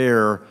fresh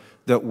air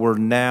that we're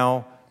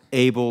now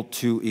able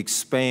to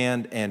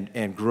expand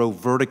and grow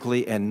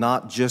vertically and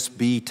not just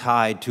be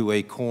tied to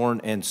a corn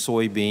and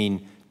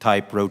soybean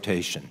type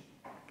rotation.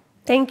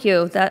 Thank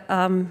you. That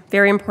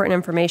very important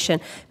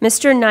information.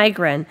 Mr.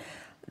 Nygren,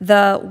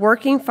 the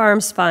Working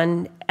Farms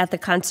Fund at the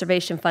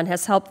Conservation Fund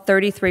has helped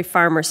 33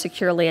 farmers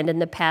secure land in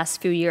the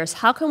past few years.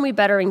 How can we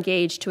better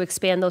engage to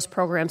expand those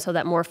programs so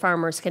that more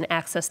farmers can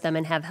access them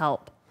and have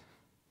help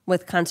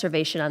with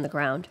conservation on the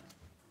ground?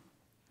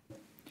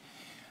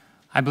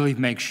 I believe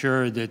make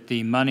sure that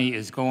the money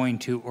is going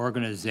to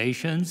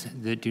organizations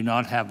that do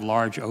not have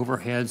large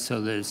overheads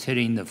so that it's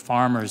hitting the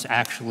farmers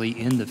actually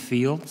in the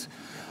fields.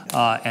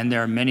 And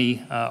there are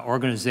many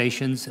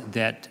organizations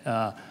that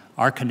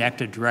are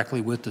connected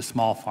directly with the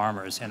small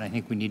farmers, and I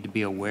think we need to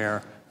be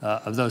aware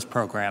of those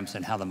programs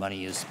and how the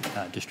money is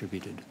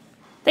distributed.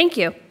 Thank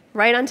you.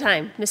 Right on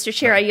time. Mr.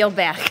 Chair, I yield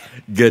back.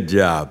 Good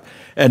job.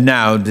 And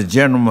now the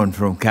gentleman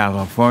from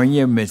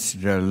California,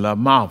 Mr.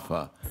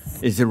 LaMalfa,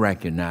 is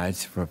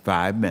recognized for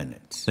 5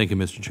 minutes. Thank you,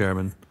 Mr.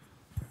 Chairman.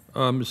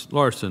 Ms.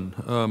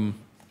 Larson,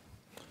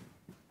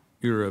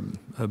 you're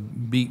a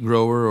beet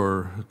grower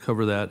or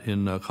cover that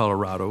in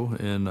Colorado,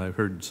 and I've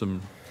heard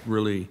some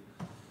really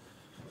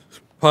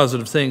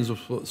positive things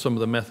with some of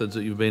the methods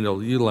that you've been able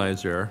to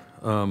utilize there.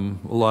 A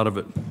lot of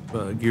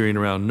it gearing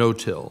around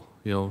no-till.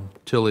 You know,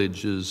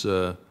 tillage is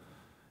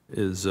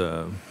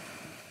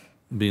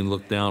being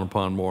looked down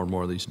upon more and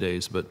more these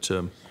days, but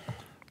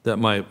that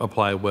might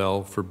apply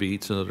well for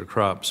beets and other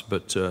crops.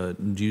 But do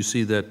you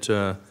see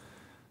that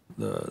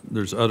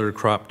there's other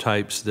crop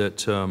types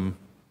that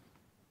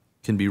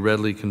can be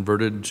readily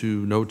converted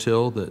to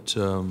no-till? That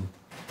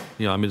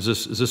you know, I mean, is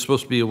this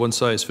supposed to be a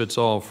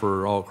one-size-fits-all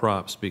for all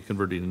crops to be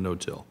converted to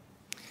no-till?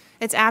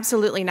 It's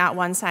absolutely not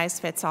one size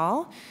fits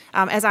all.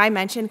 As I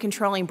mentioned,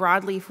 controlling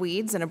broadleaf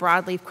weeds in a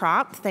broadleaf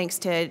crop, thanks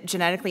to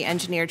genetically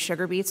engineered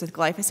sugar beets with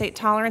glyphosate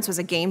tolerance, was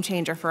a game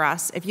changer for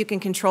us. If you can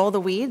control the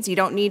weeds, you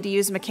don't need to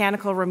use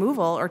mechanical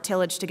removal or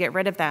tillage to get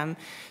rid of them.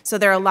 So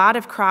there are a lot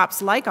of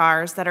crops like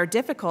ours that are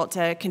difficult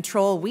to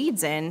control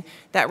weeds in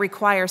that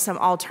require some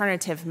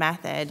alternative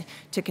method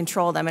to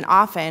control them. And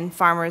often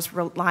farmers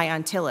rely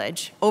on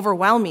tillage.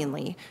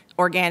 Overwhelmingly,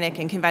 organic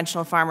and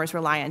conventional farmers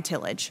rely on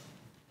tillage.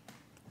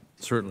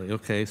 Certainly.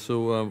 Okay.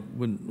 So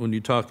when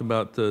you talked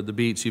about the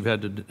beets, you've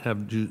had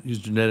to use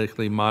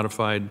genetically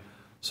modified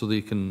so that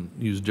you can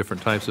use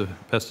different types of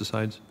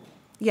pesticides?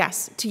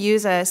 Yes, to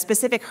use a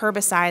specific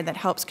herbicide that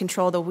helps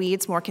control the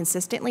weeds more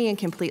consistently and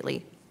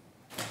completely.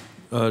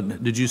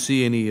 Did you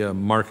see any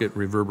market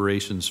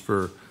reverberations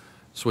for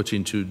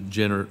switching to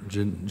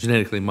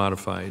genetically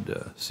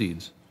modified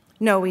seeds?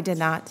 No, we did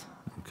not.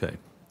 Okay.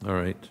 All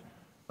right.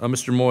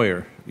 Mr.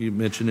 Moyer, you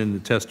mentioned in the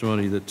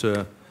testimony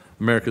that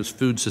America's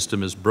food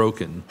system is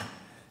broken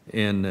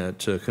and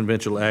that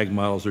conventional ag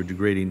models are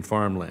degrading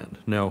farmland.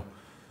 Now,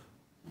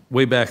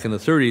 way back in the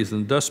 30s in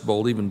the Dust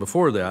Bowl, even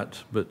before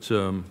that, but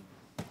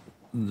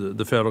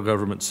the federal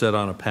government set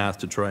on a path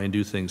to try and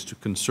do things to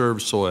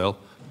conserve soil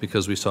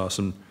because we saw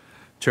some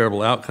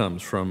terrible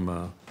outcomes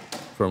from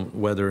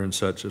weather and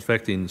such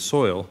affecting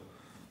soil.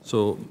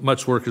 So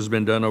much work has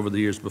been done over the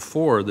years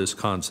before this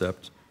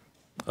concept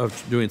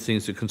of doing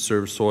things to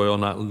conserve soil,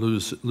 not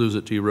lose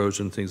it to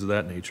erosion, things of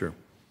that nature.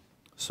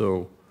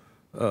 So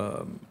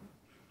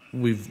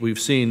we've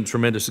seen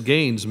tremendous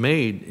gains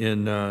made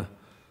in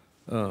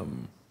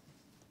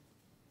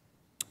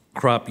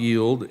crop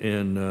yield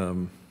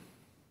and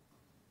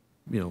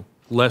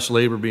less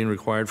labor being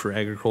required for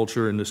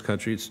agriculture in this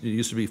country. It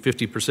used to be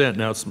 50%,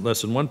 now it's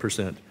less than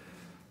 1%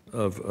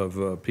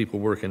 of people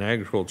work in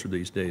agriculture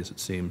these days,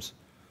 it seems.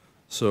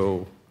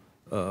 So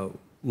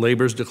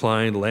labor's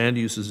declined, land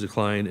use has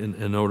declined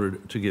in order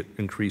to get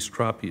increased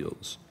crop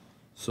yields.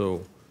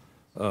 So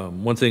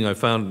one thing I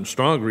found in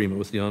strong agreement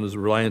with you on is the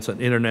reliance on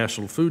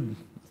international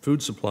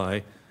food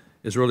supply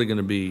is really going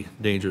to be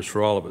dangerous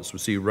for all of us. We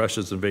see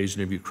Russia's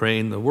invasion of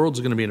Ukraine. The world's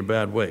going to be in a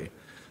bad way.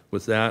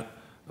 With that,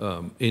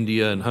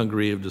 India and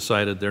Hungary have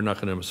decided they're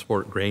not going to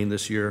support grain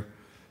this year.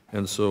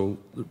 And so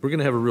we're going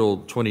to have a real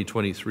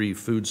 2023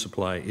 food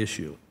supply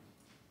issue.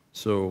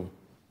 So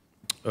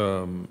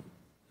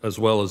as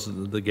well as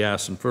the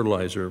gas and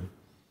fertilizer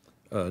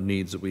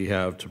needs that we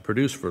have to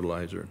produce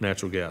fertilizer,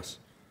 natural gas.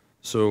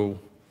 So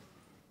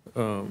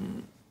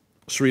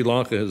Sri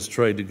Lanka has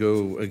tried to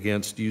go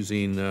against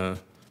using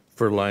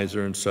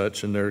fertilizer and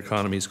such, and their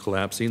economy is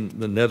collapsing.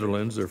 The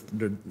Netherlands,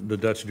 the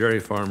Dutch dairy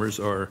farmers,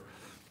 are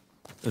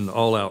in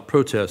all-out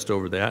protest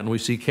over that, and we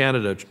see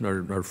Canada,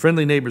 our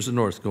friendly neighbors in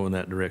the north, go in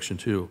that direction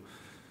too.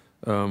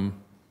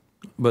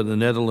 But the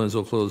Netherlands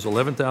will close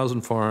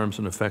 11,000 farms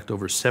and affect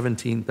over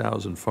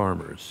 17,000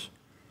 farmers.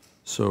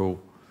 So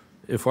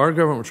if our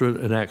government were to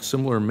enact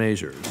similar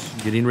measures,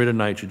 getting rid of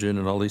nitrogen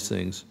and all these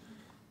things,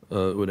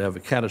 it would have a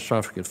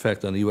catastrophic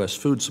effect on the U.S.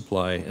 food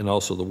supply and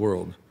also the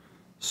world.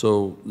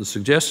 So the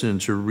suggestion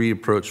to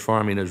reapproach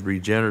farming as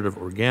regenerative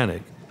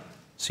organic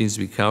seems to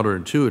be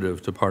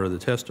counterintuitive to part of the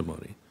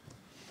testimony.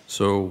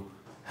 So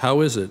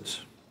how is it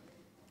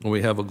when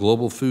we have a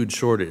global food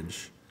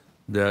shortage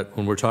that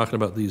when we're talking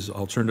about these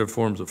alternative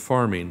forms of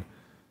farming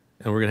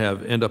and we're going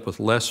to end up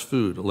with less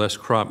food, less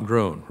crop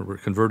grown, we're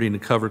converting to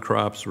cover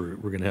crops, we're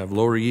going to have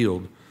lower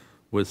yield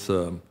with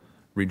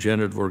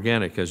regenerative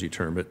organic, as you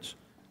term it.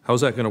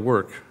 How's that going to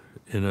work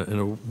in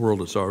a world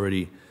that's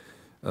already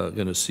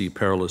going to see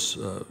perilous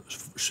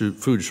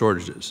food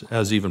shortages,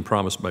 as even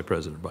promised by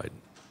President Biden?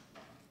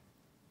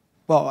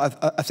 Well,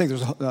 I think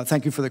there's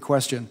thank you for the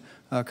question,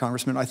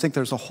 Congressman. I think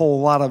there's a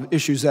whole lot of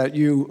issues that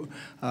you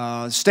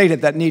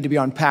stated that need to be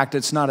unpacked.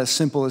 It's not as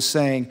simple as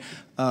saying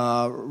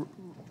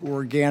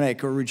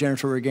organic or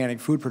regenerative organic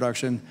food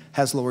production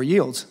has lower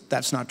yields.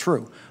 That's not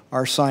true.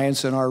 Our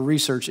science and our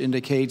research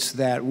indicates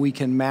that we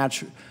can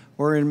match,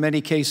 or in many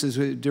cases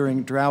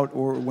during drought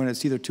or when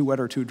it's either too wet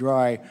or too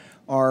dry,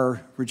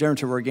 our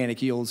regenerative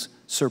organic yields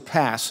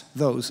surpass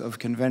those of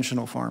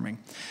conventional farming.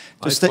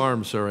 I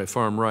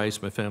farm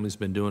rice. My family's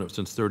been doing it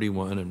since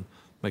 31, and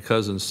my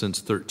cousins since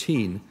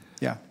 13.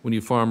 Yeah. When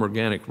you farm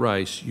organic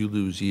rice, you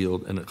lose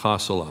yield, and it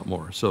costs a lot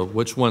more. So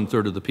which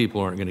 1/3 of the people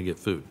aren't going to get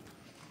food?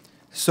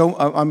 So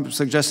I'm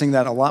suggesting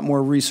that a lot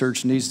more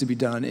research needs to be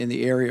done in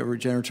the area of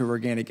regenerative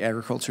organic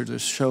agriculture to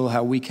show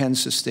how we can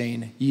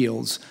sustain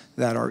yields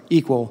that are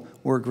equal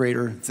or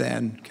greater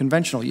than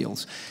conventional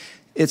yields.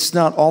 It's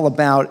not all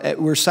about,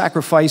 we're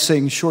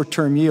sacrificing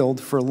short-term yield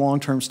for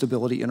long-term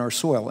stability in our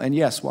soil. And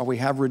yes, while we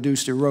have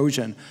reduced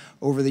erosion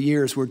over the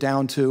years, we're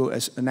down to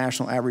a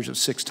national average of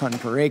 6 tons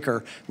per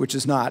acre, which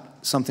is not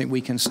something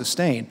we can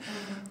sustain.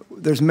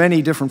 there's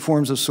many different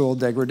forms of soil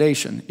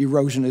degradation.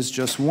 Erosion is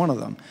just one of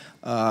them.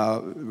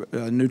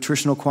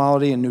 Nutritional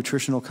quality and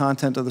nutritional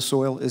content of the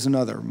soil is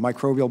another.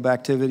 Microbial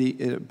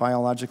activity,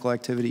 biological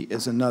activity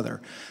is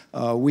another.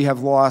 We have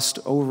lost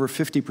over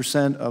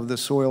 50% of the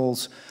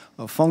soil's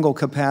fungal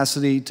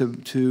capacity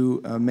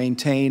to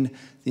maintain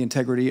the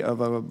integrity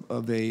of a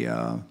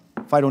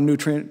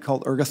phytonutrient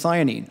called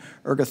ergothioneine.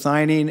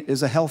 Ergothioneine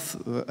is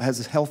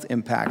has health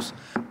impacts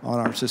on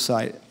our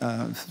society.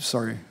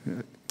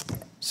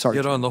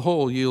 Yet on the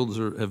whole, yields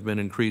have been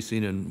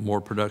increasing and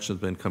more production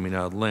has been coming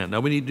out of the land.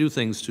 Now, we need to do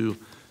things to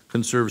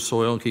conserve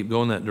soil and keep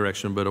going that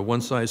direction, but a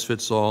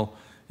one-size-fits-all,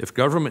 if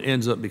government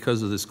ends up,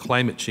 because of this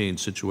climate change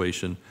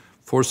situation,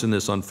 forcing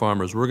this on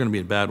farmers, we're going to be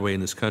in a bad way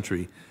in this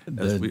country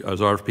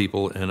as our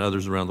people and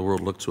others around the world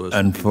look to us.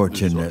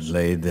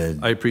 Unfortunately,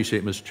 I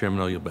appreciate, Mr.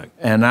 Chairman, I'll yield back.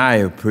 And I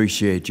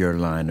appreciate your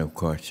line of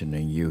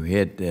questioning. You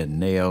hit the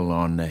nail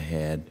on the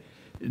head.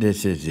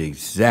 This is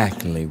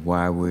exactly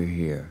why we're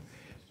here,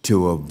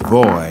 to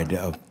avoid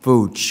a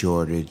food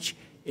shortage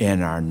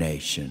in our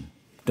nation.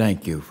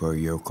 Thank you for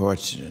your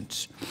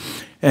questions.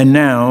 And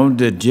now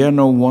the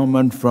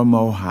gentlewoman from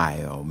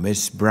Ohio,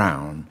 Ms.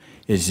 Brown,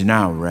 is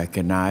now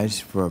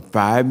recognized for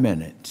 5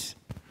 minutes.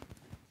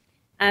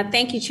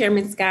 Thank you,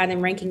 Chairman Scott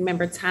and Ranking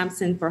Member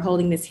Thompson, for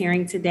holding this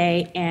hearing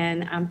today.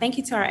 And thank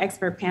you to our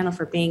expert panel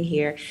for being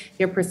here.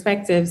 Your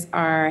perspectives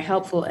are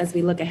helpful as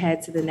we look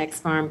ahead to the next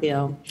Farm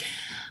Bill.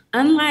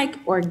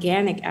 Unlike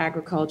organic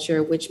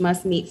agriculture, which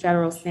must meet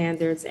federal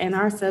standards and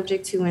are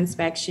subject to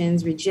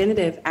inspections,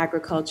 regenerative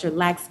agriculture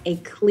lacks a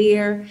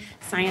clear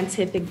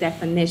scientific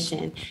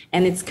definition,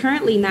 and it's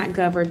currently not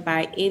governed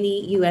by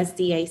any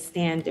USDA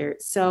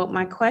standards. So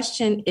my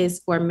question is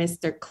for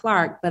Mr.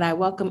 Clark, but I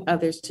welcome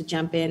others to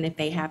jump in if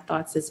they have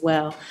thoughts as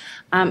well.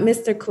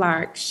 Mr.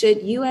 Clark,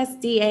 should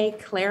USDA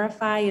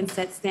clarify and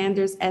set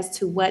standards as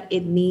to what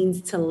it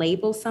means to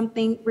label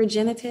something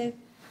regenerative?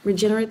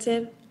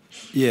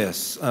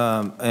 Yes,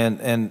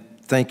 and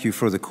thank you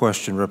for the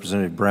question,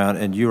 Representative Brown,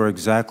 and you are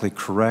exactly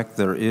correct.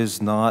 There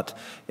is not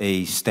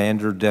a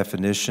standard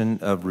definition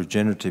of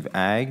regenerative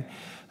ag.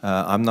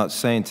 I'm not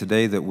saying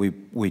today that we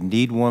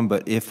need one,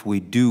 but if we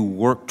do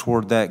work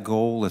toward that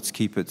goal, let's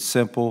keep it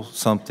simple,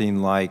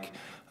 something like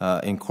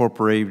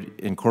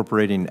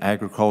incorporating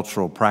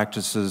agricultural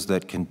practices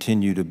that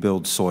continue to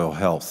build soil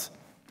health.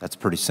 That's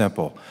pretty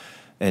simple.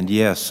 And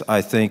yes,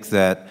 I think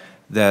that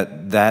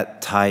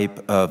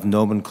type of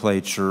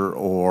nomenclature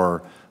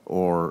or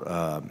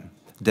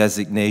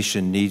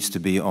designation needs to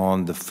be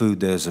on the food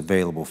that is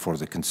available for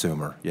the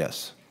consumer.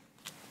 Yes.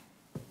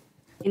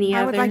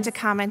 I would like to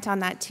comment on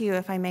that too,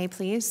 if I may,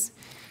 please.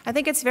 I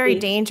think it's very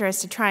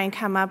dangerous to try and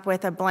come up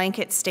with a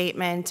blanket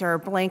statement or a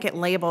blanket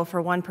label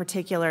for one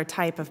particular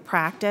type of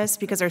practice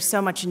because there's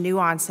so much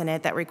nuance in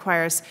it that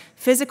requires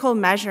physical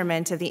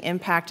measurement of the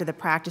impact of the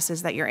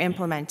practices that you're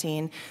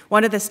implementing.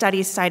 One of the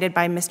studies cited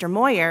by Mr.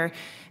 Moyer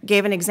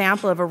gave an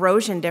example of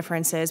erosion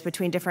differences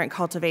between different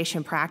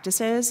cultivation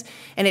practices,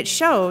 and it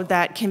showed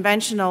that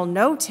conventional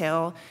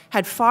no-till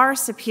had far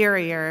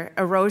superior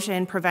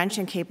erosion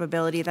prevention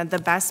capability than the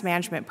best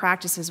management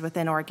practices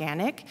within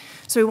organic.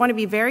 So we want to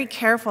be very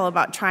careful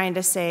about trying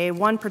to say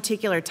one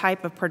particular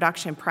type of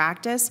production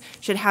practice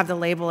should have the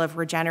label of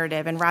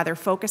regenerative and rather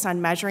focus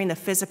on measuring the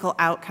physical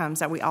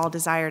outcomes that we all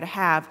desire to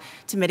have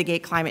to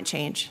mitigate climate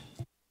change.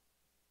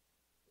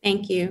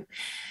 Thank you.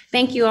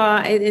 Thank you all.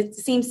 It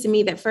seems to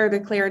me that further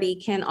clarity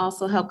can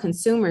also help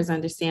consumers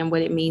understand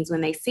what it means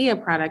when they see a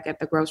product at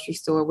the grocery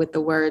store with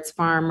the words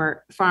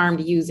farmed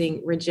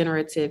using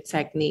regenerative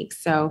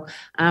techniques. So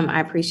I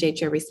appreciate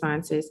your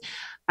responses.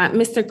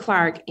 Mr.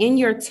 Clark, in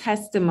your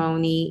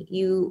testimony,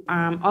 you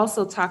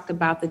also talked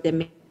about the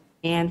demand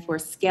for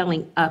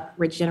scaling up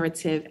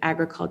regenerative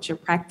agriculture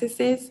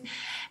practices.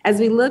 As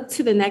we look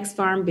to the next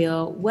Farm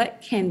Bill, what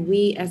can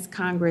we as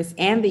Congress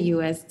and the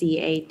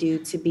USDA do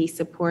to be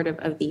supportive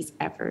of these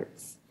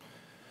efforts?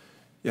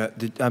 Yeah,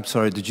 I'm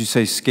sorry, did you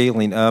say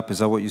scaling up? Is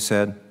that what you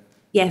said?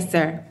 Yes,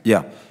 sir.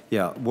 Yeah.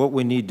 What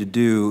we need to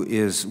do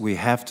is we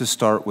have to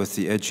start with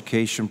the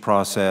education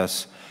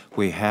process.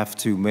 We have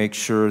to make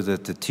sure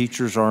that the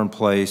teachers are in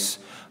place.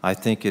 I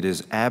think it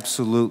is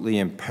absolutely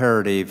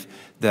imperative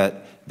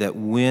that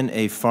when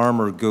a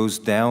farmer goes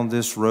down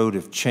this road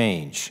of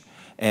change,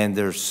 and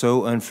they're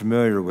so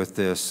unfamiliar with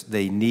this,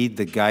 they need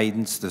the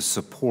guidance, the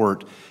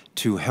support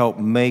to help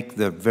make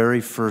the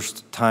very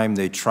first time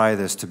they try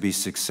this to be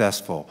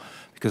successful.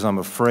 Because I'm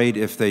afraid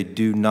if they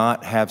do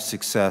not have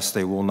success,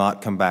 they will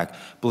not come back.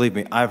 Believe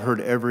me, I've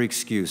heard every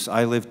excuse.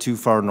 I live too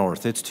far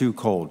north. It's too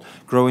cold.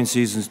 Growing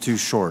season's too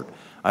short.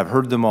 I've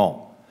heard them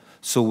all.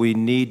 So we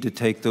need to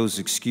take those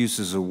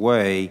excuses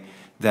away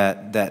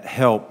that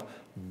help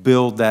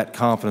build that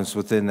confidence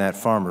within that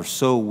farmer.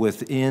 So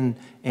within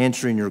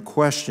answering your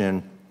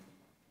question,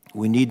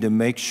 we need to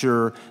make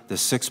sure the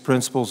 6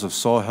 principles of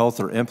soil health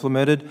are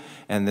implemented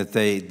and that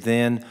they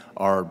then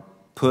are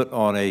put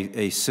on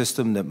a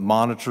system that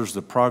monitors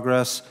the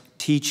progress.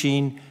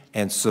 Teaching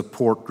and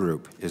support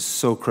group is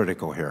so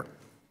critical here.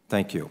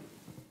 Thank you.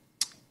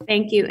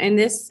 Thank you. And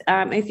this,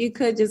 if you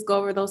could just go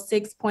over those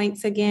 6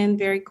 points again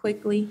very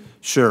quickly.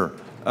 Sure.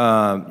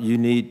 You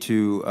need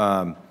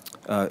to,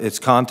 it's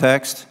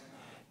context,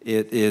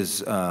 it is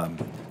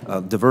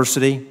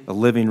diversity, a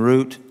living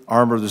root,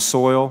 armor the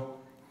soil,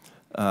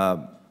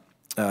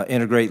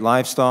 integrate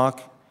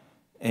livestock,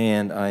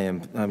 and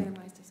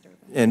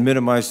and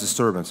minimize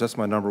disturbance. That's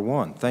my number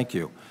one. Thank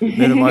you.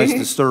 Minimize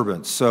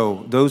disturbance.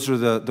 So those are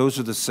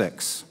the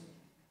 6.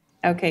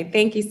 Okay,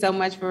 thank you so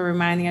much for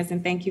reminding us,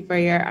 and thank you for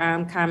your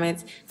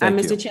comments.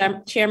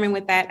 Mr. Chairman,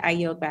 with that, I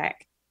yield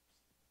back.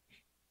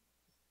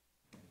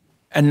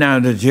 And now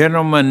the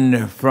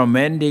gentleman from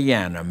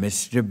Indiana,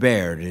 Mr.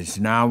 Baird, is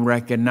now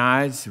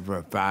recognized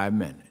for 5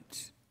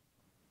 minutes.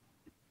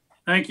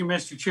 Thank you,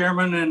 Mr.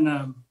 Chairman,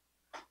 and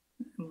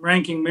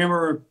ranking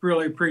member.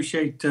 Really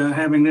appreciate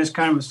having this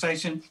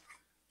conversation.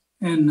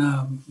 And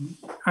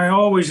I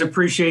always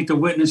appreciate the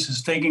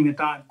witnesses taking the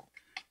time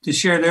to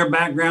share their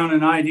background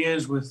and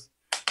ideas with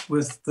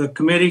the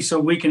committee so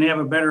we can have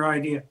a better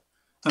idea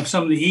of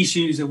some of the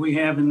issues that we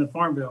have in the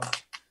Farm Bill.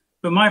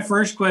 But my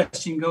first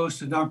question goes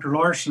to Dr.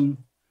 Larson.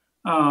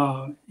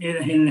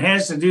 It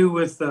has to do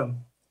with the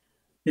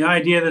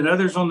idea that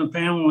others on the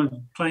panel have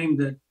claimed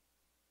that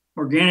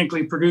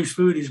organically produced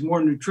food is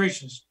more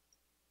nutritious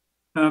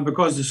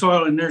because the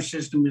soil in their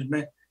system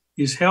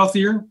is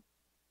healthier.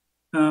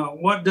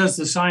 What does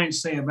the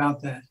science say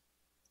about that?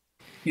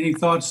 Any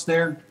thoughts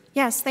there?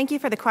 Yes, thank you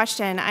for the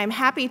question. I'm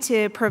happy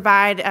to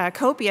provide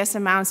copious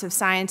amounts of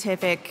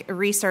scientific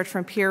research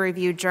from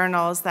peer-reviewed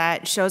journals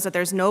that shows that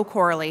there's no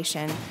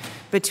correlation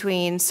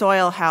between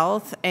soil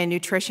health and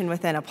nutrition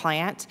within a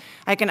plant.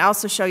 I can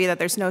also show you that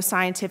there's no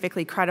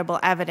scientifically credible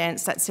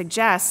evidence that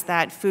suggests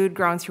that food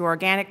grown through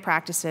organic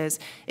practices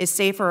is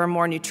safer or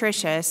more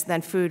nutritious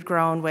than food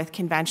grown with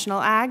conventional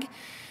ag.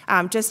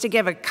 Just to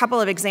give a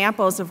couple of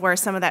examples of where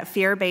some of that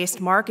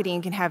fear-based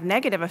marketing can have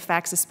negative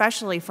effects,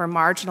 especially for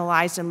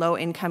marginalized and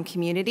low-income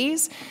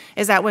communities,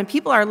 is that when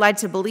people are led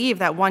to believe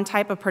that one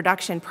type of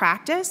production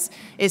practice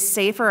is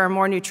safer or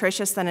more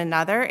nutritious than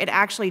another, it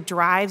actually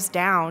drives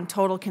down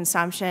total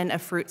consumption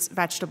of fruits,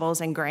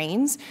 vegetables, and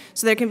grains.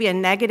 So there can be a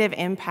negative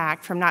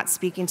impact from not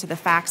speaking to the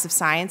facts of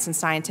science and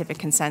scientific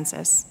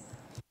consensus.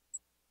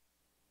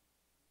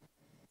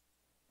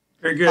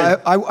 Very good.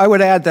 I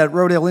would add that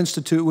Rodale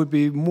Institute would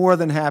be more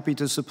than happy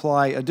to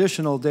supply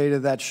additional data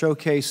that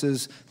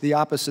showcases the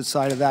opposite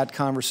side of that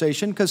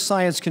conversation, because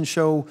science can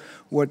show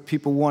what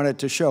people want it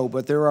to show,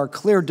 but there are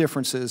clear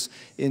differences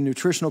in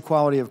nutritional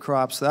quality of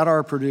crops that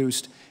are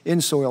produced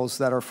in soils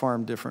that are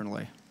farmed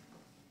differently.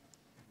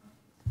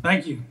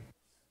 Thank you.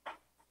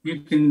 You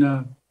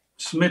can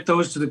submit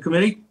those to the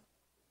committee.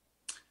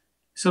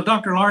 So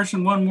Dr.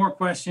 Larson, one more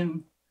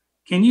question.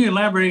 Can you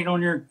elaborate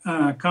on your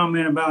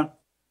comment about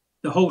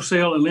the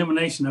wholesale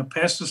elimination of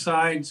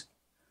pesticides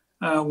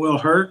will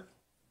hurt,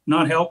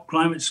 not help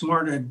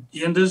climate-smart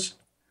agendas?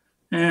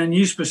 And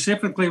you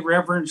specifically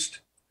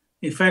referenced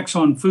effects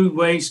on food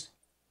waste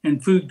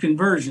and food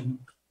conversion.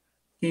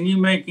 Can you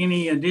make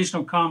any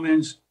additional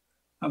comments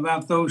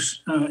about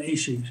those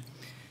issues?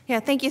 Yeah,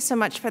 thank you so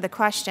much for the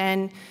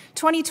question.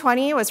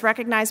 2020 was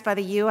recognized by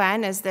the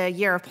UN as the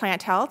year of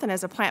plant health, and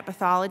as a plant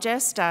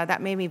pathologist, that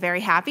made me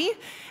very happy.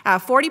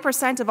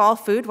 40% of all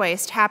food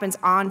waste happens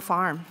on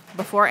farm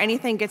before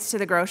anything gets to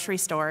the grocery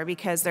store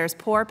because there's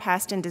poor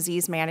pest and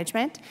disease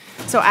management.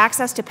 So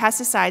access to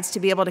pesticides to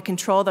be able to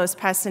control those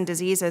pests and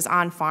diseases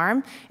on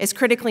farm is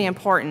critically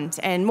important.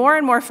 And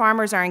more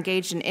farmers are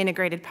engaged in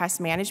integrated pest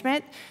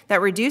management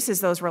that reduces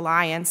those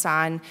reliance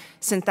on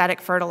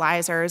synthetic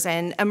fertilizers,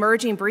 and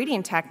emerging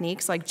breeding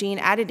techniques like gene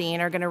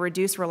editing are going to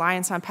reduce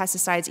reliance on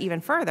pesticides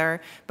even further,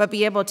 but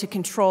be able to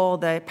control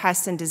the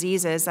pests and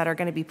diseases that are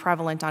going to be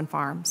prevalent on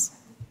farms.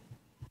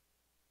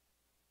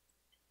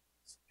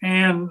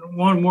 And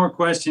one more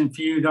question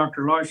for you,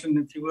 Dr. Larson,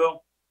 if you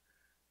will.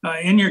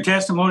 In your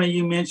testimony,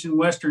 you mentioned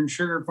Western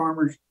sugar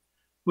farmers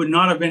would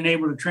not have been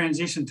able to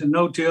transition to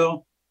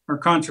no-till or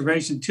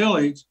conservation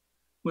tillage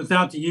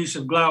without the use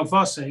of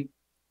glyphosate.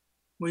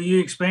 Will you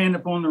expand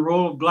upon the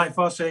role of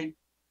glyphosate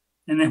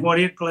and then what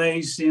it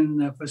plays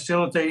in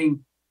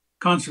facilitating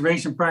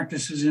conservation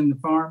practices in the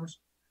farms?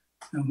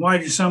 And why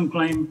do some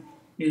claim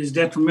it is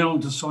detrimental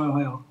to soil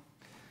health?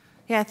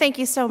 Yeah, thank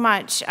you so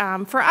much.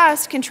 For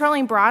us,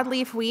 controlling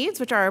broadleaf weeds,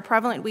 which are a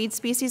prevalent weed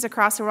species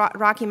across the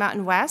Rocky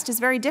Mountain West, is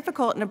very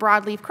difficult in a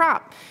broadleaf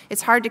crop.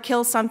 It's hard to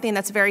kill something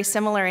that's very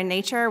similar in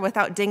nature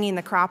without dinging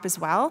the crop as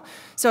well.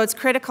 So it's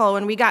critical.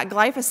 When we got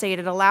glyphosate,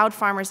 it allowed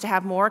farmers to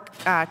have more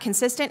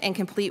consistent and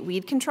complete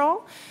weed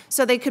control.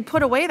 So they could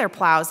put away their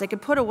plows, they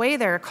could put away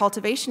their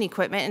cultivation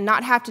equipment and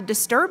not have to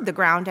disturb the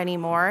ground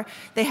anymore.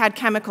 They had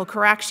chemical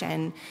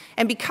correction.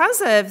 And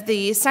because of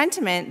the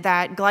sentiment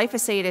that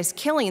glyphosate is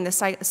killing the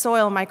soil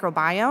soil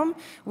microbiome,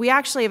 we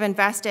actually have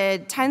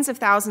invested tens of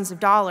thousands of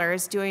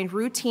dollars doing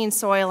routine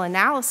soil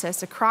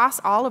analysis across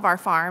all of our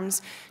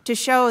farms to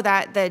show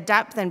that the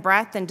depth and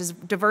breadth and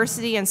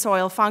diversity in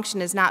soil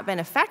function has not been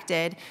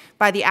affected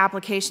by the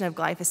application of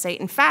glyphosate.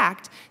 In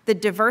fact, the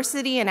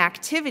diversity and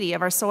activity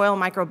of our soil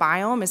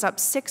microbiome is up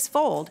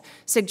 6-fold,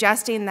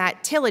 suggesting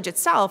that tillage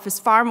itself is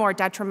far more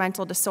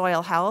detrimental to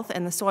soil health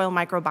and the soil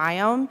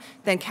microbiome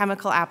than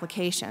chemical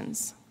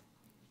applications.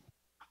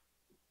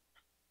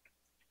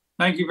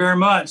 Thank you very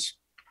much.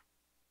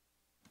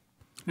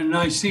 And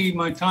I see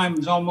my time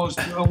is almost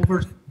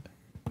over.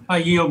 I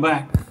yield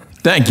back.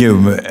 Thank you,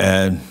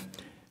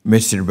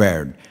 Mr.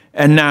 Baird.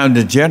 And now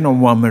the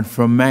gentlewoman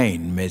from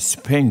Maine, Ms.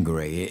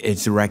 Pingree,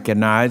 is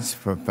recognized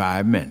for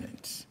 5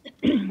 minutes.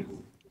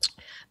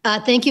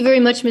 Thank you very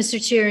much, Mr.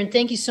 Chair, and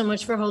thank you so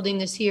much for holding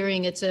this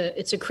hearing. It's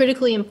a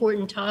critically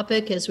important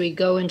topic as we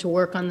go into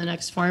work on the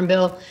next Farm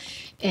Bill,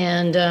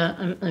 and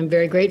I'm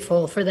very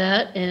grateful for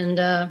that.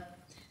 And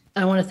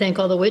I want to thank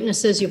all the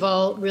witnesses. You've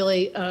all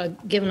really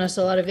given us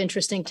a lot of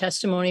interesting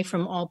testimony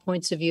from all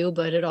points of view,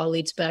 but it all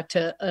leads back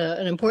to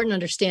an important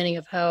understanding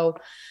of how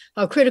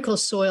critical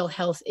soil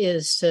health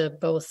is to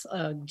both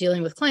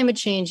dealing with climate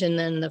change and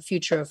then the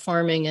future of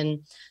farming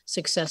and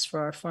success for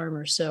our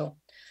farmers.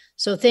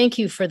 So thank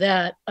you for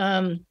that.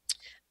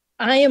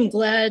 I am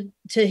glad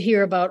to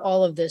hear about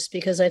all of this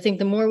because I think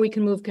the more we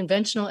can move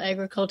conventional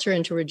agriculture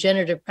into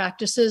regenerative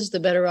practices, the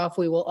better off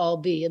we will all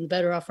be and the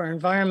better off our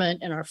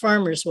environment and our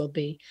farmers will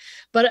be.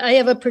 But I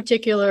have a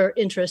particular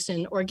interest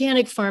in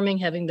organic farming,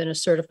 having been a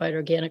certified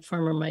organic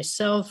farmer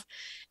myself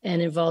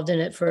and involved in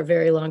it for a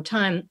very long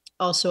time.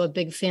 Also a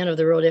big fan of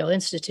the Rodale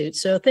Institute.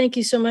 So thank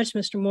you so much,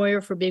 Mr.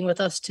 Moyer, for being with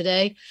us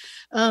today.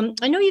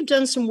 I know you've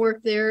done some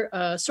work there,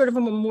 sort of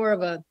more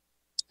of a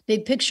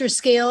big picture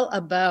scale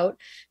about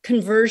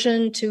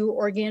conversion to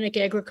organic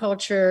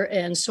agriculture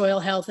and soil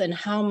health and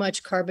how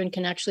much carbon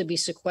can actually be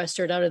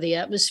sequestered out of the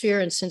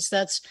atmosphere. And since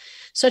that's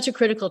such a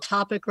critical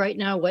topic right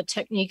now, what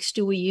techniques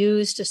do we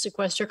use to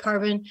sequester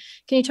carbon?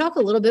 Can you talk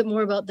a little bit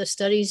more about the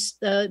studies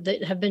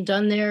that have been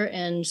done there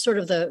and sort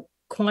of the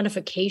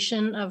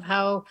quantification of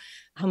how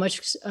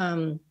much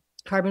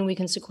carbon we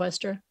can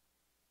sequester?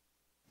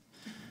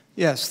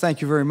 Yes,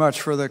 thank you very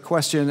much for the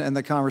question and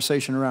the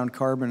conversation around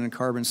carbon and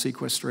carbon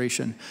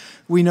sequestration.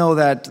 We know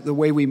that the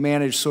way we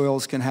manage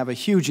soils can have a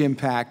huge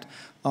impact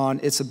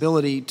on its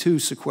ability to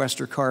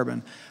sequester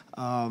carbon.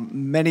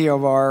 Many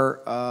of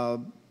our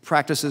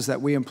practices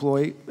that we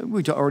employ,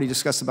 we already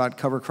discussed about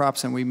cover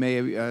crops and we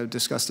may have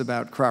discussed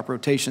about crop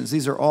rotations.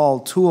 These are all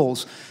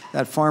tools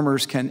that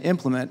farmers can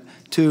implement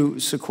to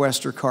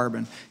sequester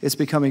carbon. It's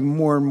becoming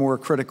more and more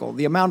critical.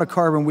 The amount of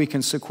carbon we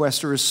can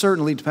sequester is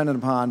certainly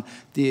dependent upon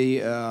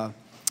the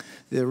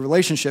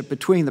relationship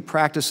between the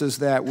practices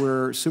that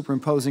we're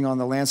superimposing on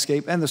the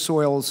landscape and the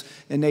soil's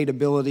innate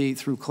ability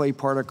through clay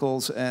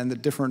particles and the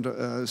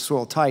different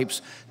soil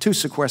types to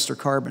sequester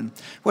carbon.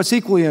 What's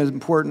equally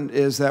important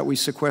is that we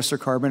sequester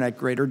carbon at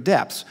greater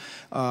depths.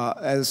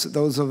 As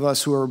those of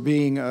us who are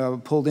being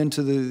pulled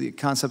into the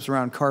concepts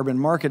around carbon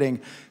marketing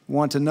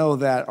want to know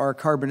that our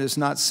carbon is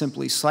not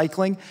simply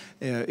cycling.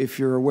 If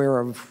you're aware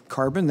of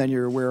carbon, then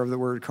you're aware of the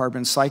word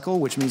carbon cycle,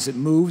 which means it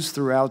moves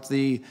throughout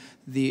the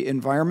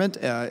environment.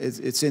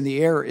 It's in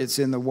the air, it's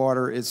in the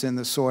water, it's in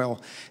the soil.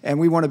 And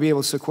we want to be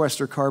able to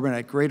sequester carbon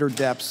at greater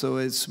depth so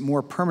it's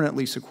more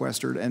permanently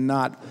sequestered and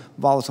not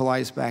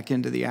volatilized back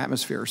into the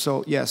atmosphere.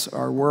 So yes,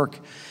 our work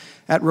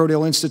at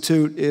Rodale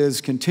Institute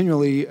is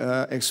continually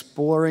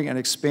exploring and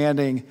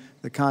expanding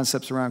the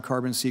concepts around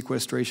carbon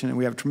sequestration, and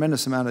we have a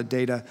tremendous amount of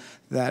data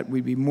that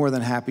we'd be more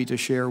than happy to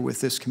share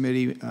with this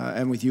committee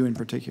and with you in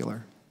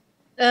particular.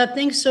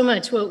 Thanks so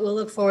much. We'll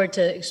look forward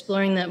to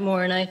exploring that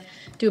more, and I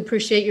do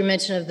appreciate your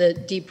mention of the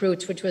deep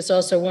roots, which was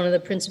also one of the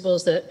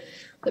principles that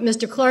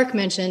Mr. Clark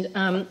mentioned.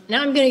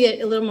 Now I'm going to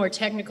get a little more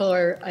technical,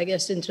 or I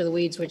guess into the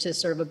weeds, which is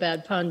sort of a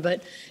bad pun,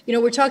 but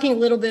we're talking a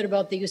little bit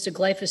about the use of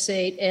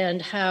glyphosate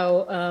and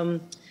how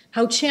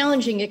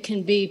challenging it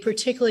can be,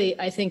 particularly,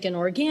 I think, in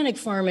organic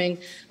farming,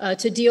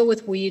 to deal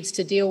with weeds,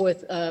 to deal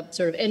with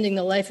sort of ending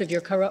the life of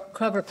your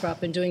cover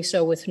crop and doing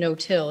so with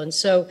no-till. And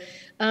so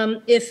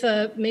if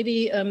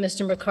maybe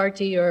Mr.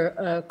 McCarthy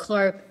or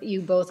Clark,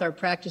 you both are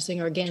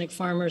practicing organic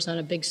farmers on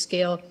a big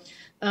scale,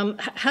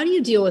 how do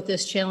you deal with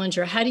this challenge,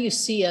 or how do you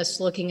see us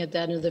looking at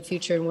that into the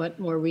future and what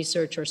more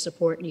research or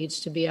support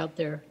needs to be out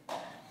there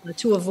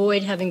to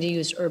avoid having to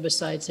use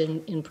herbicides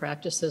in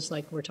practices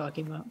like we're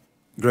talking about?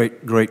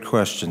 Great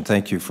question.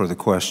 Thank you for the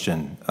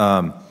question.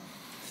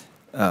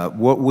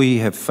 What we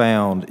have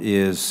found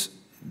is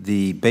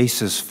the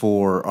basis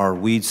for our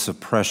weed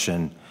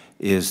suppression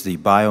is the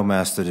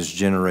biomass that is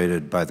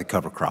generated by the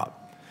cover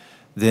crop.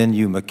 Then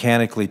you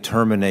mechanically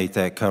terminate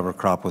that cover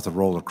crop with a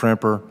roller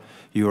crimper.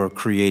 You are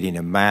creating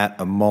a mat,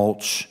 a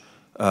mulch,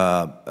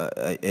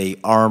 a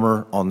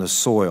armor on the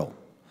soil.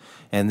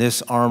 And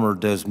this armor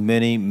does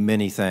many,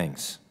 many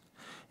things.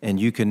 And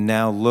you can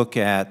now look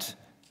at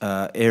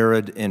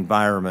arid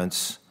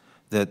environments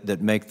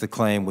that make the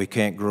claim we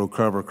can't grow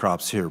cover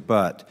crops here.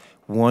 But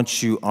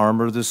once you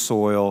armor the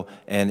soil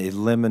and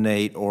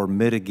eliminate or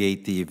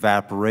mitigate the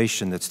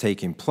evaporation that's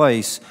taking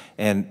place,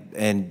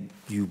 and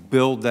you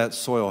build that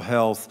soil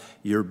health,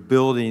 you're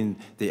building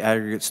the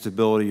aggregate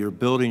stability, you're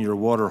building your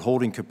water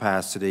holding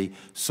capacity,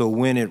 so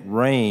when it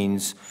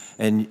rains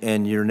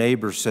and your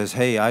neighbor says,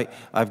 hey,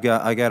 I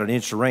got an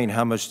inch of rain,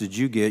 how much did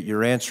you get?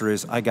 Your answer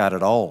is, I got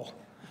it all,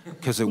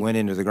 because it went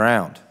into the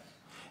ground.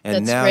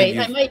 And That's now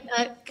great.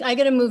 I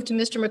got to move to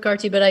Mr.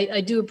 McCarthy, but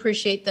I do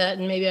appreciate that,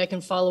 and maybe I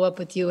can follow up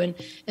with you.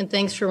 And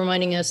thanks for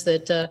reminding us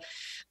that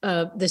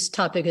this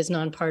topic is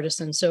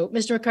nonpartisan. So,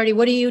 Mr. McCarthy,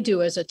 what do you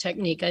do as a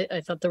technique? I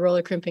thought the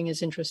roller crimping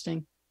is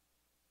interesting.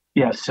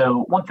 Yeah,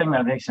 so one thing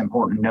that I think is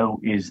important to note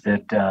is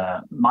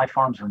that my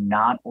farms are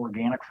not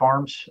organic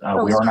farms.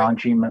 We are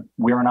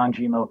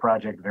non-GMO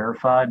project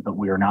verified, but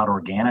we are not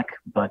organic.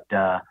 But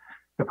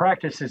the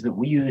practices that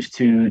we use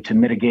to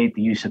mitigate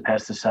the use of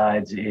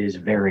pesticides is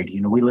varied.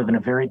 You know, we live in a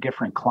very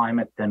different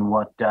climate than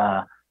what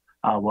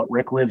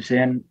Rick lives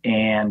in,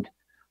 and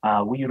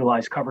we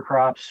utilize cover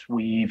crops.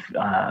 We've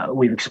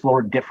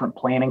explored different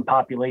planting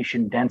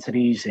population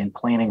densities and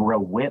planting row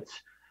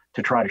widths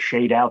to try to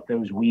shade out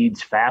those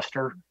weeds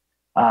faster.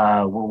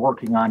 We're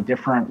working on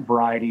different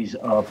varieties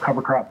of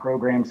cover crop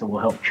programs that will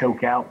help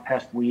choke out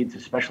pest weeds,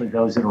 especially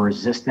those that are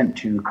resistant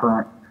to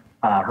current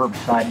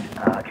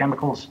herbicide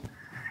chemicals.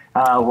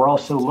 We're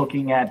also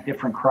looking at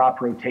different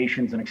crop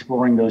rotations and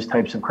exploring those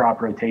types of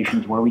crop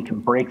rotations where we can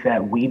break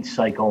that weed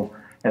cycle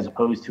as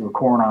opposed to a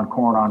corn on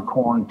corn on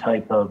corn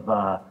type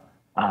of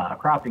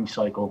cropping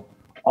cycle.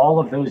 All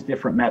of those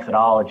different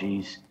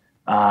methodologies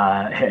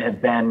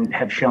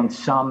have shown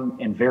some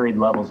and varied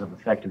levels of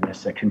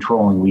effectiveness at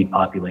controlling weed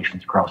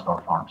populations across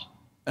our farms.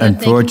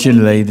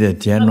 Unfortunately, the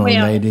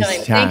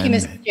gentlelady's time. Thank you,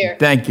 Mr. Chair.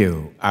 Thank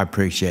you. I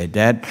appreciate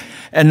that.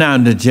 And now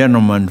the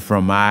gentleman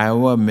from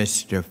Iowa,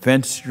 Mr.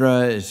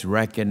 Finstra, is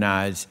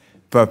recognized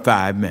for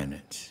 5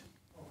 minutes.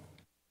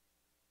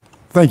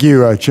 Thank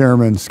you,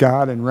 Chairman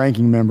Scott and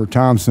Ranking Member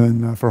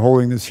Thompson, for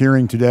holding this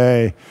hearing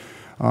today.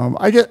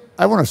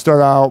 I want to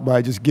start out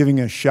by just giving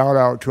a shout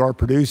out to our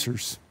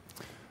producers.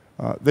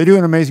 They do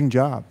an amazing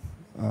job.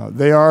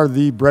 They are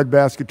the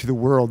breadbasket to the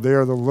world. They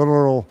are the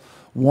literal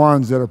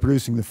ones that are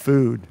producing the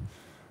food.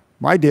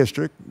 My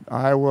district,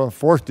 Iowa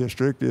 4th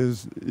District,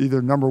 is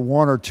either number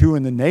 1 or 2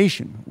 in the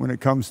nation when it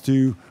comes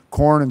to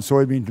corn and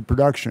soybean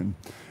production.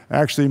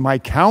 Actually, my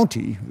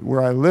county,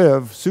 where I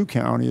live, Sioux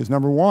County, is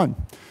number 1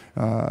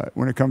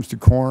 when it comes to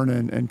corn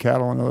and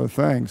cattle and other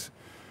things.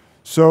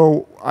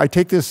 So I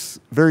take this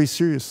very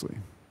seriously.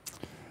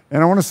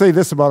 And I want to say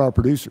this about our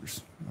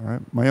producers. All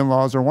right? My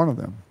in-laws are one of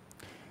them,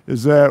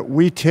 is that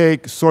we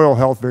take soil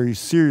health very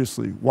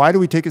seriously. Why do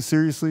we take it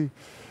seriously?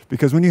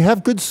 Because when you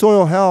have good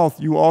soil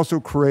health, you also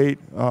create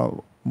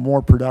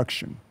more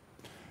production.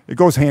 It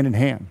goes hand in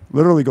hand,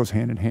 literally goes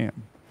hand in hand.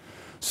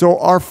 So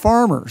our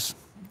farmers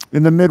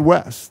in the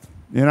Midwest,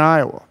 in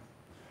Iowa,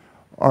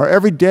 are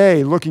every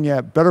day looking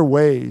at better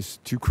ways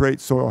to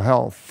create soil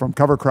health, from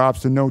cover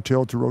crops to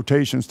no-till to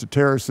rotations to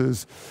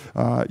terraces,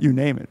 you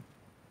name it.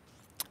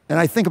 And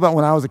I think about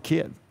when I was a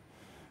kid.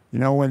 You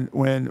know,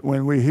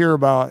 when we hear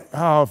about,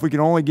 oh, if we can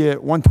only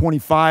get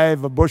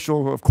 125 a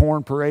bushel of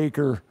corn per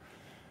acre,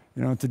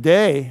 you know,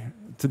 today,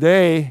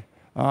 the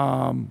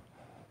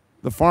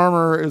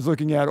farmer is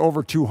looking at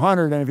over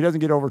 200, and if he doesn't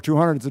get over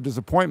 200, it's a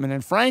disappointment.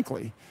 And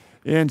frankly,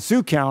 in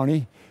Sioux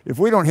County, if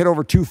we don't hit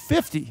over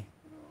 250,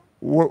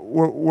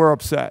 we're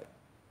upset.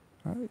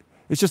 Right?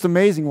 It's just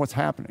amazing what's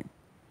happening.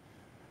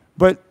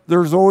 But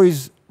there's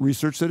always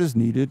research that is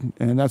needed,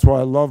 and that's why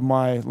I love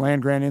my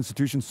land-grant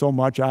institution so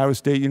much, Iowa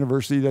State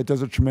University, that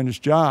does a tremendous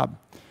job.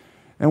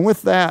 And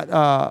with that,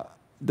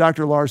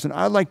 Dr. Larson,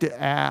 I'd like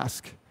to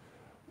ask,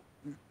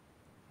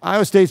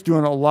 Iowa State's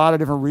doing a lot of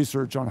different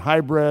research on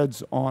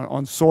hybrids,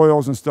 on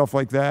soils and stuff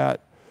like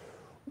that.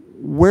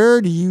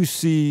 Where do you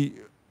see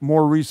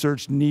more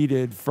research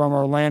needed from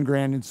our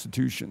land-grant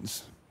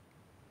institutions?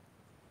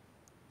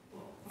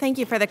 Thank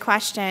you for the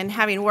question.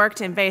 Having worked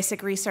in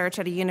basic research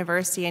at a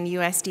university and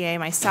USDA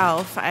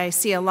myself, I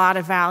see a lot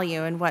of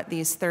value in what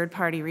these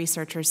third-party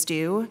researchers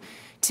do.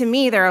 To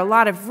me, there are a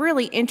lot of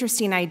really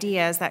interesting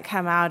ideas that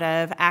come out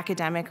of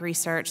academic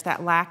research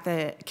that lack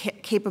the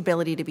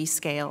capability to be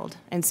scaled.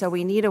 And so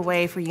we need a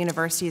way for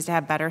universities to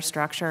have better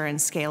structure and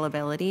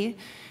scalability.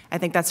 I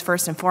think that's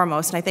first and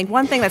foremost. And I think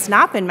one thing that's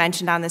not been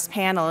mentioned on this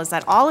panel is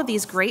that all of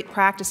these great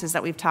practices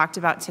that we've talked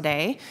about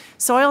today,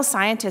 soil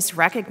scientists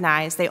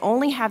recognize they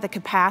only have the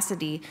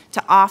capacity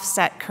to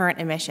offset current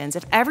emissions.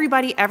 If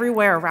everybody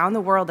everywhere around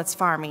the world that's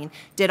farming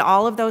did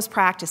all of those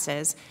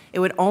practices, it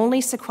would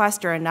only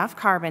sequester enough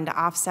carbon to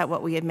offset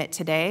what we emit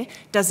today,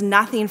 does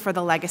nothing for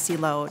the legacy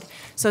load.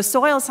 So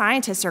soil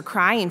scientists are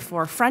crying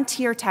for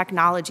frontier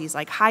technologies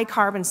like high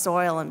carbon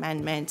soil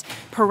amendment,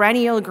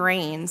 perennial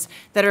grains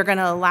that are going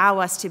to allow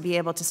us to be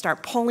able to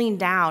start pulling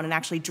down and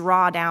actually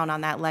draw down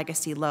on that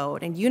legacy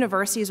load. And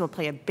universities will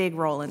play a big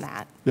role in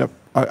that. Yep,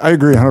 I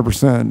agree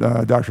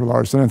 100%, Dr.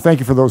 Larson, and thank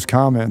you for those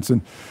comments.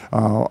 And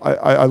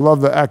I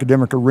love the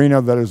academic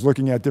arena that is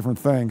looking at different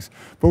things.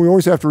 But we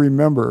always have to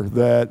remember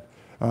that,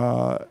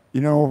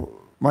 you know,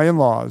 my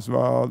in-laws,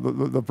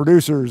 the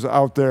producers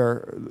out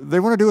there, they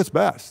want to do what's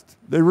best.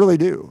 They really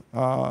do.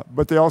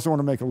 But they also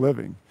want to make a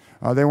living.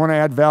 They want to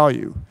add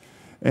value.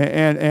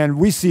 And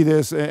we see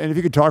this, and if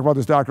you could talk about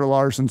this, Dr.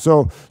 Larson.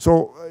 So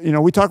you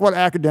know, we talk about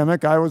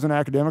academic. I was an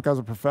academic. I was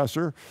a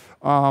professor.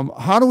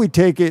 How do we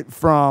take it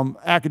from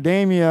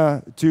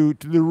academia to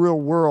the real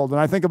world? And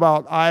I think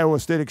about Iowa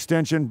State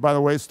Extension. By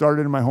the way, it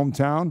started in my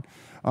hometown,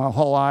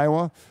 Hull,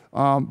 Iowa.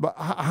 But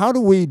how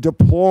do we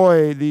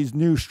deploy these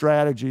new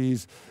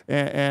strategies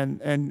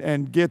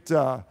and get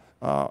the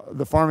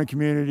farming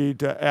community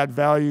to add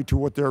value to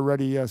what they're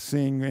already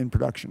seeing in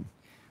production?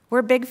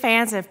 We're big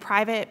fans of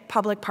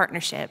private-public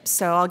partnerships.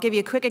 So I'll give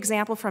you a quick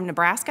example from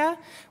Nebraska.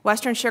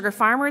 Western sugar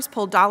farmers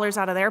pulled dollars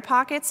out of their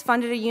pockets,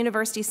 funded a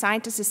university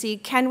scientist to see,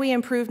 can we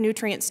improve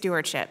nutrient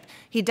stewardship?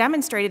 He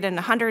demonstrated in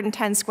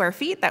 110 square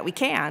feet that we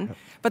can,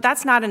 but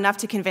that's not enough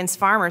to convince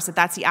farmers that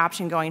that's the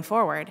option going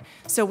forward.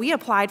 So we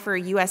applied for a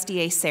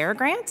USDA SARE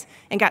grant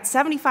and got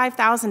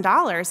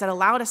 $75,000 that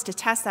allowed us to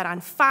test that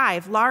on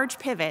 5 large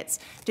pivots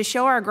to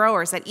show our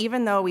growers that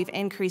even though we've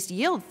increased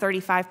yield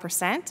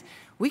 35%,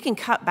 we can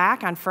cut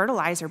back on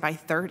fertilizer by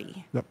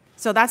 30. Yep.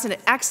 So that's an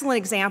excellent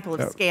example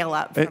of scale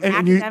up from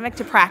academic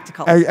to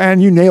practical.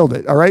 And you nailed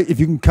it, all right? If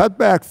you can cut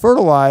back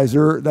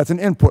fertilizer, that's an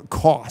input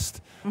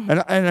cost, and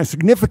a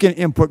significant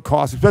input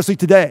cost, especially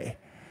today,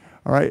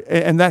 all right?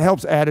 And that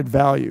helps added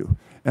value.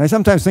 And I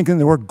sometimes think that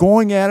we're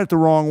going at it the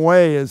wrong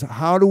way is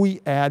how do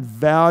we add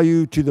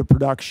value to the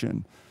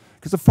production?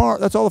 Because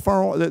that's all the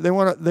farmer, they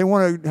want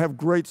to have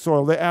great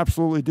soil, they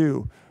absolutely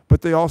do,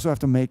 but they also have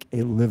to make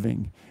a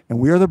living. And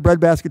we are the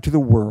breadbasket to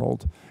the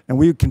world, and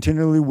we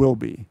continually will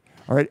be.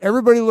 All right,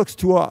 everybody looks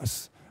to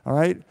us. All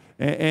right,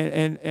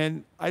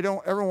 and I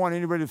don't ever want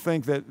anybody to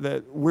think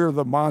that we're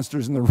the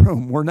monsters in the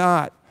room. We're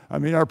not. I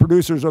mean, our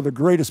producers are the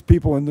greatest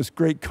people in this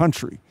great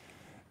country,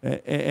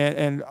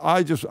 and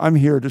I'm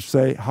here to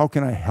say, how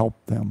can I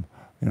help them?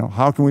 You know,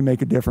 how can we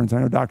make a difference? I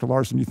know, Dr.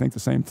 Larson, you think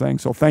the same thing.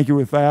 So thank you.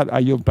 With that, I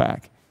yield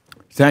back.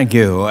 Thank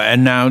you.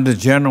 And now the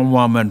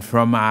gentlewoman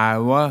from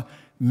Iowa,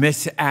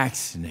 Ms.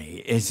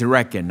 Axney, is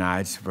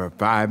recognized for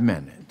 5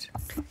 minutes.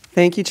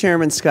 Thank you,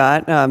 Chairman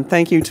Scott.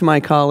 Thank you to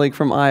my colleague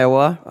from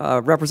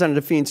Iowa,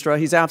 Representative Feenstra.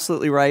 He's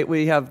absolutely right.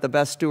 We have the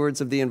best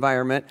stewards of the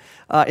environment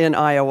in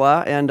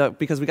Iowa, and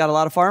because we got a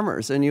lot of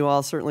farmers, and you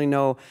all certainly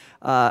know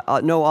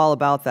all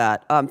about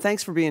that.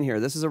 Thanks for being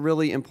here. This is a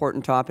really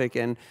important topic,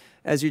 and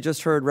as you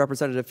just heard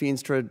Representative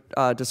Feenstra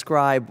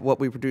describe what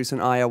we produce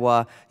in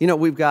Iowa, you know,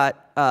 we've got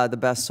the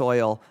best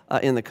soil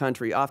in the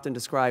country, often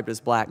described as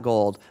black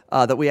gold,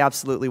 that we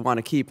absolutely want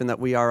to keep, and that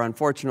we are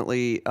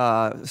unfortunately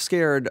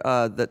scared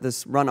that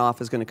this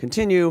runoff is going to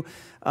continue,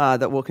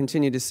 that we'll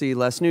continue to see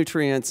less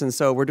nutrients, and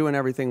so we're doing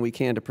everything we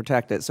can to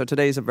protect it. So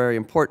today's a very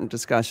important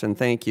discussion.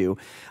 Thank you.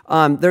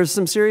 There's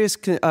some serious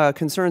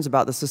concerns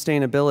about the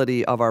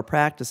sustainability of our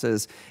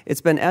practices.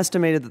 It's been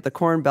estimated that the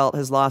Corn Belt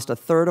has lost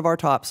 1/3 of our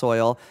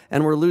topsoil,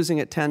 and we're losing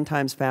it 10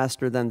 times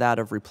faster than that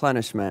of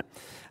replenishment.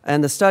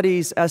 And the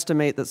studies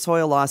estimate that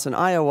soil loss in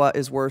Iowa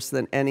is worse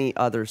than any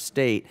other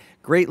state,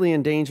 greatly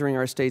endangering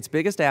our state's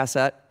biggest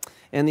asset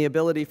and the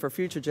ability for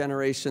future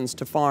generations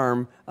to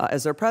farm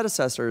as their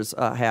predecessors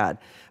had.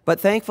 But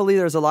thankfully,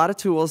 there's a lot of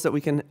tools that we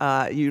can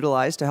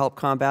utilize to help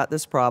combat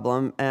this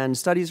problem, and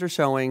studies are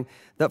showing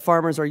that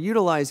farmers are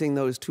utilizing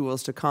those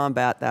tools to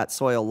combat that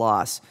soil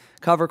loss.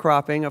 Cover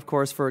cropping, of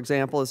course, for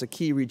example, is a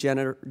key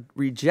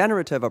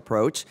regenerative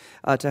approach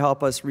to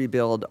help us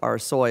rebuild our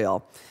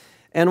soil.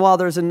 And while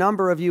there's a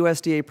number of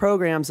USDA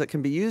programs that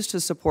can be used to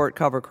support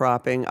cover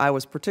cropping, I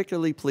was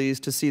particularly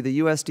pleased to see the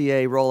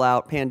USDA roll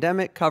out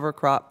Pandemic Cover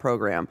Crop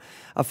Program,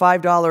 a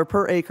 $5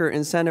 per acre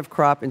incentive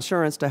crop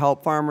insurance to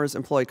help farmers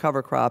employ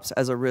cover crops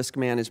as a risk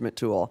management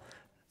tool.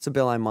 It's a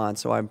bill I'm on,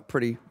 so I'm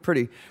pretty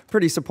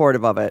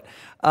supportive of it.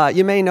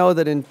 You may know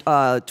that in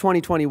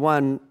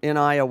 2021 in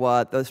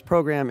Iowa, this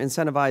program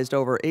incentivized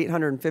over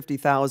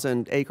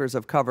 850,000 acres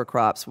of cover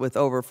crops, with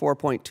over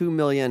 $4.2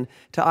 million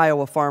to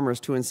Iowa farmers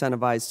to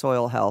incentivize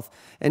soil health.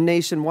 And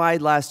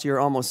nationwide last year,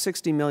 almost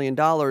 $60 million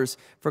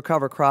for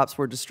cover crops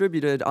were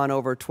distributed on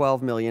over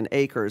 12 million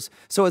acres.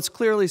 So it's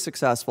clearly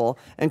successful,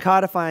 and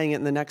codifying it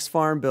in the next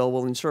Farm Bill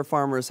will ensure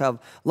farmers have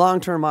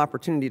long-term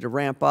opportunity to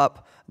ramp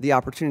up the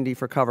opportunity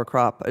for cover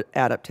crop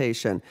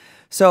adaptation.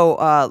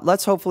 So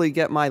let's hopefully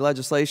get my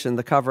legislation,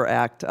 the Cover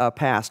Act,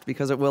 passed,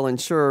 because it will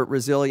ensure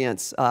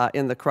resilience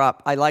in the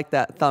crop. I like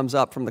that thumbs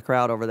up from the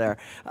crowd over there.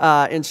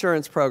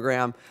 Insurance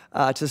program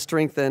to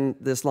strengthen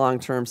this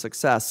long-term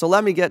success. So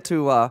let me get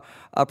to a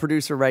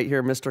producer right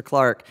here, Mr.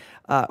 Clark.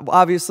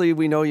 Obviously,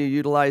 we know you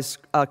utilize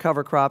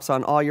cover crops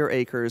on all your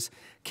acres.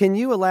 Can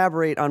you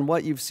elaborate on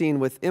what you've seen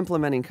with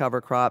implementing cover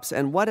crops,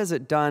 and what has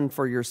it done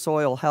for your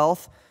soil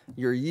health,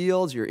 your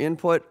yields, your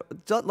input?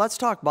 Let's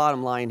talk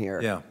bottom line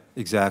here. Yeah,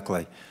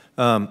 exactly.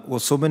 Well,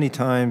 so many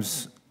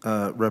times,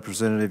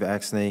 Representative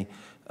Axney,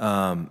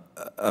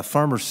 a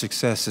farmer's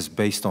success is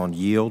based on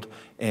yield,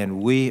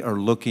 and we are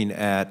looking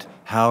at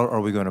how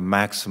are we going to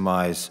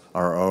maximize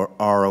our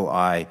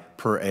ROI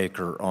per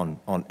acre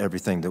on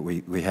everything that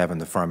we have in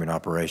the farming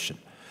operation.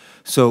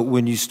 So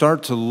when you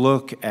start to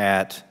look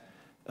at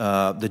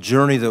the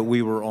journey that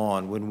we were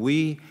on. When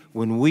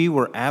we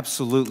were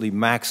absolutely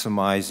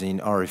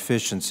maximizing our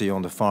efficiency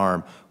on the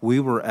farm, we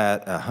were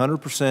at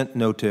 100%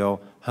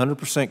 no-till,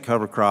 100%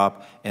 cover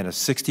crop, and a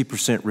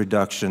 60%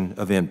 reduction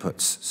of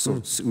inputs.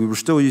 So we were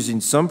still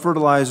using some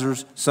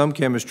fertilizers, some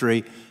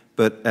chemistry,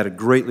 but at a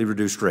greatly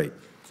reduced rate.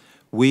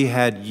 We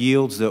had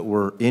yields that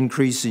were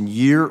increasing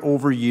year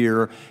over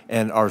year,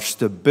 and our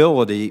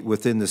stability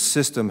within the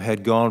system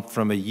had gone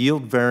from a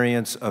yield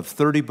variance of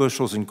 30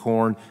 bushels in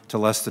corn to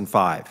less than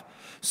 5.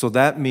 So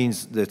that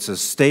means that it's a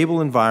stable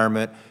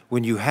environment.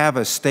 When you have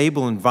a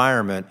stable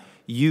environment,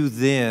 you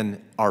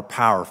then are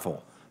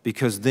powerful,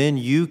 because then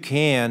you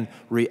can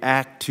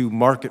react to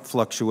market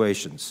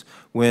fluctuations.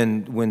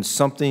 When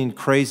something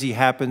crazy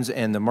happens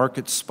and the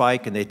markets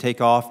spike and they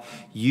take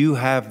off, you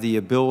have the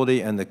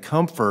ability and the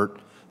comfort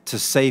to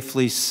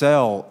safely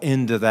sell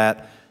into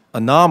that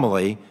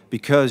anomaly,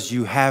 because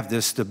you have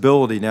this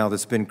stability now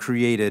that's been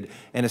created.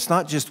 And it's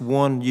not just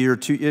 1 year,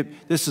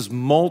 this is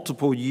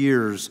multiple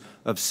years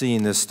of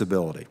seeing this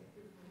stability.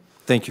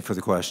 Thank you for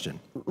the question.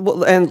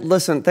 Well, and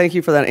listen, thank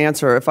you for that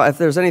answer. If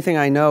there's anything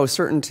I know,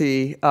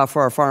 certainty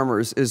for our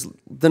farmers is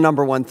the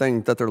 #1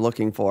 thing that they're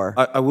looking for.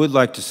 I would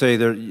like to say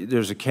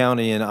there's a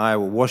county in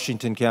Iowa,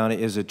 Washington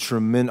County is a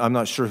tremendous, I'm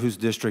not sure whose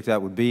district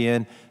that would be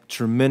in,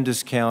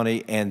 tremendous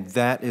county, and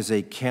that is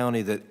a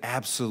county that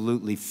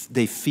absolutely,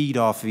 they feed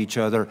off of each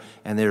other,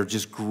 and they're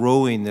just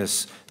growing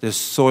this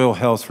soil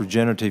health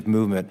regenerative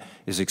movement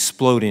is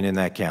exploding in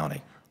that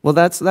county. Well,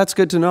 that's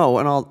good to know,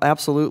 and I'll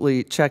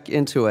absolutely check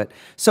into it.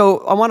 So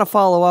I want to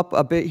follow up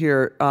a bit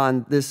here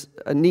on this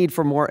need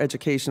for more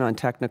education on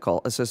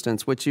technical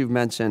assistance, which you've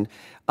mentioned.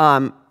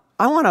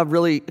 I want to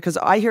really, because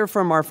I hear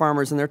from our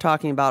farmers, and they're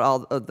talking about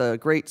all of the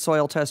great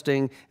soil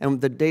testing and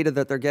the data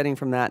that they're getting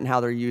from that and how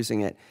they're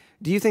using it.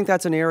 Do you think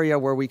that's an area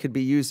where we could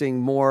be using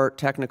more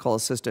technical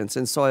assistance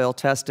in soil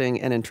testing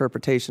and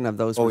interpretation of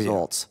those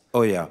results? Yeah.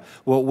 Oh, yeah.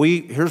 Well,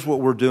 here's what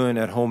we're doing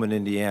at home in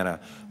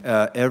Indiana.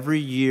 Every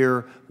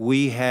year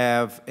we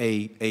have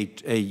a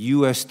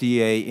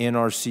USDA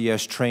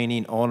NRCS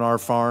training on our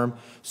farm.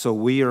 So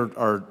we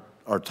are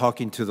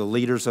talking to the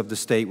leaders of the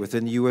state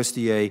within the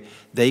USDA.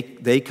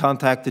 They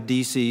contact the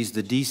DCs.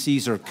 The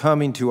DCs are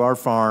coming to our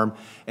farm,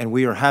 and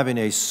we are having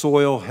a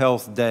soil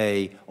health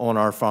day on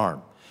our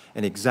farm.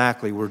 And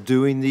exactly, we're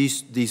doing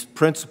these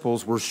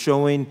principles. We're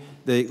showing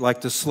like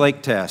the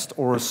slake test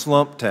or a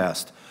slump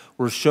test.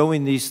 We're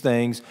showing these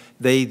things.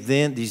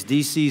 These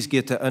DCs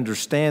get to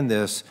understand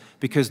this,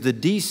 because the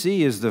DC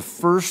is the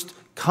first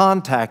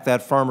contact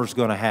that farmer's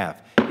going to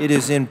have. It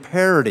is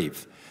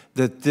imperative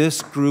that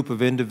this group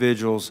of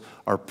individuals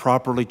are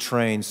properly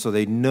trained so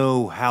they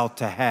know how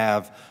to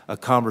have a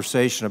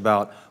conversation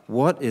about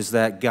what is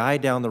that guy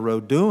down the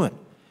road doing.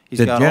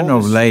 The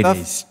gentle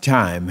lady's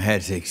time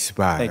has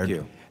expired. Thank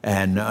you.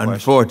 And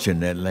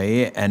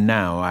unfortunately, and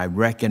now I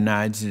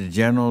recognize the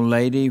gentle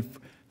lady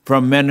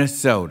from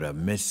Minnesota,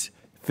 Miss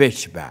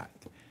Fishbach,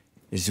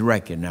 is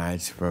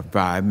recognized for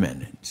 5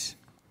 minutes.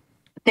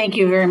 Thank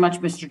you very much,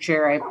 Mr.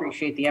 Chair. I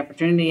appreciate the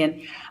opportunity.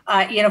 And,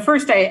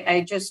 first,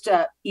 I just,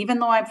 even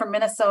though I'm from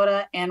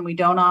Minnesota and we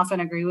don't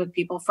often agree with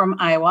people from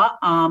Iowa,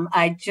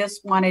 I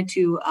just wanted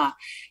to,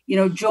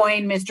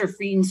 join Mr.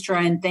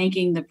 Feenstra in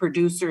thanking the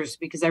producers,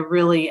 because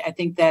I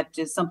think that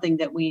is something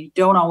that we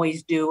don't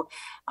always do,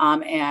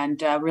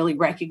 and really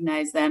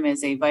recognize them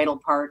as a vital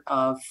part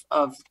of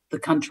the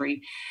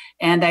country.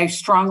 And I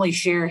strongly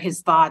share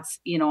his thoughts,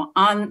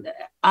 on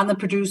the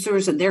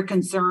producers and their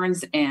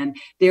concerns and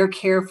their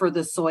care for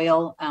the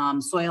soil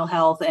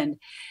health,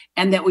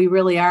 and that we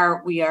really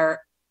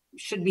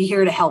should be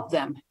here to help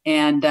them.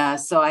 And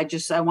so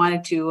I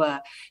wanted to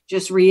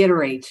just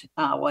reiterate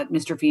what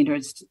Mr.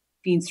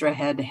 Feenstra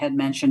had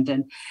mentioned,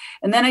 and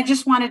then I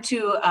just wanted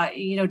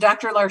to,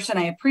 Dr. Larson,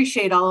 I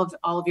appreciate all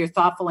of your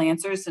thoughtful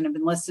answers, and have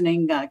been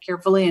listening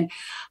carefully. And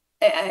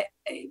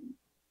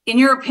in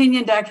your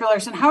opinion, Dr.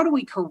 Larson, how do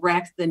we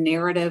correct the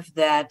narrative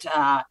that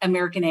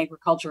American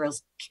agriculture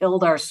has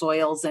killed our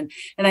soils? And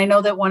I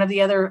know that one of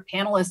the other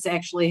panelists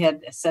actually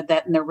had said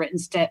that in their written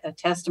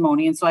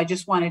testimony. And so I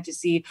just wanted to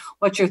see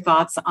what your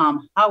thoughts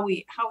on how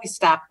we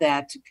stop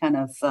that kind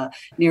of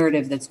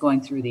narrative that's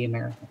going through the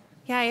American.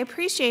 Yeah, I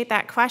appreciate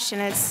that question.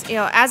 It's,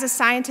 as a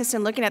scientist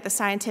and looking at the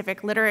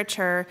scientific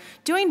literature,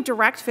 doing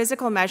direct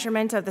physical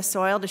measurement of the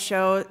soil to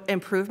show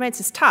improvements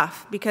is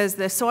tough, because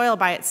the soil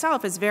by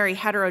itself is very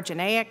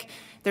heterogeneous.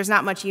 There's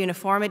not much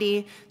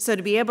uniformity. So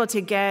to be able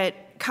to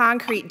get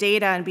concrete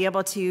data and be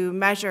able to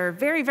measure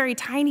very, very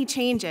tiny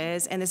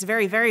changes in this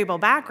very variable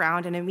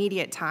background in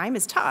immediate time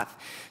is tough.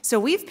 So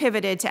we've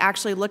pivoted to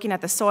actually looking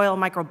at the soil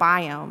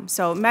microbiome.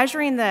 So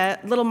measuring the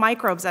little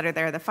microbes that are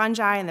there, the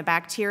fungi and the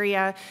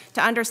bacteria,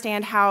 to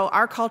understand how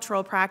our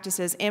cultural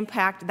practices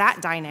impact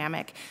that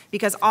dynamic,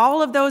 because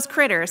all of those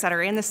critters that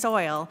are in the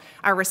soil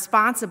are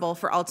responsible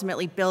for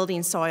ultimately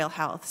building soil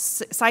health,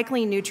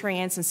 cycling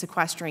nutrients and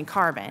sequestering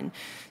carbon.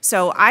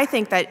 So I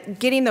think that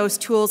getting those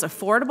tools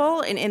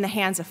affordable and in the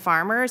hands hands of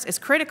farmers is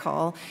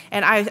critical,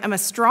 and I'm a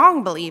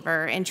strong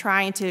believer in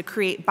trying to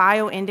create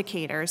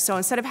bioindicators. So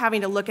instead of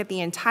having to look at the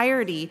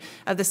entirety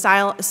of the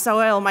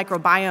soil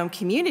microbiome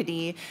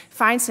community,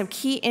 find some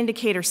key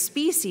indicator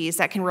species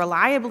that can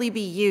reliably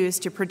be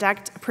used to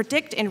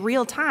predict in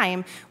real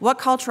time what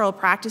cultural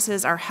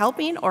practices are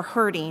helping or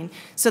hurting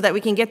so that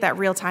we can get that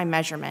real-time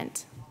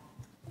measurement.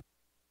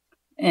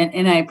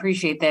 And I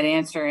appreciate that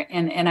answer.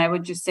 And I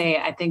would just say,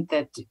 I think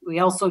that we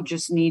also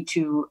just need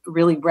to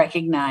really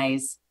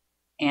recognize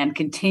and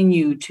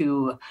continue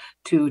to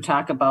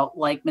talk about,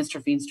 like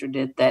Mr. Feenstra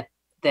did,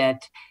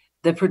 that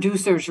the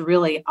producers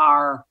really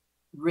are,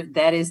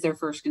 that is their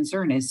first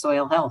concern, is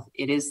soil health.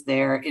 It is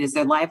their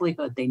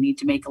livelihood. They need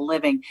to make a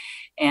living,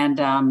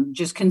 and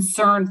just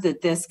concerned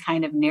that this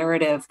kind of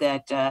narrative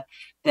that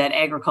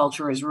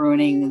agriculture is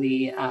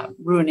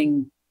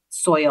ruining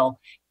soil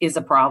is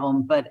a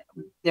problem. But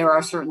there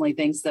are certainly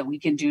things that we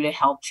can do to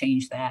help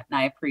change that, and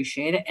I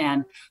appreciate it.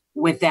 And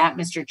with that,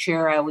 Mr.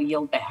 Chair, I will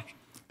yield back.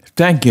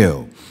 Thank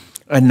you.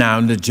 And now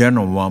the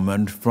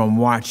gentlewoman from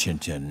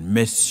Washington,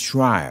 Ms.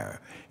 Schreier,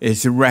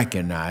 is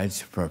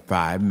recognized for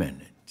 5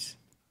 minutes.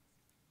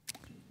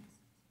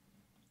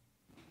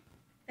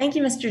 Thank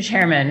you, Mr.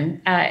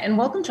 Chairman, and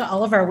welcome to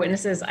all of our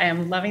witnesses. I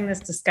am loving this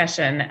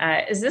discussion.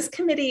 As this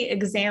committee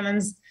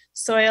examines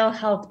soil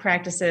health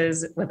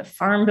practices with a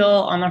farm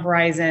bill on the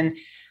horizon,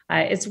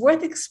 it's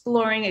worth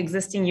exploring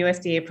existing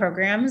USDA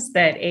programs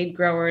that aid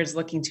growers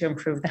looking to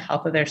improve the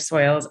health of their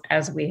soils,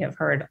 as we have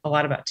heard a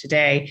lot about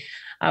today.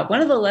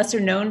 One of the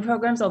lesser known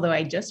programs, although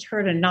I just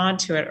heard a nod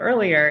to it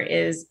earlier,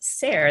 is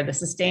SARE, the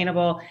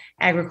Sustainable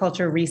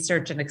Agriculture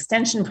Research and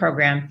Extension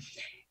Program.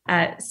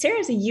 SARE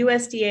is a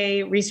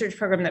USDA research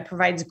program that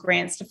provides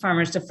grants to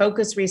farmers to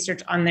focus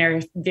research on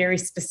their very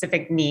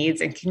specific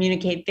needs and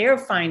communicate their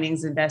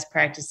findings and best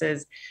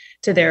practices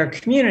to their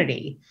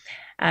community.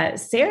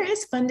 SARE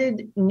has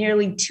funded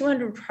nearly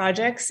 200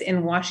 projects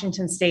in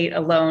Washington state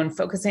alone,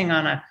 focusing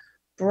on a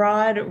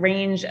broad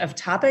range of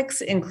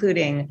topics,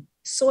 including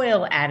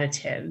soil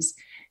additives,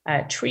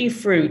 tree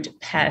fruit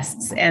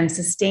pests, and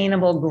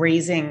sustainable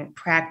grazing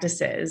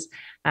practices.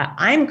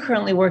 I'm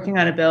currently working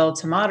on a bill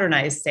to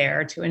modernize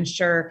SARE to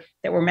ensure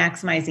that we're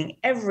maximizing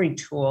every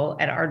tool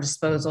at our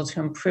disposal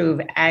to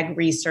improve ag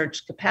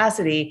research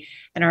capacity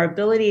and our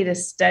ability to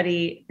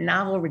study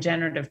novel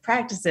regenerative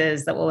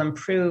practices that will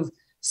improve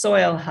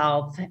soil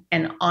health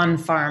and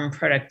on-farm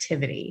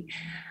productivity.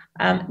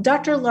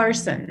 Dr.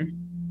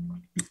 Larson,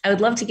 I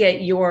would love to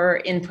get your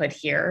input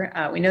here.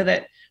 We know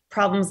that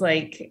problems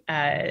like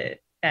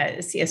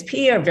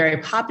CSP are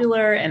very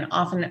popular and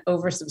often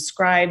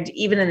oversubscribed,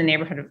 even in the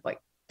neighborhood of like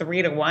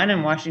 3-to-1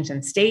 in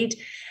Washington state.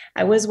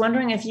 I was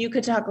wondering if you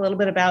could talk a little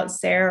bit about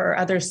SARE or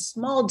other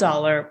small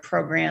dollar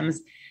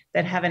programs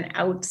that have an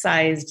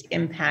outsized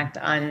impact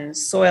on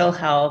soil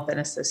health and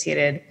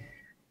associated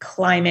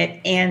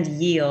climate and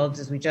yields,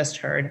 as we just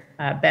heard,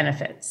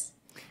 benefits.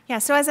 Yeah,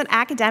 so as an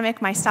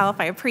academic myself,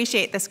 I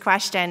appreciate this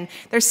question.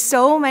 There's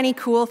so many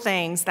cool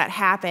things that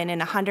happen in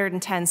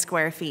 110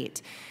 square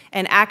feet.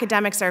 And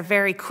academics are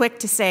very quick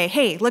to say,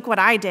 hey, look what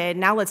I did,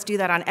 now let's do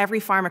that on every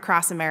farm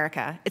across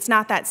America. It's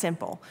not that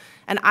simple.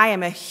 And I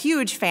am a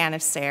huge fan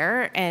of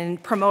SARE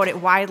and promote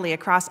it widely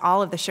across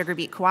all of the sugar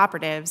beet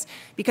cooperatives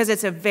because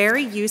it's a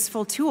very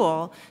useful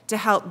tool to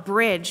help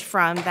bridge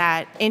from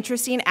that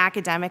interesting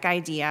academic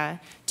idea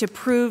to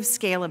prove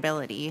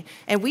scalability.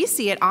 And we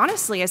see it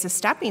honestly as a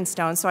stepping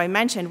stone. So I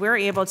mentioned we're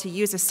able to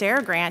use a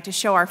SARE grant to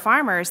show our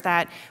farmers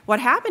that what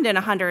happened in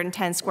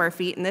 110 square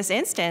feet in this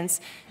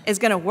instance is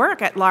going to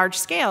work at large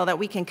scale, that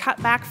we can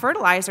cut back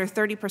fertilizer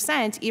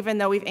 30% even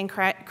though we've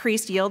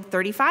increased yield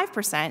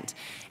 35%.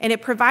 And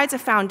it provides a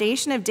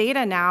foundation of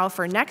data now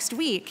for next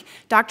week.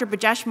 Dr.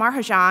 Bajesh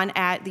Mahajan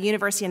at the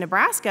University of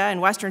Nebraska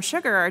and Western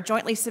Sugar are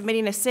jointly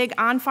submitting a SIG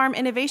on-farm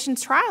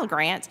innovations trial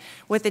grant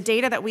with the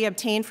data that we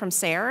obtained from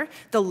SARE,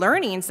 the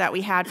learnings that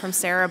we had from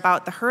SARE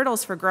about the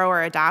hurdles for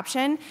grower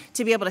adoption,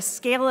 to be able to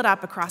scale it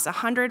up across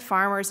 100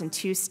 farmers in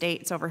 2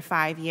 states over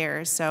 5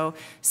 years. So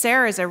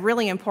SARE is a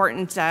really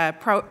important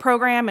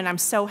program, and I'm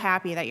so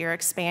happy that you're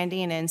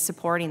expanding and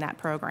supporting that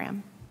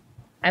program.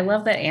 I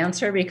love that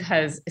answer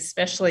because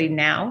especially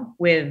now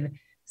with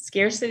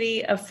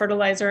scarcity of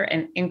fertilizer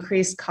and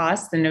increased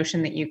costs, the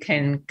notion that you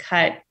can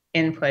cut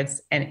inputs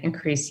and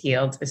increase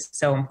yields is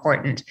so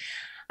important.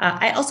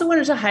 I also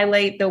wanted to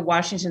highlight the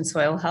Washington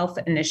Soil Health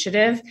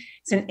Initiative.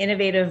 It's an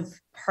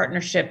innovative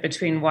partnership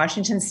between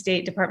Washington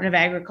State Department of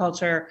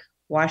Agriculture,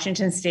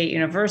 Washington State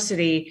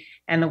University,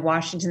 and the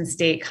Washington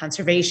State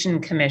Conservation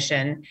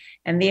Commission.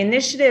 And the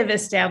initiative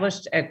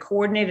established a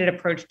coordinated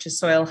approach to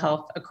soil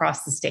health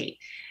across the state.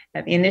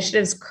 The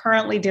initiative is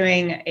currently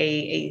doing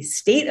a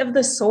state of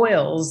the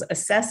soils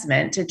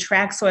assessment to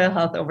track soil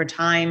health over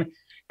time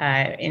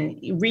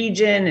in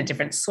region and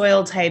different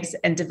soil types,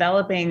 and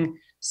developing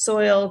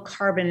soil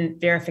carbon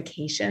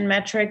verification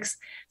metrics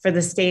for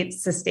the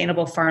state's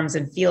Sustainable Farms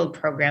and Field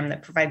program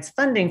that provides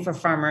funding for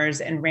farmers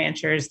and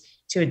ranchers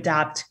to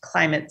adopt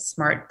climate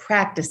smart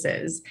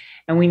practices.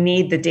 And we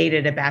need the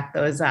data to back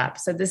those up.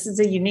 So this is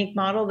a unique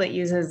model that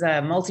uses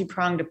a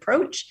multi-pronged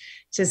approach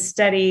to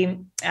study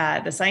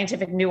the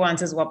scientific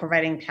nuances while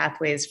providing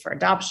pathways for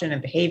adoption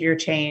and behavior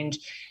change.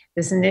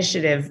 This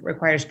initiative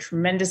requires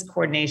tremendous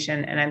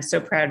coordination, and I'm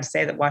so proud to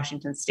say that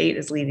Washington State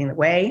is leading the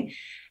way.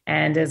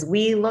 And as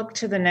we look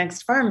to the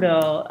next Farm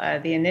Bill,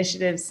 the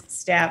initiative's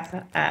staff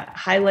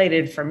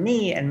highlighted for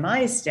me and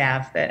my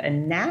staff that a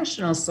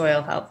national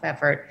soil health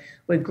effort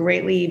would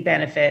greatly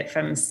benefit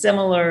from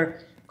similar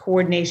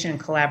coordination and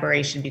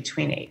collaboration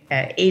between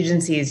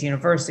agencies,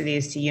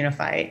 universities to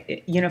unify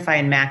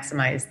and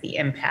maximize the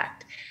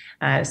impact.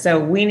 So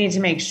we need to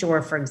make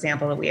sure, for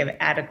example, that we have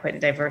adequate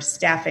and diverse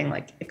staffing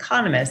like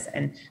economists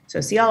and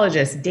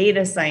sociologists,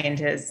 data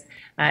scientists,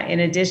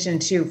 in addition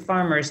to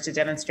farmers to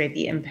demonstrate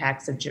the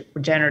impacts of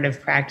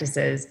regenerative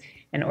practices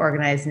and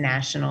organize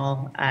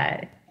national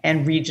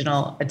and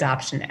regional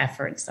adoption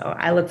efforts. So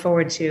I look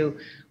forward to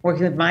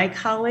working with my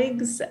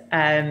colleagues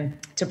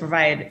to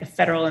provide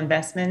federal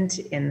investment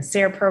in the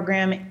SARE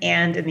program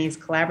and in these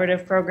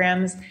collaborative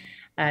programs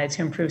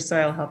to improve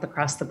soil health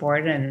across the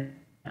board. And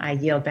I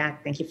yield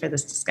back. Thank you for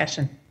this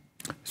discussion.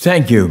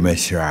 Thank you, Ms.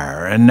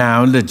 Schreier. And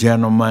now the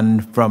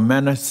gentleman from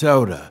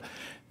Minnesota,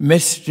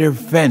 Mr.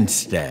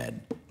 Finstead,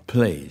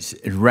 please,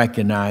 is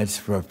recognized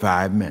for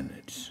 5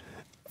 minutes.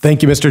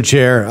 Thank you, Mr.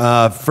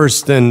 Chair.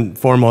 First and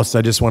foremost,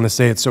 I just want to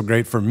say it's so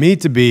great for me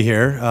to be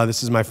here.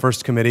 This is my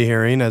first committee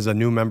hearing as a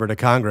new member to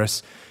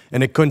Congress,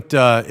 and it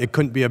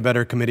couldn't be a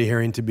better committee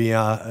hearing to be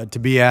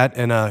at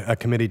and a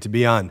committee to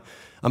be on.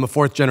 I'm a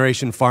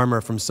fourth-generation farmer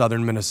from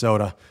southern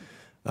Minnesota.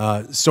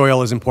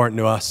 Soil is important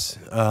to us.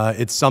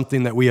 It's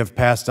something that we have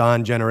passed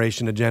on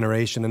generation to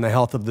generation, and the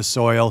health of the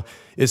soil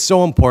is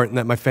so important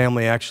that my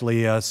family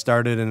actually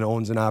started and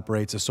owns and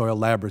operates a soil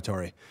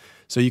laboratory.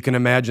 So you can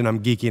imagine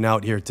I'm geeking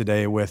out here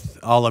today with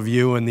all of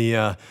you and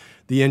the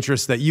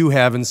interest that you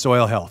have in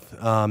soil health.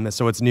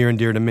 So it's near and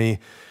dear to me.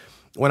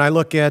 When I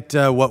look at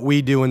what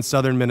we do in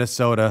southern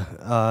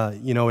Minnesota,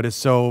 you know, it is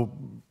so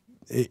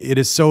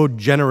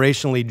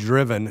generationally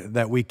driven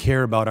that we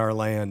care about our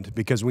land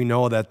because we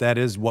know that that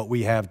is what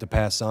we have to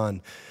pass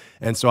on.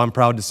 And so I'm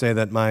proud to say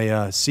that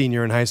my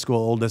senior in high school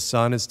oldest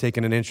son has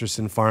taken an interest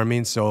in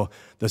farming, so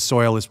the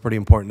soil is pretty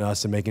important to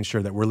us and making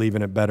sure that we're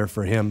leaving it better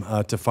for him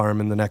to farm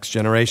in the next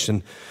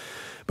generation.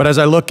 But as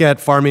I look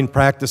at farming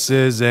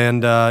practices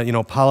and you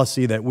know,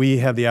 policy that we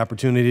have the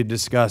opportunity to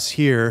discuss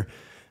here,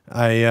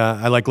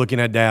 I like looking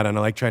at data, and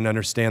I like trying to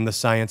understand the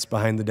science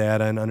behind the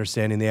data and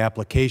understanding the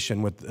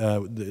application with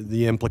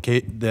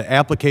the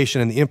application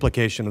and the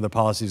implication of the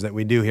policies that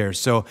we do here.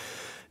 So,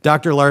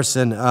 Dr.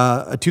 Larson,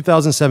 a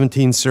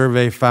 2017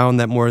 survey found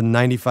that more than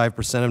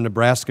 95% of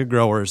Nebraska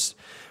growers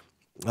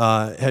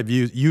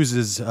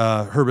uses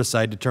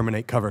herbicide to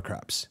terminate cover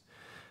crops.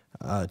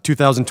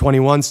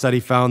 2021 study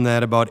found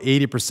that about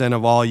 80%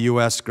 of all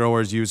U.S.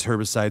 growers use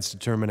herbicides to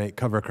terminate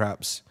cover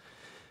crops.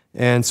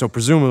 And so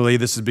presumably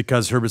this is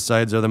because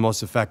herbicides are the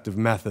most effective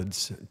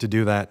methods to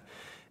do that.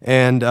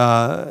 And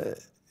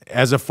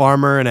as a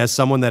farmer and as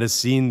someone that has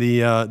seen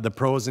the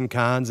pros and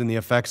cons and the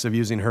effects of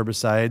using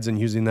herbicides and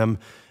using them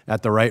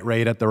at the right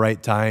rate at the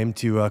right time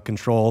to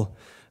control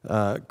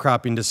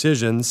cropping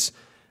decisions,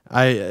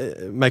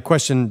 my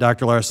question,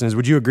 Dr. Larson, is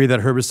would you agree that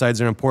herbicides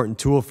are an important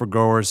tool for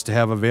growers to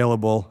have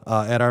available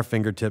at our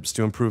fingertips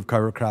to improve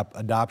cover crop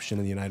adoption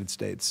in the United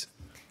States?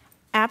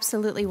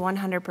 Absolutely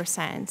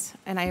 100%,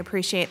 and I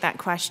appreciate that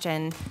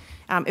question.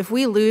 If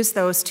we lose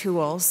those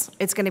tools,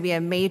 it's going to be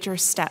a major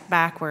step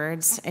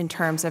backwards in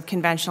terms of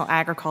conventional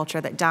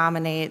agriculture that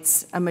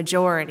dominates a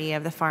majority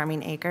of the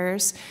farming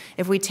acres.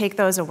 If we take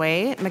those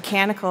away,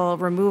 mechanical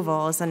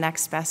removal is the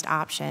next best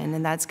option,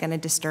 and that's going to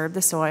disturb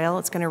the soil.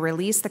 It's going to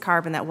release the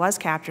carbon that was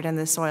captured in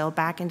the soil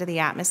back into the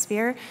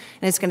atmosphere,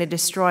 and it's going to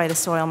destroy the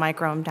soil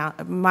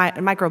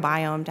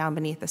microbiome down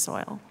beneath the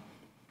soil.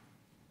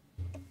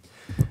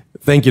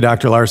 Thank you,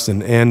 Dr.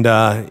 Larson. And,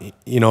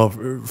 you know,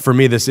 for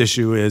me, this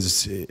issue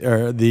is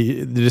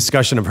the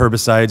discussion of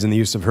herbicides and the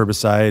use of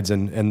herbicides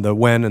and the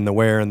when and the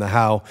where and the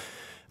how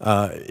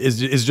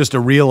is just a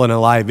real and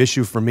alive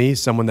issue for me,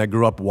 someone that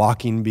grew up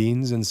walking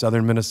beans in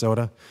southern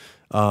Minnesota.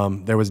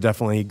 There was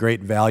definitely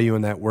great value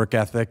in that work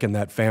ethic and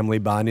that family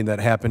bonding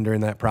that happened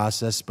during that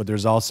process, but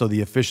there's also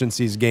the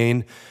efficiencies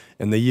gained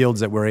and the yields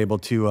that we're able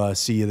to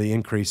see the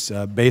increase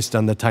based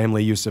on the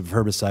timely use of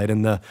herbicide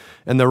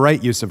and the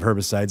right use of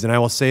herbicides. And I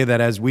will say that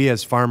as we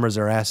as farmers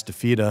are asked to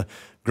feed a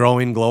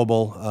growing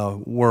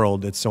global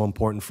world, it's so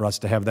important for us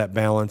to have that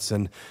balance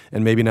and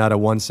maybe not a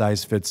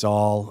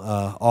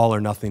one-size-fits-all,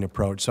 all-or-nothing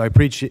approach. So I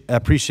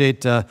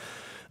appreciate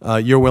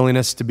your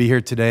willingness to be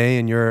here today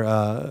and your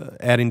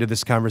adding to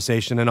this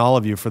conversation, and all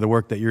of you for the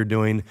work that you're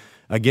doing,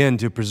 again,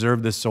 to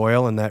preserve the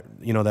soil and that,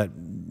 you know, that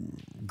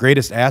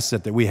greatest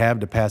asset that we have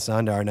to pass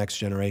on to our next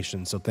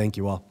generation. So thank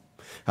you all.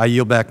 I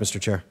yield back, Mr.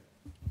 Chair.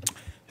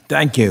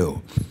 Thank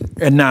you.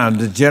 And now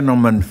the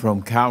gentleman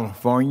from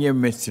California,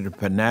 Mr.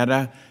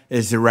 Panetta,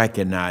 is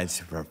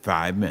recognized for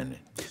 5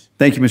 minutes.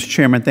 Thank you, Mr.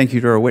 Chairman. Thank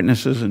you to our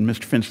witnesses, and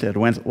Mr. Finstead,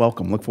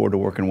 welcome. Look forward to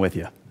working with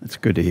you. It's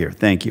good to hear.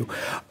 Thank you.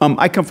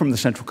 I come from the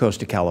Central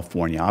Coast of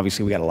California.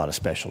 Obviously, we got a lot of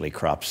specialty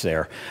crops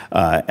there,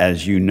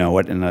 as you know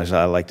it, and as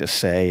I like to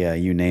say,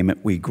 you name it,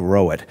 we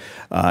grow it.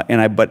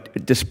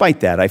 But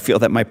despite that, I feel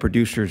that my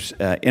producers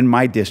in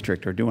my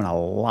district are doing a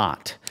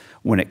lot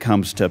when it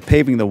comes to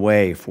paving the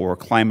way for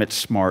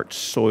climate-smart,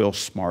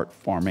 soil-smart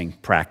farming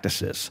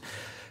practices.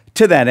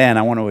 To that end,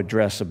 I want to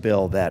address a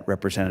bill that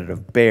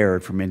Representative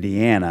Baird from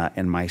Indiana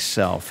and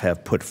myself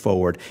have put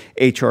forward,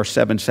 H.R.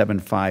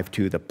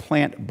 7752, the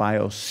Plant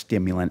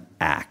Biostimulant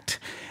Act.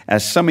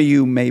 As some of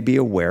you may be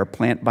aware,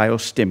 plant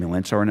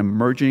biostimulants are an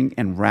emerging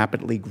and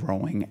rapidly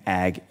growing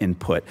ag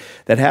input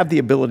that have the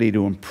ability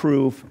to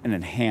improve and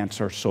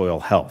enhance our soil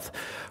health.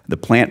 The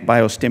plant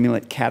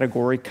biostimulant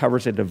category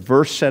covers a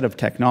diverse set of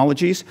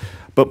technologies,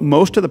 but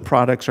most of the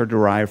products are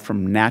derived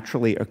from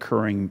naturally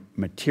occurring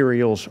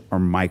materials or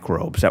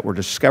microbes that were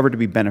discovered to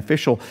be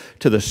beneficial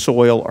to the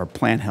soil or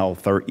plant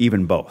health, or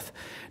even both.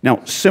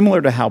 Now,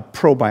 similar to how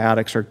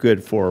probiotics are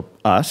good for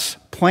us,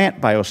 plant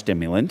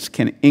biostimulants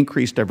can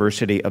increase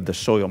diversity of the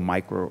soil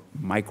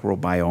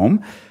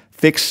microbiome,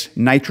 fix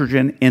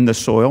nitrogen in the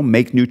soil,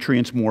 make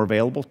nutrients more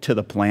available to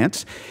the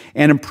plants,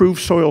 and improve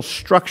soil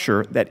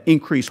structure that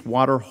increase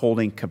water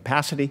holding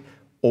capacity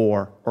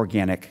or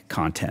organic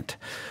content.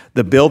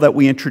 The bill that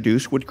we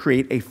introduced would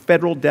create a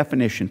federal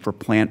definition for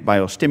plant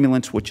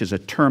biostimulants, which is a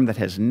term that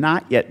has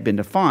not yet been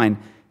defined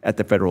at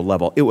the federal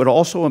level. It would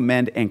also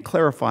amend and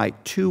clarify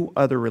 2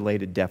 other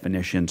related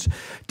definitions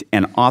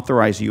and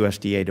authorize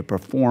USDA to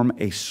perform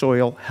a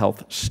soil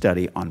health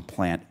study on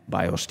plant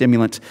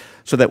biostimulants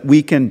so that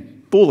we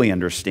can fully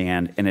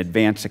understand and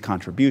advance the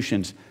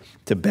contributions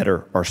to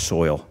better our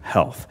soil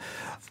health.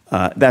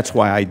 That's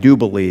why I do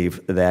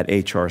believe that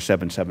H.R.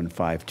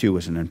 7752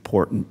 is an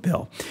important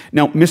bill.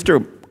 Now,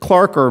 Mr.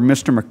 Clark or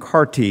Mr.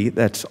 McCarty,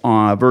 that's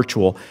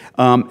virtual,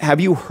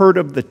 have you heard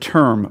of the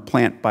term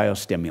plant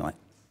biostimulant?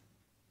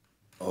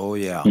 Oh,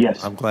 yeah.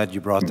 Yes. I'm glad you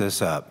brought this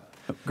up.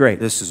 Great.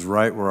 This is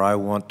right where I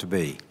want to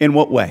be. In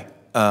what way?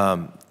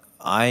 I'm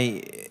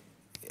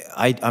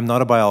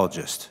not a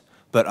biologist,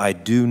 but I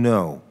do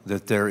know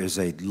that there is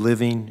a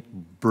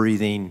living,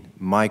 breathing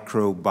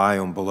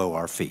microbiome below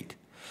our feet.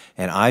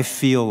 And I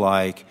feel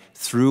like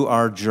through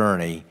our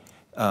journey,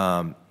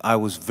 I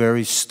was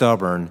very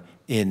stubborn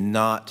in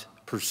not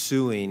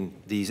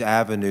pursuing these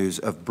avenues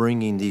of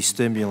bringing these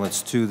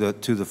stimulants to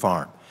the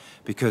farm,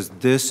 because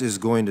this is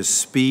going to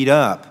speed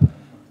up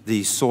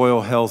the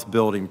soil health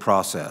building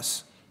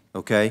process.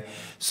 Okay?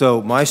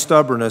 So my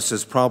stubbornness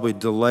has probably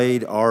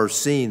delayed our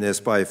seeing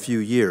this by a few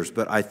years,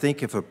 but I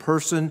think if a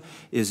person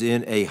is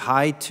in a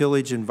high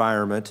tillage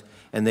environment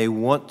and they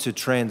want to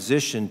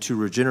transition to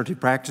regenerative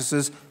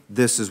practices,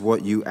 this is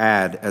what you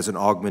add as an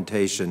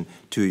augmentation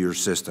to your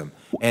system.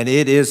 And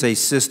it is a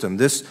system.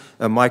 This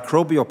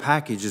microbial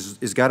package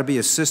is got to be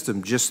a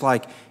system just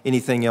like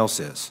anything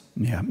else is.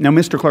 Yeah. Now,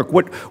 Mr. Clark,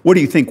 what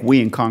do you think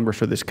we in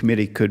Congress or this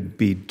committee could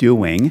be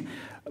doing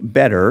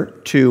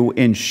better to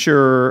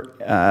ensure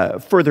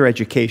further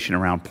education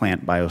around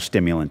plant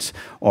biostimulants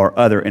or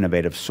other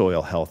innovative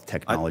soil health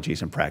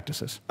technologies and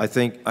practices? I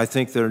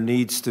think there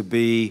needs to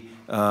be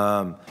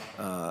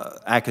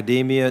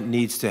academia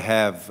needs to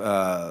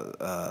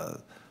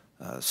have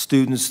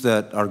students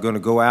that are going to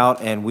go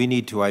out, and we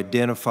need to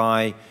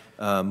identify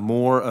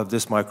more of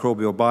this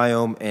microbial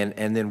biome,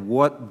 and then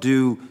what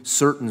do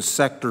certain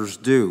sectors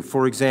do.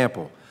 For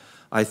example,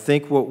 I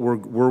think where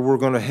we're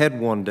going to head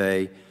one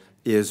day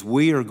is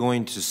we are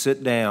going to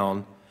sit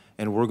down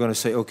and we're going to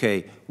say,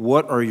 okay,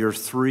 what are your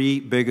 3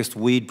 biggest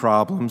weed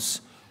problems?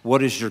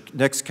 What is your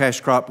next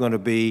cash crop going to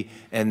be?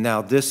 And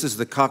now this is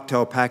the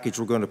cocktail package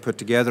we're going to put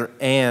together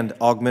and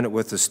augment it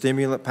with a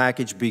stimulant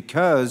package,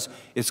 because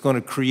it's going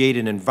to create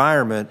an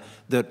environment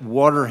that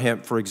water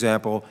hemp, for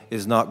example,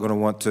 is not going to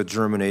want to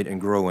germinate and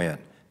grow in.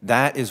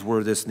 That is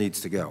where this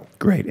needs to go.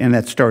 Great. And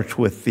that starts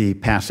with the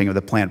passing of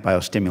the Plant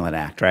Biostimulant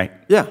Act, right?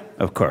 Yeah.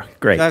 Of course.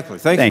 Great. Exactly.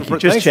 Thank you.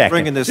 Just checking. For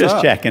bringing this Just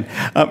up. checking.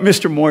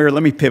 Mr. Moyer,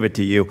 let me pivot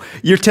to you.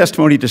 Your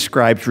testimony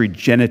describes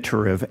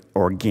regenerative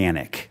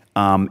organic.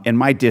 In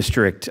my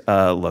district,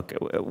 look,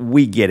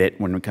 we get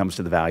it when it comes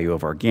to the value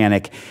of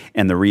organic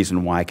and the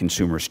reason why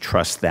consumers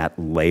trust that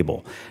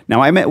label.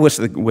 Now, I met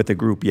with a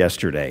group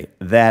yesterday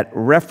that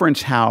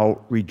referenced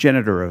how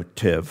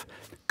regenerative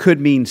could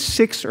mean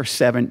 6 or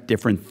 7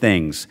 different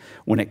things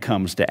when it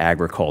comes to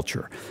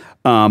agriculture.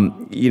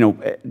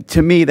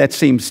 To me, that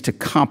seems to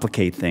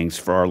complicate things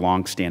for our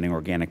longstanding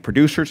organic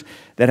producers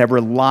that have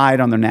relied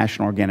on the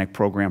National Organic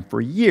Program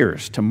for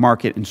years to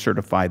market and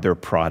certify their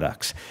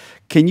products.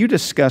 Can you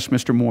discuss,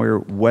 Mr. Moyer,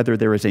 whether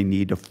there is a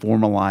need to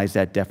formalize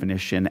that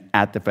definition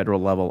at the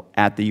federal level,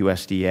 at the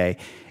USDA,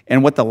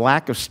 and what the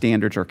lack of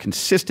standards or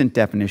consistent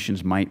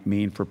definitions might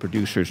mean for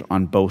producers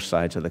on both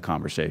sides of the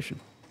conversation?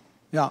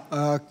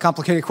 Yeah,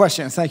 complicated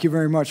question. Thank you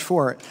very much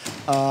for it.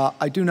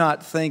 I do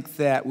not think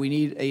that we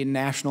need a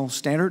national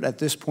standard at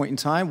this point in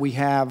time. We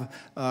have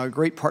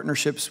great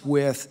partnerships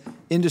with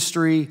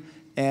industry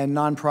and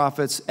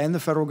nonprofits and the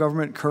federal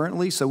government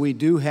currently. So we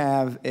do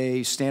have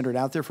a standard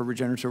out there for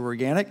regenerative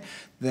organic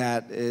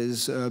that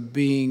is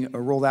being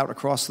rolled out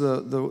across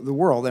the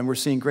world, and we're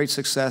seeing great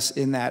success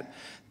in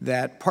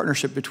that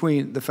partnership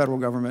between the federal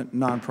government,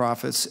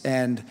 nonprofits,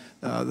 and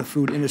the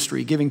food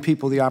industry, giving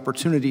people the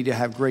opportunity to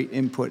have great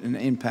input and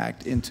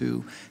impact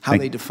into how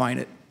they define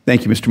it.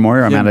 Thank you, Mr.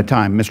 Moyer. I'm out of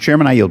time. Mr.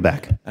 Chairman, I yield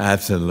back.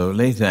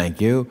 Absolutely. Thank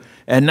you.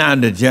 And now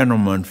the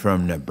gentleman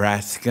from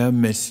Nebraska,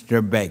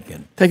 Mr.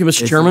 Bacon. Thank you,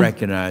 Mr. Chairman.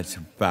 Recognized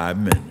for 5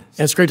 minutes.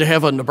 And it's great to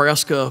have a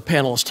Nebraska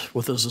panelist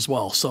with us as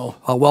well, so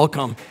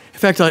welcome. In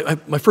fact,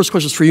 my first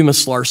question is for you,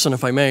 Ms. Larson,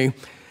 if I may.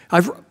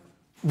 I've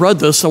read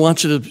this. I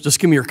want you to just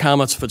give me your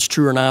comments if it's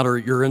true or not, or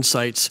your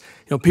insights.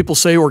 You know, people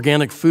say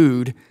organic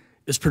food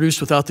is produced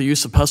without the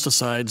use of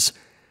pesticides,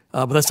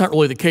 but that's not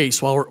really the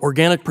case. While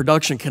organic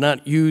production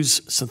cannot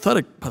use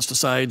synthetic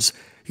pesticides,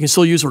 you can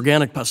still use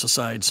organic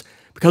pesticides.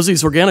 Because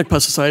these organic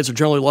pesticides are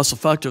generally less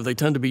effective, they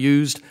tend to be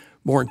used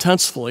more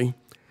intensively,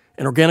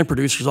 and organic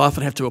producers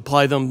often have to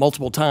apply them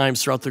multiple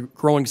times throughout the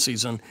growing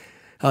season.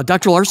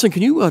 Dr. Larson,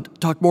 can you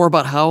talk more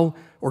about how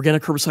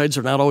organic herbicides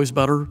are not always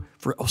better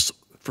for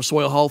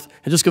soil health,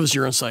 and just give us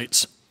your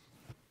insights?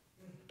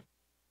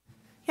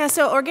 Yeah,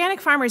 so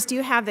organic farmers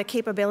do have the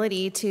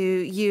capability to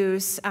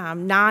use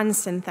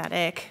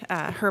non-synthetic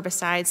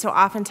herbicides. So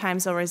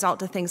oftentimes they'll result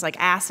to things like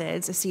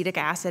acids. Acetic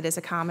acid is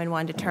a common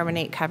one to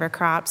terminate cover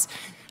crops.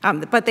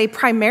 But they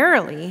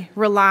primarily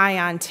rely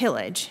on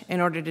tillage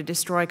in order to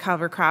destroy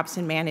cover crops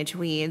and manage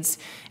weeds.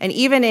 And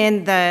even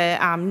in the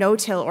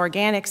no-till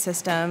organic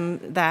system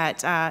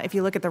that, if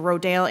you look at the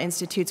Rodale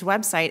Institute's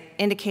website,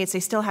 indicates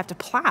they still have to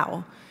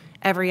plow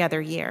every other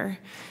year.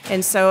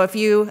 And so if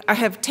you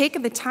have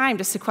taken the time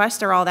to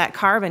sequester all that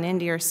carbon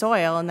into your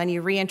soil and then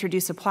you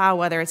reintroduce a plow,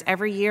 whether it's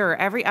every year or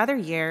every other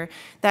year,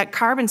 that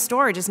carbon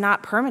storage is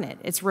not permanent,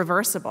 it's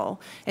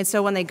reversible. And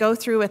so when they go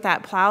through with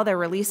that plow, they're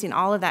releasing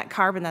all of that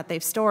carbon that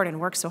they've stored and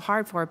worked so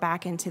hard for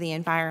back into the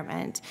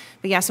environment.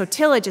 But yeah, so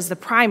tillage is the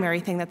primary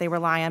thing that they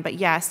rely on, but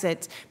yes,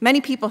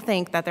 many people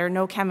think that there are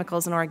no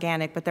chemicals in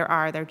organic, but there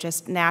are. They're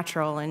just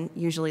natural and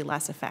usually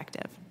less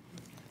effective.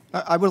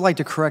 I would like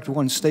to correct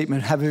one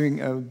statement,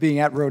 having being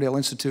at Rodale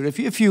Institute.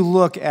 If you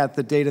look at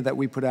the data that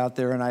we put out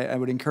there, and I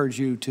would encourage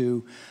you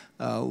to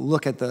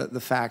look at the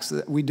facts,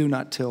 that we do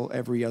not till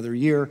every other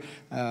year.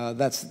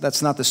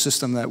 That's not the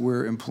system that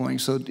we're employing.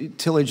 So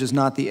tillage is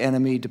not the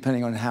enemy,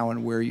 depending on how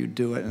and where you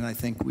do it, and I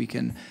think we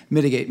can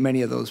mitigate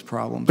many of those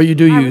problems. But you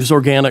do use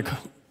organic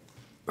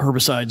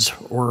herbicides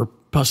or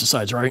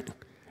pesticides, right?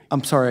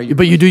 I'm sorry?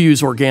 But you do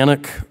use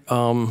organic, just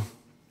to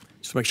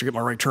make sure I get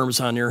my right terms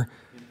on here.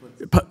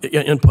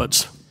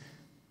 Inputs.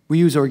 We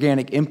use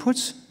organic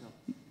inputs?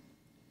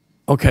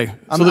 Okay.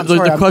 So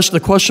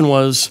the question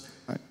was,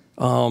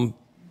 okay,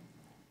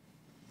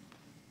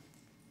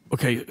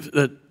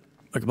 let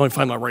me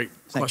find my right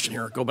question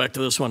here. Go back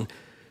to this one.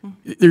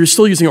 They're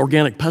still using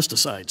organic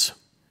pesticides.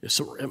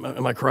 So,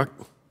 am I correct?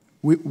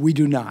 We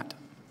do not.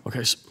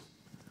 Okay.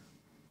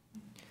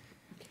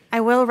 I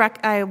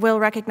will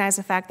recognize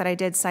the fact that I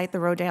did cite the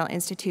Rodale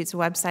Institute's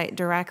website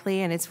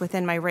directly, and it's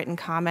within my written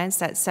comments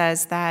that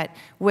says that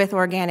with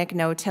organic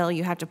no-till,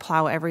 you have to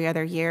plow every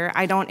other year.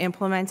 I don't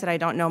implement it. I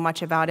don't know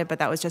much about it, but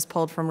that was just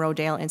pulled from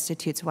Rodale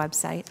Institute's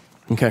website.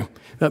 Okay.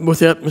 With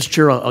that, Mr.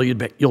 Chair, I'll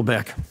yield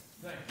back.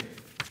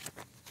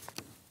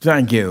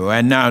 Thank you.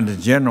 And now the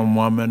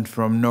gentlewoman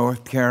from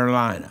North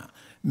Carolina,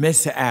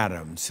 Ms.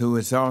 Adams, who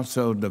is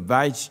also the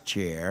vice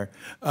chair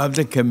of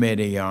the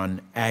Committee on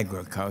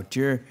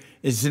Agriculture,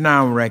 is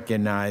now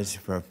recognized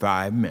for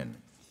 5 minutes.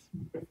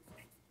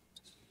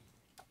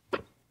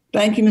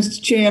 Thank you,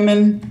 Mr.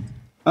 Chairman.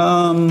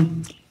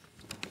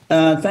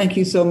 Thank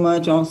you so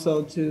much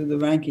also to the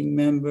ranking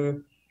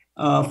member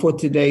for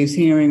today's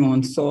hearing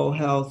on soil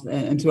health,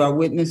 and to our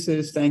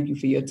witnesses, thank you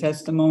for your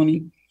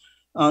testimony.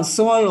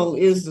 Soil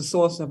is the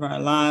source of our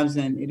lives,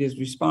 and it is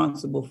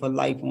responsible for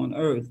life on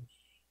earth.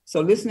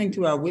 So listening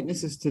to our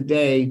witnesses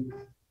today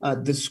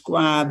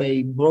describe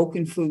a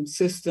broken food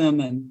system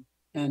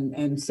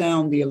and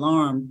sound the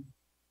alarm.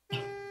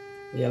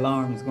 The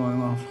alarm is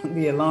going off.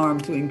 The alarm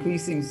to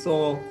increasing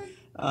soil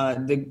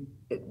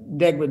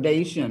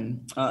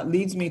degradation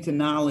leads me to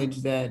knowledge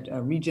that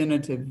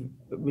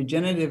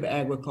regenerative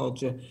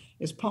agriculture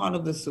is part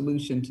of the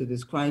solution to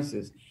this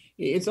crisis.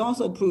 It's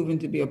also proven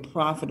to be a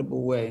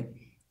profitable way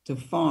to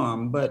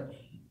farm, but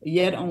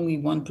yet only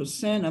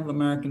 1% of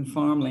American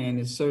farmland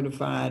is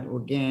certified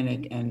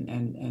organic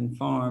and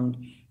farmed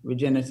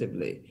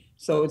regeneratively.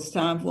 So it's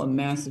time for a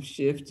massive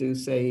shift to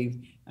save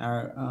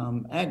our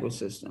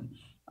agri-system.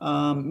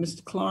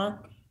 Mr.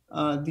 Clark,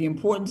 the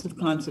importance of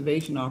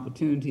conservation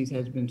opportunities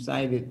has been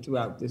cited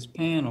throughout this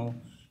panel.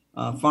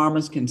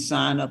 Farmers can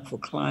sign up for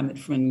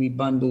climate-friendly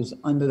bundles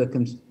under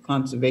the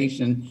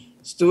Conservation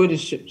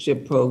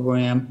Stewardship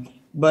Program,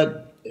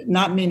 but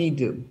not many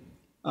do.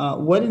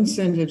 What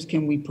incentives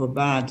can we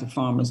provide to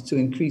farmers to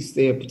increase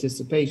their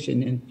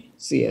participation in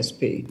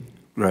CSP?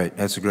 Right,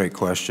 that's a great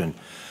question.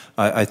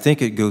 I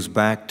think it goes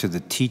back to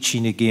the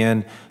teaching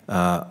again.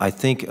 I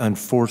think,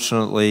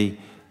 unfortunately,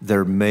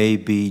 there may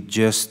be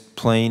just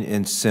plain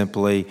and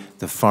simply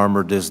the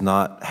farmer does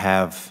not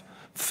have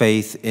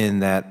faith in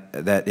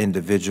that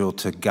individual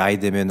to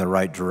guide them in the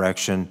right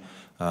direction.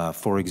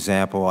 For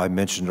example, I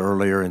mentioned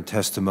earlier in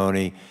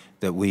testimony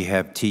that we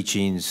have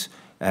teachings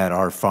at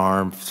our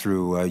farm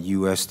through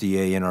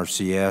USDA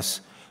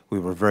NRCS. We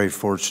were very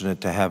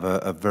fortunate to have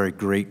a very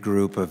great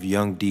group of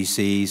young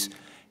DCs.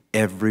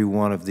 Every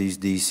one of these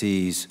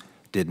DCs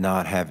did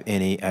not have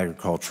any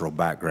agricultural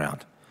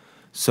background.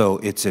 So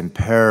it's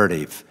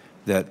imperative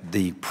that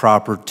the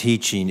proper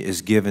teaching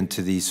is given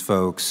to these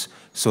folks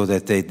so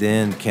that they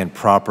then can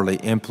properly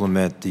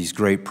implement these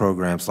great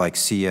programs like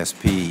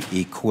CSP,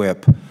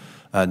 EQIP,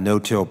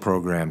 no-till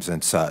programs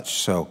and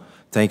such. So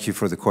thank you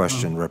for the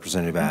question,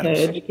 Representative Adams.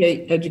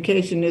 Okay,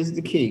 education is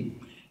the key.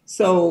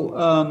 So,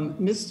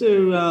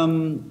 Mr.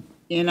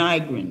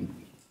 Nigrin,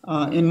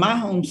 in my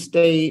home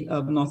state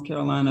of North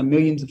Carolina,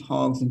 millions of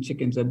hogs and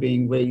chickens are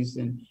being raised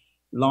in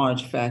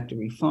large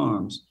factory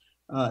farms.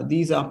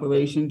 These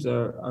operations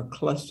are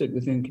clustered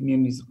within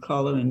communities of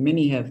color, and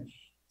many have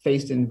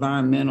faced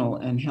environmental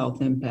and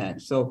health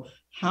impacts. So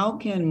how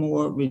can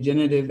more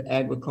regenerative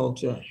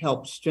agriculture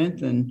help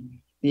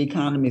strengthen the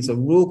economies of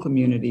rural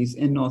communities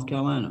in North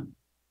Carolina?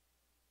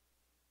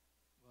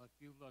 Well, if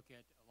you look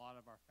at a lot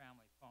of our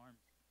family farms,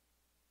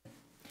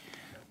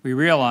 we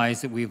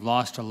realize that we've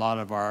lost a lot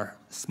of our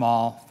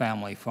small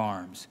family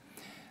farms.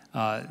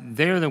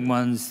 They're the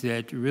ones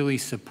that really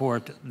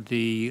support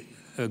the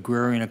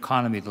agrarian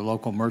economy, the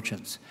local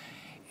merchants.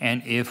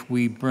 And if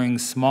we bring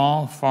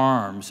small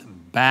farms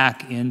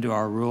back into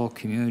our rural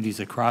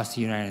communities across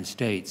the United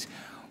States,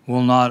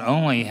 we'll not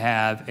only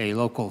have a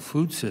local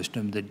food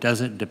system that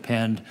doesn't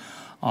depend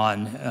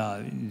on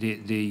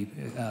the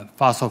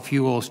fossil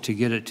fuels to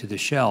get it to the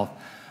shelf,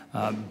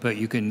 but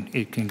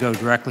it can go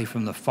directly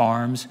from the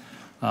farms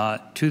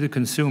to the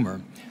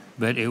consumer.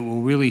 But it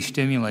will really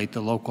stimulate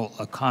the local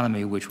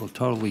economy, which will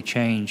totally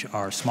change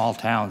our small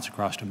towns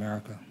across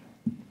America.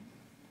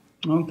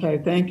 Okay,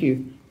 thank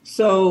you.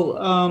 So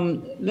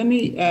let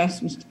me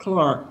ask Mr.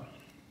 Clark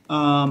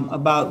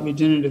about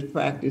regenerative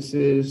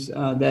practices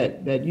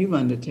that you've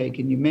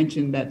undertaken. You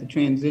mentioned that the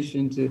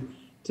transition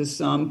to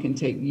some can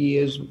take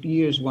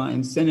years, while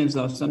incentives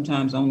are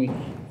sometimes only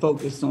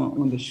focused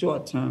on the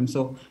short term.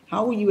 So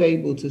how were you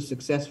able to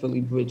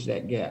successfully bridge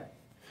that gap?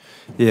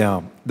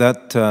 Yeah,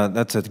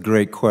 that's a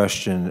great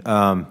question.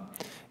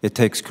 It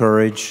takes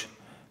courage.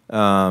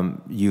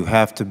 You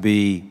have to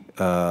be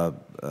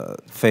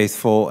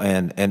faithful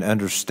and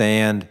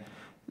understand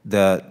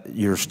that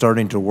you're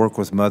starting to work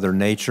with Mother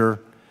Nature,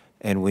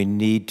 and we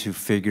need to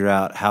figure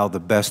out how the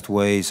best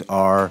ways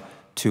are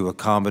to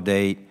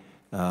accommodate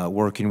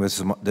working with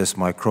this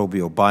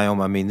microbial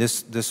biome. I mean,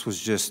 this was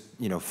just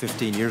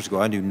 15 years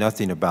ago. I knew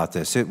nothing about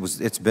this.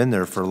 It's been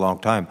there for a long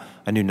time.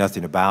 I knew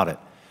nothing about it.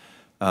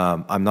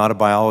 I'm not a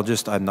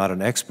biologist. I'm not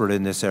an expert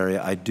in this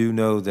area. I do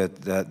know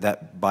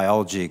that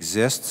biology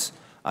exists.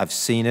 I've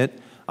seen it.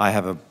 I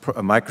have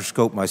a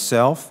microscope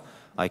myself.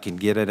 I can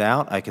get it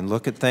out. I can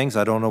look at things.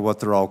 I don't know what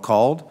they're all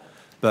called,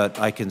 but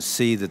I can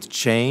see the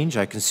change.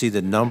 I can see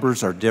the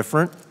numbers are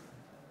different.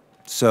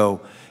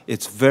 So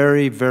it's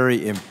very,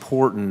 very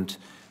important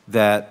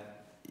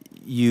that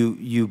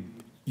you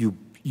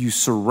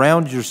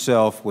surround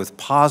yourself with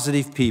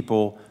positive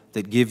people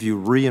that give you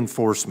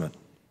reinforcement.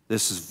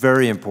 This is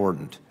very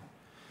important.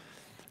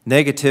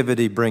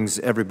 Negativity brings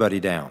everybody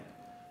down.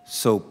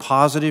 So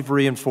positive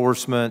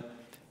reinforcement,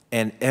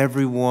 and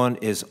everyone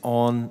is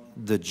on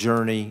the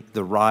journey,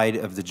 the ride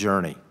of the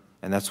journey.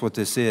 And that's what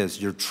this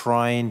is. You're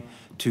trying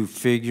to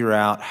figure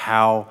out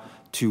how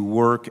to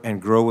work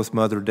and grow with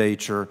Mother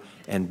Nature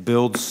and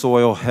build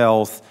soil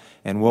health.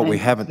 And what we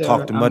haven't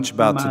talked much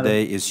about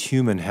today is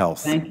human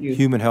health. Thank you.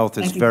 Human health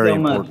is very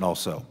important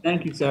also.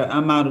 Thank you, sir.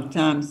 I'm out of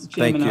time, Mr.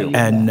 Chairman. Thank you.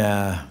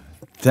 And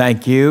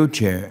thank you,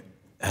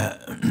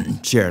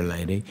 Chair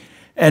Lady.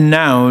 And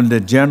now the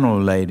General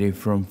Lady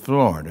from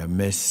Florida,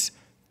 Ms.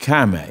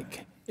 Kamek,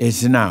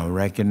 is now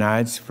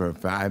recognized for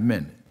 5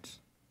 minutes.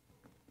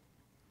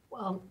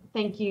 Well,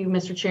 thank you,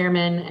 Mr.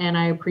 Chairman, and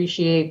I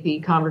appreciate the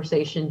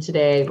conversation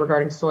today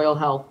regarding soil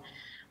health.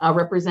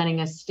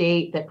 Representing a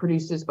state that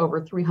produces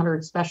over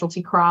 300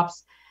 specialty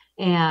crops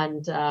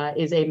and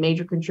is a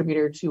major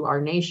contributor to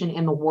our nation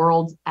and the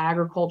world's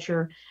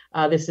agriculture,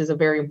 this is a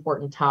very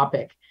important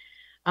topic.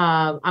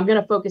 I'm going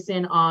to focus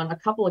in on a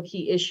couple of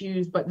key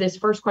issues, but this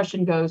first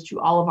question goes to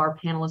all of our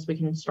panelists. We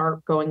can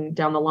start going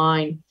down the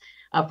line.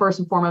 First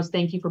and foremost,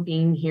 thank you for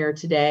being here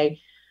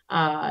today,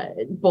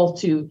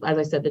 both to, as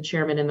I said, the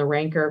chairman and the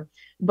ranker.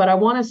 But I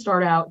want to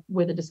start out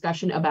with a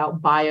discussion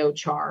about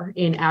biochar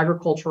in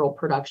agricultural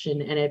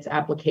production and its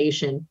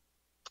application.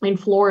 In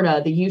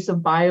Florida, the use of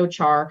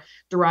biochar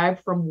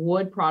derived from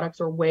wood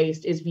products or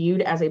waste is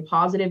viewed as a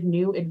positive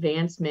new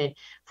advancement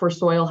for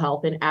soil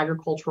health in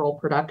agricultural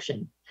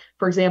production.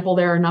 For example,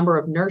 there are a number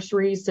of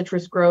nurseries,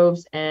 citrus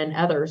groves, and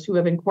others who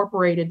have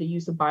incorporated the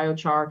use of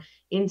biochar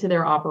into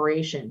their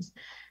operations.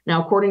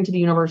 Now, according to the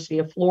University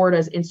of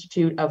Florida's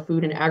Institute of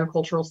Food and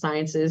Agricultural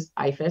Sciences,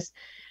 IFAS,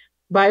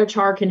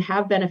 Biochar can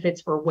have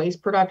benefits for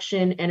waste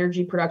production,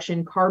 energy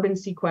production, carbon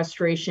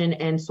sequestration,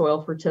 and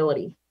soil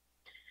fertility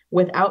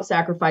without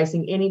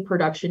sacrificing any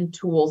production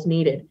tools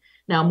needed.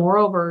 Now,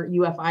 moreover,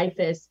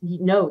 UF-IFAS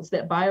notes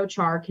that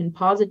biochar can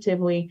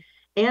positively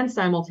and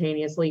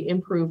simultaneously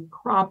improve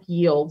crop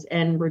yields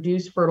and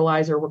reduce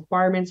fertilizer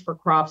requirements for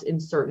crops in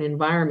certain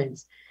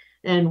environments.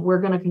 And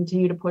we're going to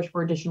continue to push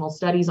for additional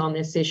studies on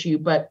this issue,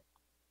 but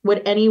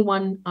would any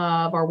one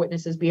of our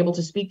witnesses be able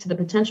to speak to the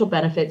potential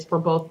benefits for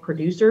both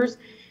producers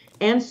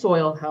and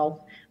soil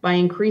health by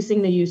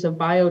increasing the use of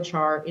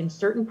biochar in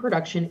certain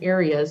production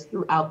areas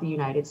throughout the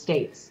United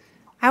States?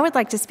 I would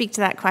like to speak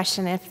to that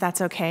question if that's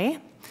okay.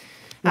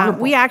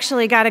 We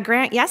actually got a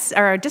grant,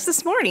 just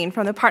this morning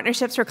from the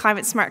Partnerships for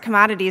Climate Smart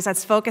Commodities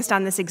that's focused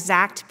on this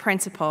exact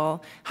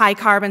principle, high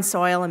carbon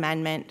soil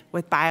amendment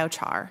with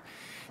biochar.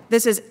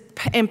 This is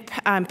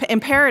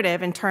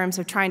imperative in terms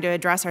of trying to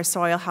address our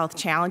soil health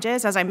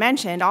challenges. As I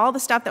mentioned, all the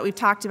stuff that we've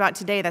talked about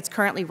today that's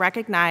currently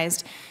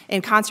recognized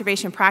in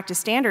conservation practice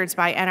standards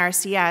by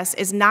NRCS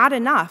is not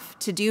enough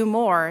to do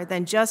more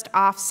than just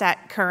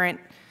offset current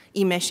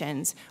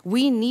emissions.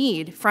 We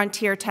need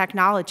frontier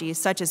technologies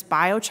such as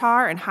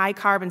biochar and high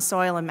carbon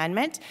soil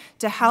amendment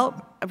to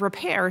help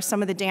repair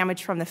some of the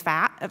damage from the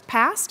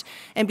past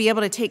and be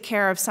able to take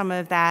care of some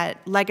of that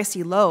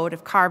legacy load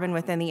of carbon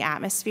within the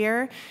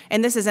atmosphere.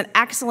 And this is an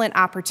excellent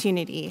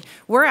opportunity.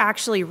 We're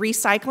actually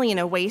recycling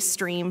a waste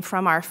stream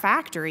from our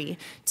factory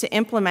to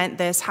implement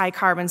this high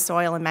carbon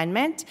soil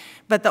amendment.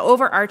 But the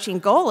overarching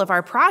goal of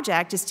our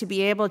project is to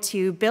be able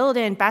to build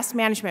in best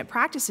management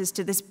practices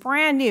to this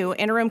brand new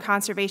interim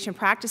conservation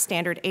practice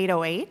standard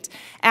 808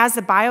 as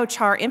the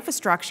biochar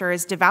infrastructure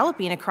is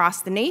developing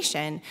across the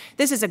nation.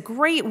 This is a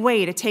great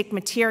way to take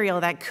material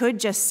that could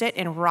just sit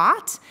and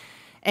rot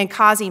and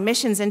cause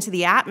emissions into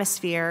the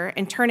atmosphere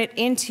and turn it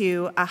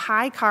into a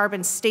high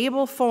carbon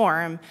stable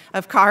form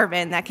of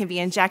carbon that can be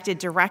injected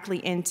directly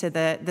into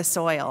the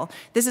soil.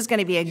 This is going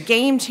to be a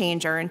game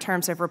changer in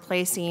terms of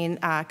replacing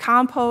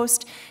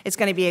compost. It's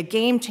going to be a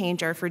game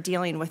changer for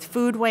dealing with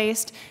food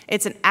waste.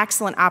 It's an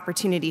excellent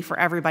opportunity for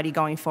everybody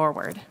going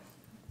forward.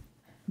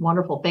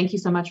 Wonderful. Thank you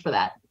so much for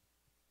that.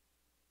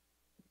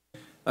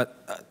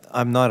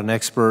 I'm not an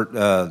expert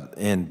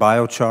in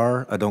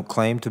biochar. I don't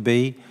claim to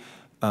be.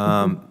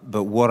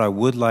 But what I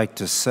would like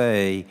to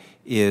say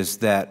is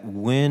that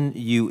when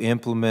you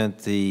implement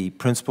the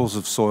principles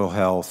of soil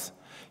health,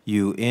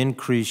 you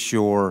increase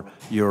your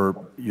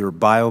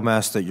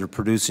biomass that you're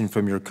producing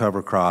from your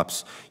cover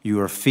crops,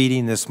 you are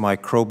feeding this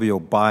microbial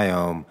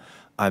biome.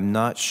 I'm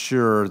not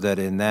sure that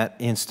in that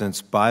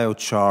instance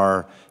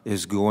biochar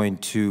is going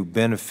to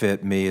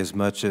benefit me as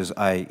much as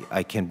I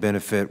can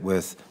benefit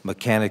with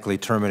mechanically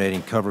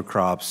terminating cover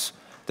crops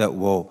that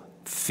will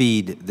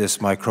feed this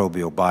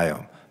microbial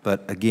biome.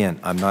 But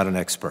again, I'm not an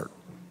expert.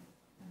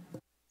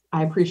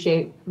 I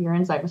appreciate your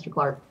insight, Mr.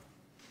 Clark.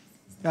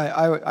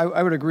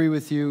 I would agree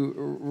with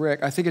you,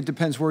 Rick. I think it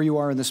depends where you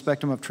are in the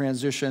spectrum of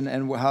transition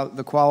and how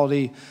the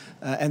quality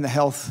and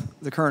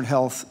the current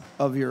health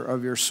of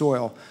your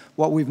soil.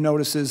 What we've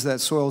noticed is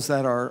that soils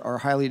that are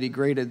highly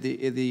degraded,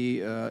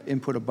 the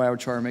input of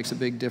biochar makes a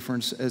big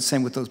difference.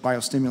 Same with those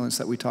biostimulants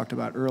that we talked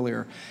about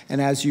earlier.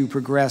 And as you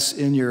progress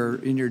in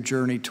your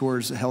journey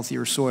towards a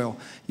healthier soil,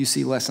 you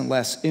see less and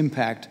less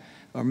impact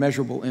or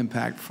measurable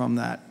impact from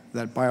that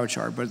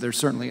biochar. But there's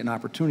certainly an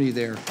opportunity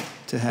there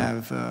to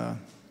have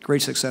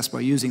great success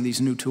by using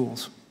these new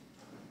tools.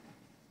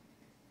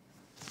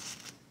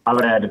 I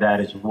would add to that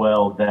as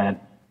well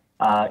that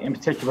in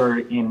particular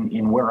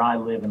in where I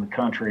live in the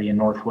country in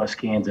northwest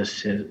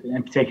Kansas,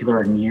 in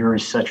particular in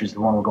years such as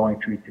the one we're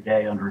going through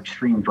today under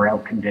extreme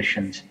drought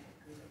conditions,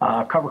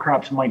 cover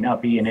crops might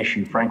not be an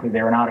issue. Frankly,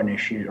 they're not an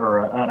issue or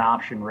an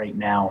option right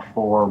now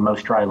for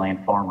most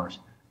dryland farmers.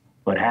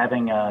 But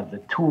having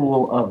the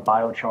tool of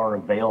biochar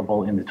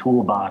available in the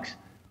toolbox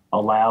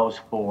allows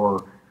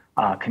for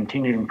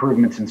continued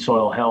improvements in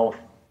soil health,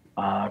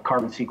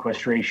 carbon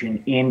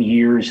sequestration in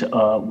years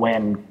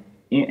when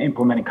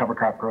implementing cover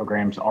crop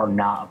programs are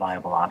not a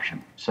viable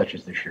option, such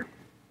as this year.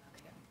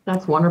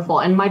 That's wonderful.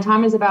 And my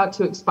time is about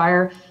to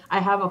expire. I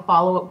have a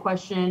follow-up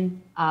question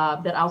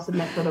that I'll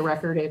submit for the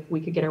record. If we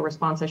could get a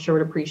response, I sure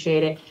would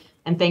appreciate it.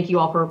 And thank you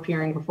all for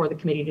appearing before the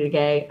committee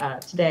today.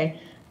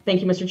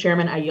 Thank you, Mr.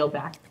 Chairman. I yield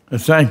back.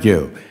 Thank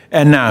you.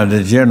 And now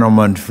the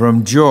gentleman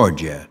from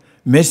Georgia,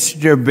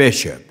 Mr.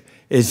 Bishop,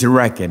 is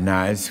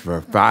recognized for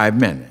 5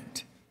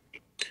 minutes.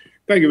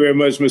 Thank you very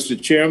much,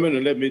 Mr. Chairman,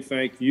 and let me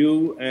thank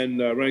you and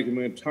Ranking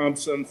Member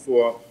Thompson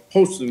for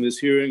hosting this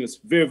hearing. It's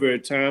very, very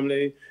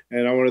timely,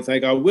 and I want to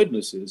thank our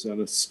witnesses,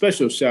 and a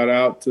special shout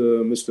out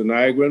to Mr.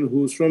 Nygren,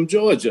 who's from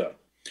Georgia.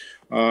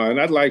 And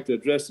I'd like to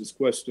address this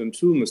question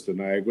to Mr.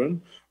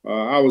 Nygren.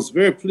 I was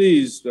very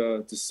pleased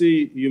to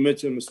see you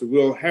mention Mr.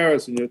 Will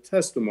Harris in your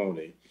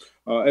testimony.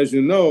 As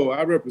you know,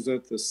 I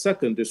represent the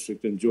 2nd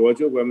District in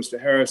Georgia, where Mr.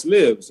 Harris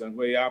lives and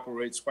where he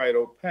operates White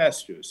Oak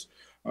Pastures.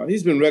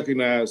 He's been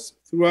recognized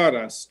throughout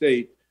our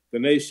state, the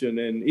nation,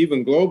 and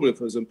even globally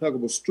for his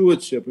impeccable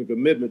stewardship and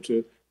commitment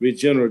to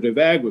regenerative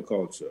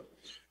agriculture.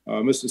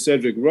 Mr.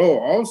 Cedric Rowe,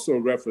 also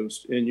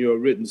referenced in your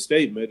written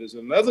statement, is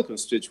another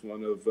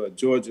constituent of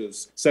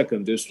Georgia's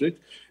 2nd District,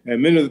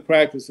 and many of the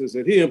practices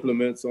that he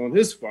implements on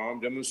his farm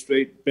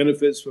demonstrate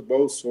benefits for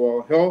both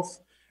soil health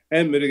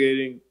and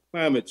mitigating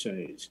climate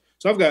change.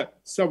 So I've got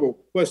several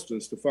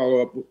questions to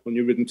follow up on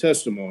your written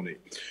testimony.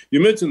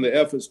 You mentioned the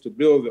efforts to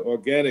build the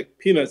organic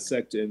peanut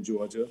sector in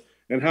Georgia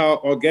and how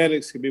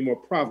organics can be more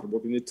profitable.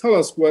 Can you tell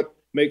us what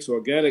makes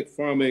organic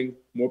farming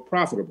more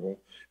profitable?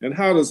 And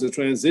how does the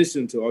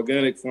transition to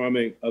organic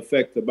farming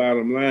affect the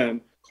bottom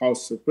line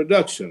costs of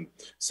production?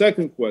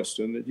 Second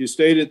question, you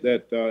stated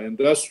that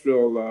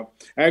industrial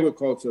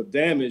agriculture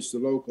damaged the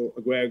local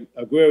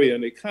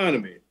agrarian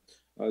economy.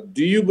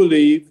 Do you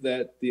believe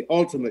that the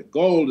ultimate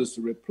goal is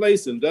to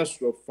replace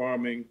industrial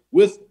farming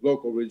with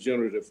local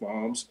regenerative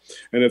farms?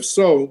 And if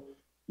so,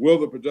 will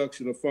the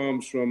production of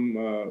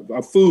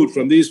food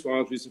from these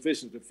farms be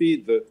sufficient to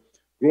feed the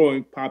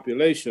growing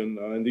population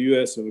in the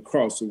U.S. and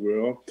across the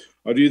world?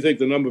 Or do you think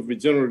the number of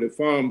regenerative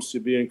farms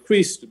should be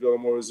increased to build a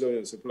more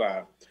resilient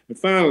supply? And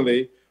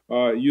finally,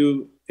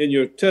 you, in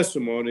your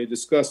testimony,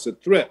 discussed the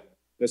threat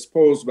that's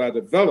posed by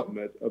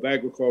development of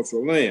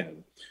agricultural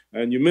land.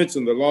 And you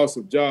mentioned the loss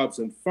of jobs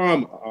and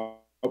farm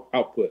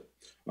output.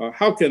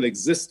 How can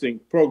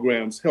existing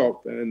programs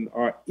help, and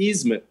are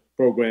easement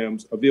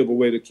programs a viable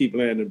way to keep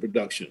land in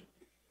production?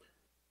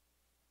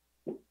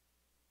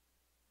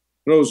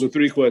 Those are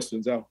 3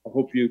 questions. I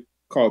hope you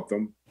caught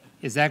them.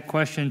 Is that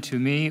question to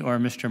me or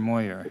Mr.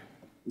 Moyer?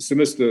 It's to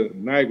Mr.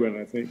 Nygren,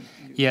 I think.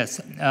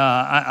 Yes,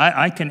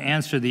 I can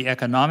answer the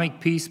economic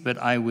piece, but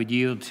I would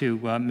yield to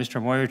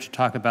Mr. Moyer to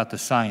talk about the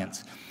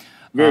science.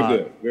 Very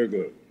good, very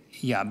good.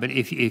 Yeah, but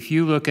if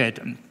you look at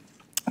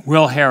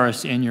Will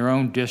Harris in your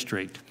own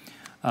district,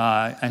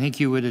 I think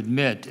you would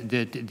admit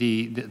that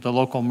the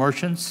local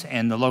merchants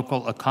and the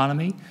local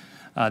economy,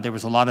 there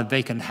was a lot of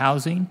vacant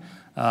housing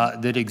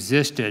that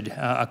existed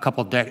a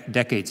couple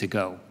decades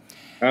ago.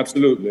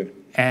 Absolutely.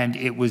 And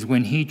it was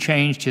when he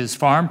changed his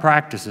farm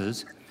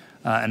practices,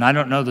 and I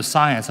don't know the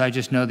science, I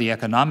just know the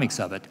economics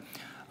of it,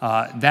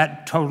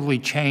 that totally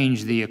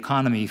changed the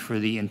economy for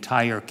the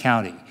entire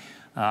county.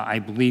 I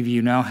believe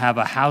you now have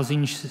a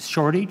housing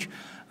shortage.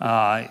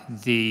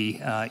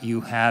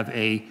 You have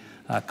a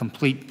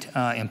complete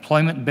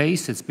employment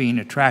base that's being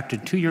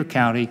attracted to your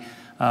county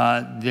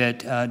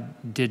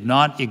that did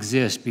not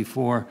exist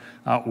before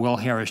Will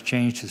Harris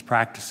changed his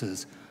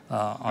practices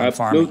on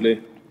farming.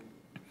 Absolutely.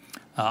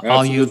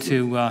 I'll yield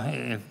to,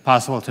 if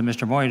possible, to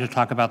Mr. Moyer to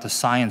talk about the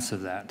science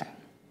of that.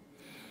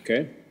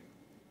 Okay.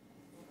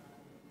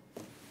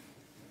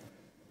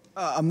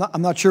 I'm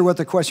not sure what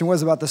the question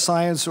was about the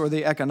science or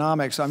the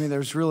economics. I mean,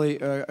 there's really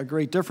a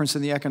great difference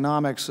in the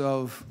economics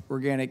of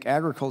organic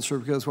agriculture,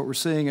 because what we're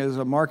seeing is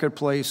a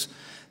marketplace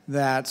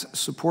that's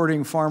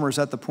supporting farmers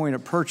at the point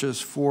of purchase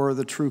for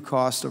the true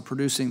cost of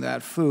producing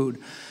that food.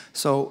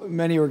 So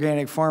many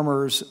organic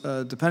farmers,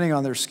 depending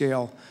on their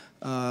scale,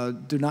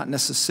 do not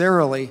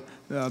necessarily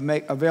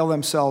avail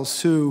themselves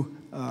to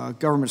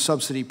government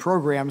subsidy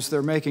programs.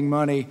 They're making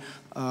money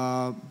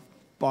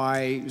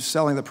by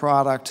selling the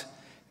product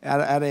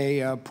at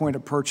a point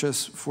of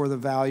purchase for the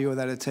value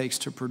that it takes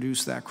to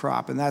produce that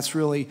crop. And that's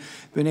really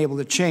been able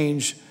to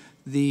change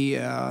the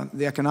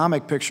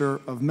economic picture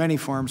of many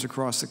farms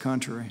across the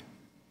country.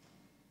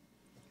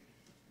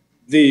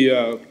 The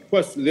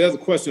other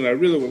question I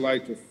really would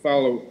like to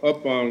follow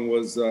up on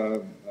was,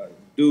 and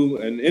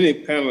any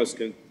panelist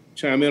can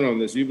chime in on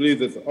this, you believe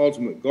that the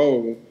ultimate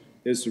goal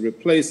is to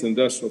replace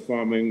industrial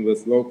farming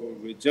with local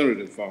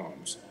regenerative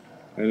farms?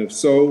 And if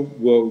so,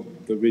 will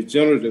the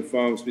regenerative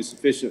farms be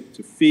sufficient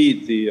to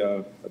feed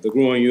the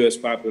growing U.S.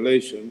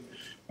 population?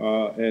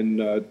 Or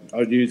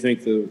do you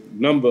think the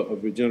number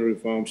of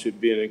regenerative farms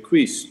should be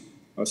increased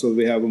so that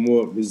we have a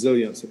more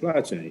resilient supply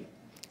chain?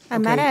 A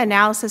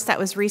meta-analysis that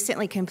was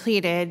recently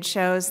completed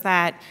shows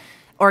that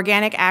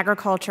organic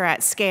agriculture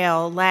at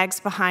scale lags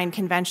behind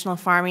conventional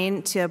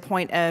farming to a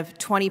point of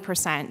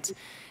 20%.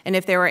 And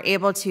if they were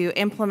able to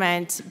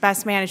implement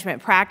best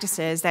management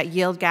practices, that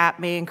yield gap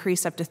may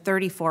increase up to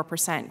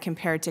 34%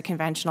 compared to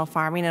conventional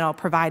farming, and I'll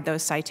provide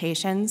those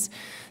citations.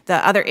 The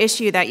other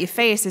issue that you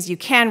face is you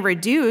can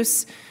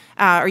reduce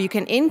or you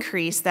can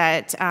increase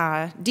that,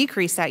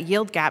 decrease that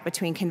yield gap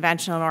between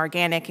conventional and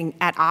organic, and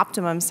at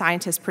optimum,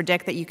 scientists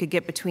predict that you could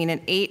get between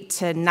an 8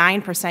 to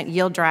 9%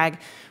 yield drag,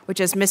 which,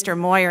 as Mr.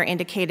 Moyer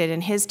indicated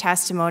in his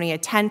testimony, a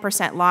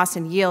 10% loss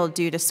in yield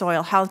due to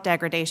soil health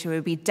degradation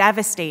would be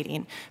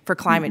devastating for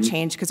climate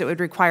change, because it would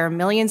require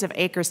millions of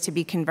acres to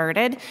be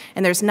converted,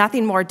 and there's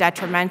nothing more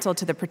detrimental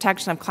to the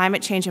protection of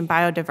climate change and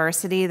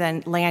biodiversity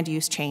than land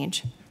use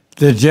change.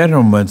 The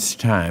gentleman's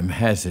time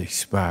has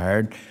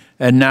expired.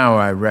 And now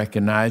I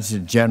recognize the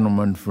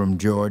gentleman from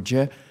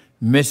Georgia,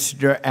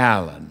 Mr.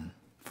 Allen,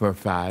 for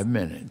 5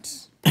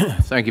 minutes.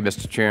 Thank you,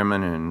 Mr.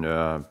 Chairman,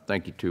 and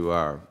thank you to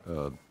our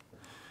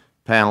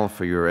panel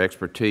for your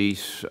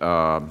expertise.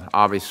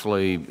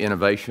 Obviously,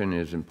 innovation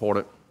is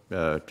important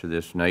to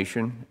this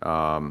nation.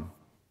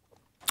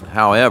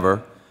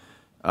 However,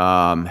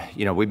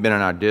 you know, we've been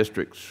in our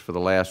districts for the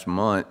last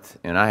month,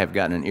 and I have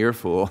gotten an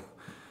earful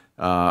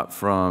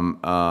from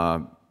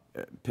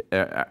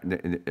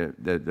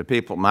the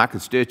people, my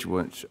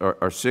constituents,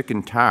 are sick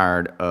and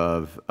tired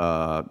of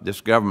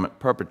this government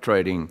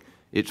perpetrating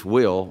its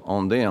will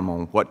on them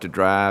on what to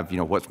drive,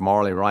 what's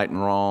morally right and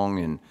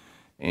wrong,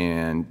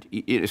 and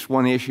it's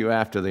one issue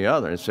after the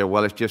other. And so,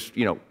 well, it's just,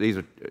 these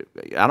are,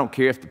 I don't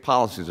care if the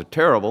policies are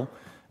terrible,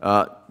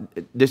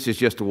 this is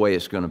just the way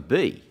it's going to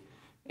be.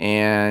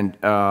 And,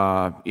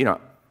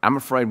 I'm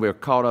afraid we're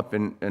caught up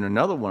in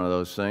another one of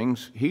those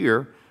things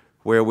here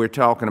where we're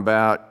talking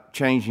about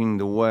changing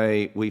the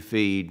way we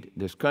feed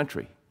this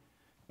country.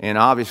 And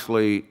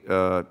obviously,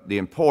 the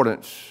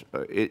importance,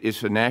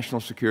 it's a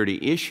national security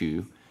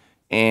issue.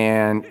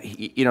 And,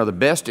 the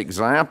best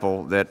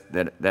example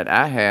that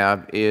I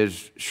have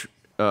is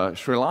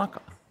Sri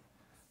Lanka.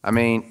 I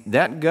mean,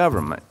 that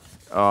government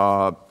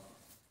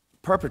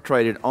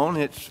perpetrated on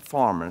its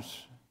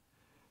farmers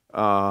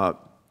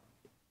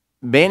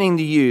banning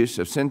the use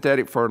of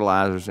synthetic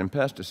fertilizers and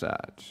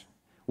pesticides.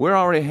 We're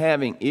already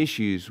having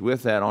issues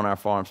with that on our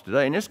farms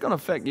today, and it's going to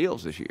affect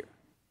yields this year.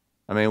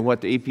 I mean,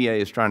 what the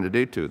EPA is trying to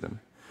do to them.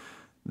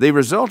 The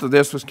result of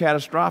this was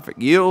catastrophic.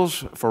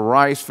 Yields for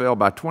rice fell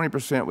by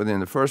 20%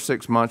 within the first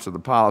 6 months of the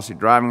policy,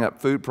 driving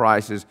up food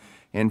prices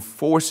and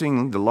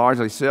forcing the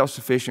largely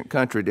self-sufficient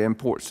country to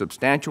import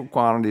substantial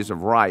quantities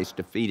of rice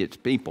to feed its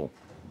people.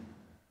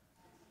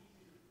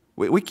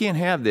 We can't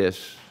have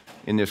this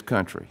in this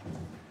country.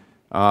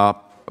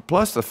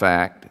 Plus the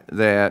fact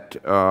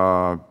that,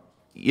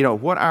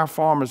 what our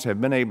farmers have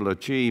been able to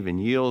achieve in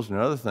yields and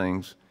other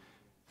things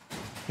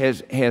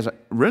has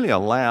really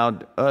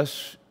allowed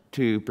us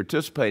to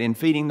participate in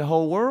feeding the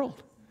whole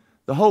world.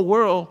 The whole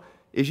world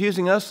is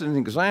using us as an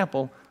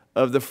example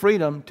of the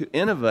freedom to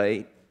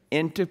innovate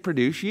and to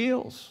produce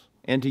yields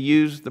and to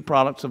use the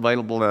products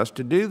available to us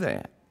to do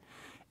that.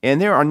 And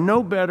there are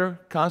no better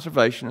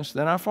conservationists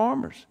than our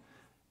farmers.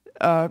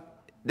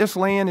 This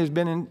land has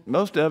been in,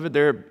 most of it,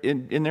 they're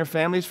in their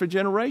families for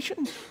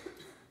generations.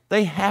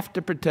 They have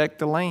to protect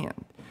the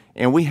land,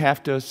 and we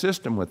have to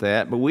assist them with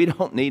that, but we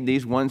don't need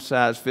these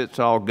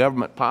one-size-fits-all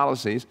government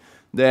policies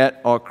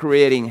that are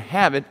creating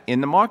havoc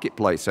in the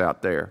marketplace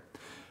out there.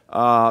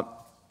 Dr.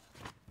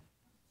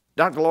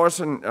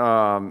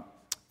 Larson,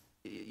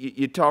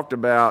 you talked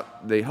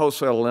about the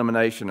wholesale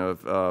elimination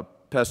of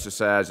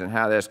pesticides and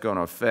how that's going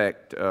to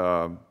affect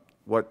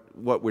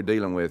what we're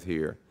dealing with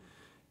here.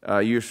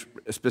 You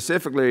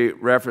specifically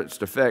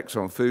referenced effects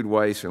on food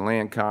waste and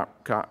land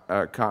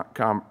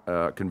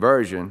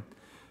conversion.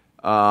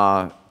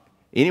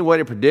 Any way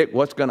to predict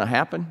what's going to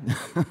happen?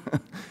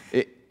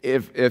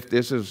 if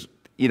this is,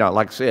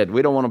 like I said,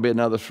 we don't want to be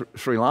another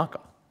Sri Lanka.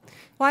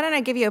 Why don't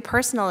I give you a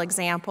personal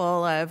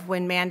example of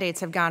when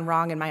mandates have gone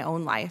wrong in my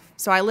own life?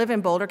 So I live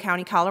in Boulder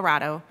County,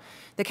 Colorado.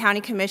 The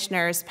county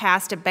commissioners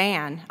passed a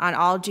ban on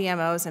all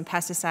GMOs and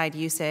pesticide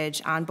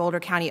usage on Boulder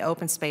County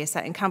open space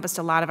that encompassed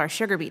a lot of our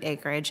sugar beet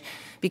acreage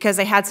because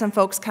they had some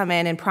folks come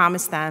in and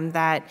promise them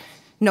that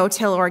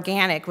no-till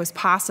organic was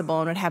possible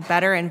and would have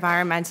better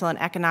environmental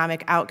and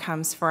economic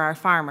outcomes for our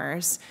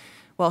farmers.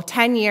 Well,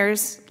 10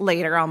 years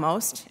later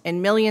almost,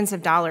 and millions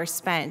of dollars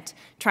spent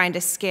trying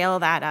to scale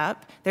that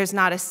up, there's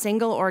not a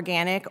single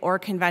organic or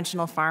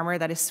conventional farmer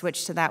that has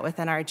switched to that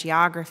within our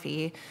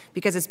geography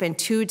because it's been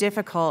too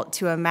difficult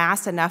to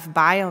amass enough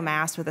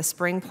biomass with a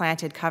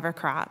spring-planted cover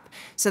crop.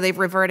 So they've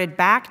reverted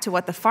back to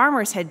what the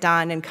farmers had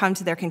done and come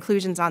to their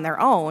conclusions on their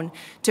own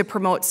to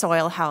promote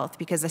soil health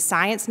because the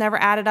science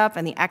never added up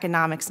and the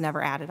economics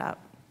never added up.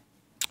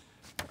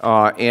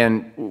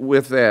 And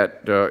with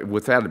that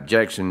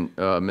objection,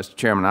 Mr.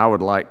 Chairman, I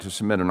would like to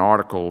submit an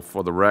article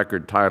for the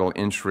record titled,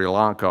 "In Sri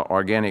Lanka,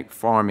 Organic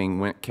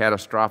Farming Went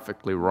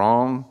Catastrophically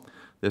Wrong."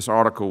 This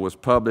article was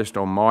published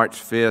on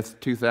March 5th,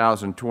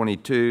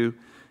 2022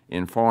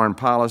 in Foreign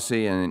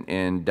Policy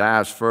and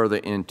dives further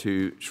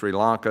into Sri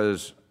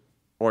Lanka's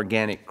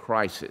organic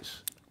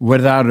crisis.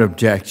 Without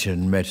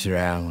objection, Mr.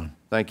 Allen.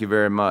 Thank you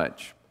very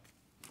much.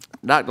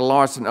 Dr.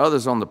 Larson,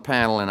 others on the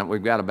panel, and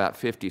we've got about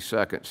 50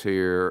 seconds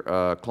here,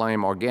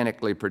 claim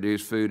organically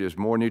produced food is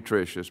more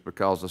nutritious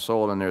because the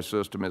soil in their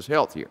system is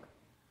healthier.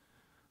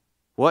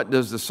 What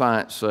does the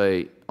science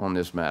say on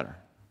this matter?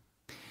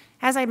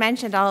 As I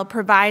mentioned, I'll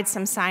provide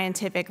some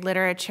scientific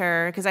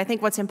literature because I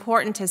think what's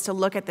important is to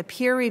look at the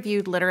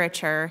peer-reviewed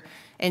literature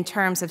in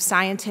terms of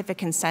scientific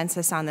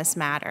consensus on this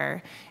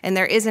matter. And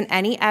there isn't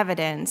any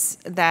evidence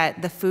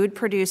that the food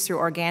produced through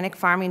organic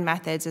farming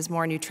methods is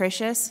more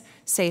nutritious,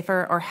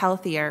 safer, or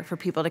healthier for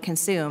people to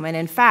consume. And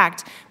in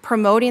fact,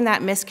 promoting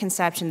that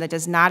misconception that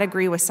does not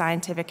agree with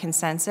scientific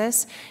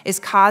consensus is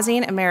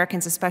causing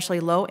Americans, especially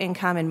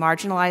low-income and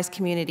marginalized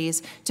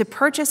communities, to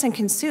purchase and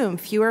consume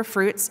fewer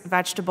fruits,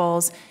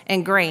 vegetables,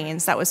 and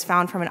grains. That was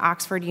found from an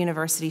Oxford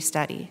University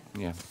study.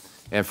 Yeah.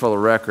 And for the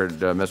record,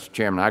 Mr.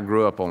 Chairman, I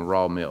grew up on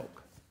raw milk,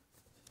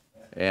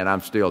 and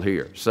I'm still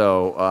here.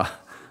 So,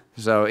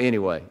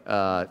 anyway,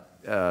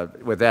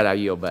 with that, I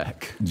yield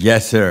back.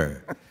 Yes,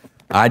 sir.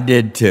 I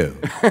did too.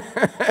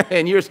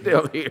 And you're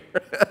still here.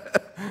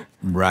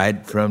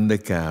 Right from the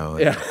cow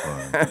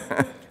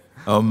farm.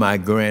 On my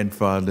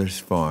grandfather's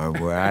farm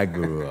where I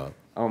grew up.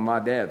 on my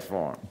dad's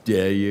farm.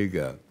 There you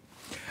go.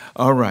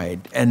 All right,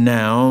 and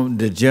now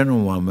the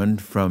gentlewoman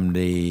from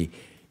the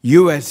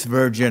U.S.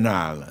 Virgin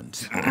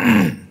Islands,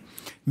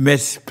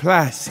 Ms.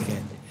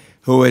 Plaskin,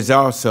 who is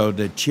also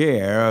the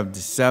chair of the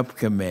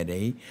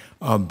subcommittee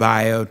on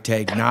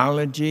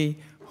biotechnology,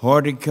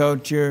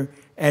 horticulture,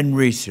 and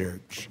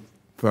research,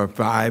 for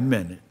 5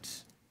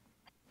 minutes.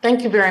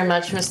 Thank you very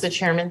much, Mr.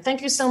 Chairman.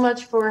 Thank you so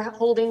much for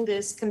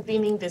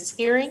convening this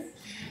hearing,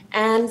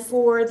 and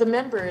for the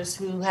members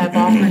who have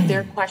offered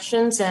their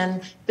questions.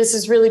 And this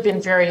has really been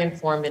very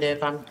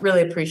informative. I'm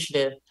really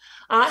appreciative.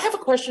 I have a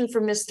question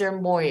for Mr.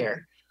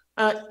 Moyer.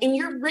 In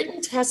your written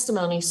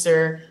testimony,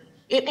 sir,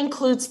 it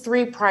includes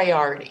 3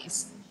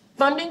 priorities: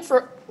 funding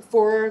for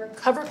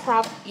cover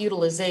crop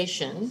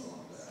utilization,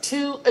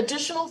 2,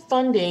 additional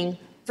funding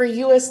for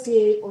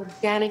USDA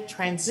organic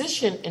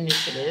transition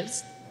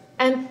initiatives,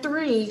 and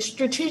 3,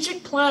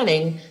 strategic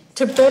planning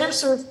to better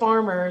serve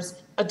farmers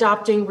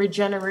adopting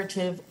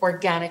regenerative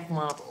organic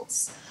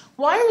models.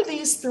 Why are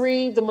these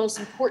 3 the most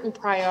important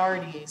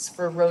priorities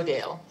for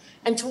Rodale?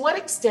 And to what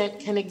extent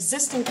can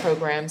existing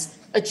programs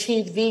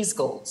achieve these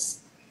goals?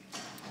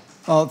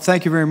 Well,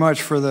 thank you very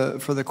much for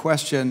the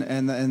question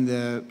and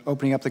the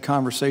opening up the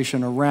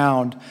conversation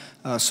around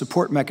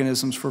support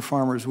mechanisms for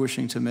farmers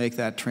wishing to make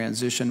that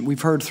transition.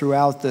 We've heard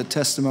throughout the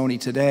testimony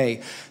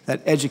today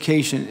that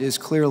education is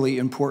clearly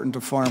important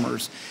to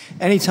farmers.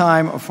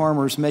 Anytime a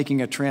farmer is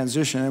making a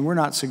transition, and we're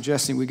not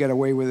suggesting we get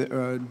away with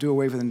do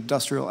away with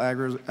industrial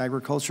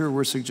agriculture,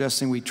 we're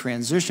suggesting we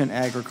transition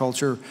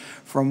agriculture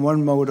from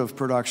one mode of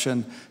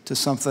production to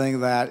something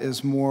that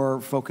is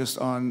more focused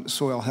on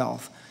soil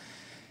health.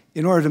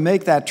 In order to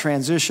make that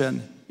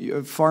transition,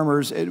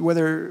 farmers,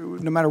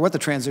 no matter what the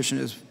transition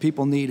is,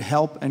 people need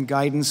help and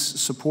guidance,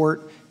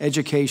 support,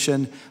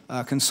 education,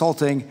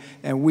 consulting,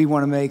 and we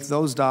want to make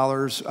those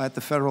dollars at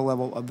the federal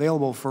level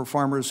available for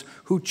farmers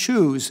who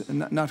choose,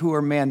 not who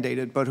are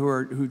mandated, but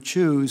who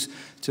choose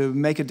to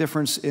make a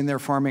difference in their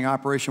farming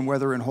operation,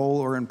 whether in whole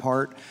or in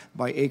part,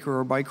 by acre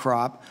or by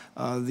crop.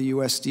 The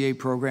USDA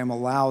program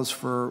allows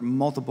for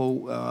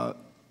multiple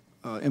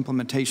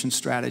implementation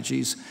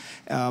strategies,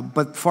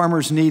 but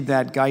farmers need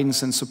that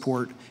guidance and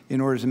support in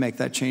order to make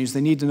that change.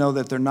 They need to know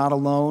that they're not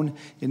alone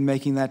in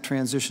making that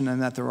transition and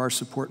that there are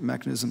support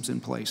mechanisms in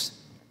place.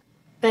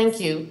 Thank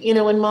you. You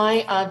know, in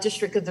my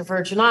district of the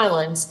Virgin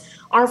Islands,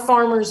 our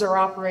farmers are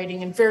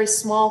operating in very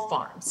small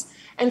farms.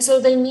 And so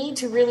they need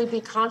to really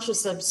be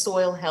conscious of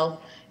soil health,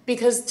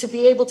 because to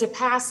be able to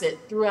pass it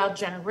throughout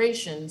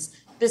generations,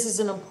 this is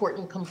an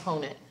important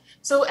component.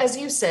 So as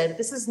you said,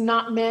 this is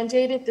not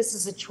mandated, this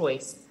is a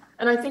choice.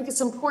 And I think it's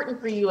important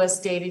for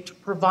USDA to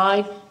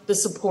provide the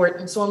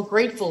support. And so I'm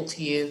grateful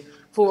to you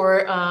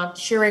for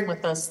sharing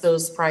with us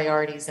those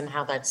priorities and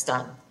how that's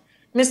done.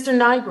 Mr.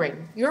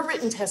 Nygren, your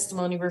written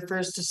testimony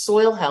refers to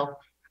soil health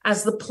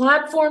as the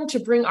platform to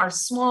bring our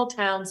small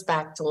towns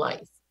back to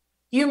life.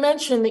 You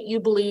mentioned that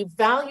you believe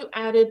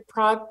value-added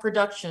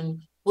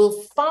production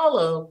will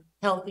follow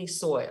healthy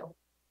soil.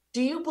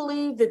 Do you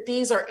believe that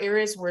these are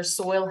areas where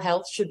soil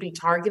health should be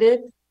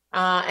targeted?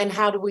 And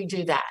how do we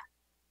do that?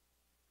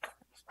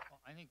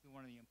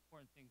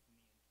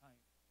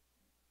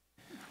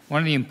 One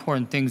of the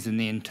important things in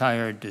the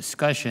entire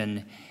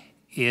discussion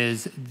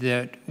is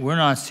that we're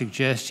not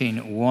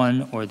suggesting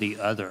one or the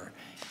other.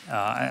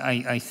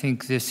 I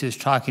think this is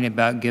talking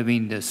about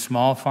giving the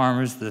small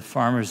farmers, the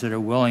farmers that are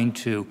willing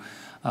to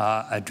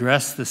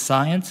address the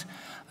science,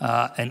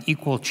 an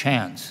equal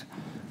chance.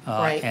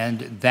 Right. And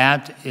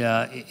that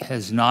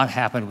has not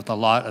happened with a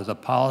lot of the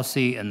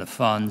policy and the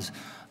funds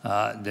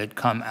that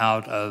come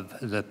out of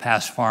the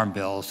past farm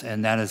bills,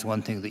 and that is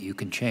one thing that you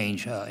can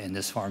change in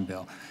this farm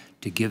bill,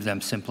 to give them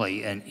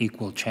simply an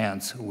equal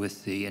chance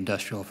with the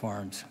industrial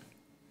farms.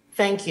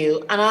 Thank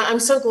you. And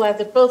I'm so glad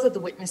that both of the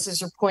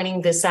witnesses are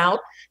pointing this out,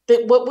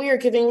 that what we are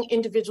giving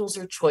individuals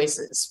are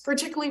choices,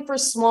 particularly for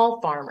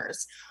small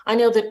farmers. I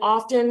know that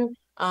often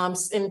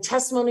in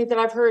testimony that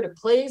I've heard, it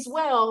plays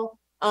well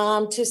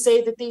to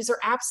say that these are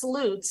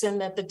absolutes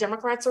and that the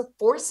Democrats are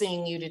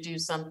forcing you to do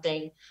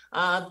something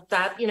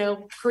that, you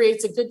know,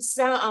 creates a good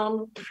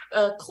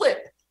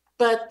clip.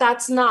 But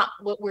that's not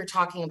what we're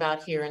talking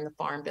about here in the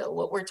Farm Bill.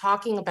 What we're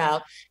talking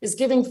about is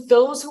giving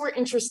those who are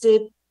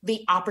interested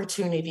the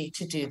opportunity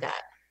to do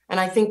that. And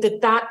I think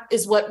that that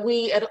is what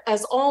we,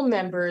 as all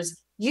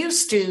members,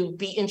 used to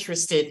be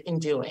interested in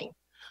doing.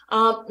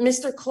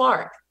 Mr.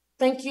 Clark,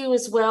 thank you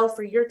as well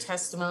for your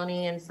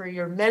testimony and for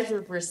your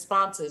measured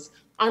responses.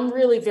 I'm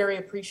really very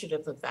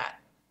appreciative of that.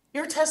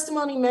 Your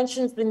testimony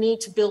mentions the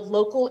need to build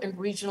local and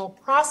regional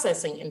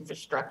processing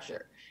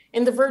infrastructure.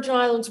 In the Virgin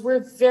Islands,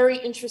 we're very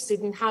interested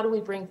in how do we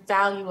bring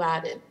value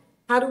added?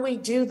 How do we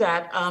do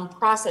that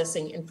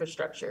processing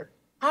infrastructure?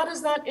 How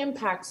does that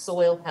impact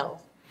soil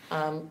health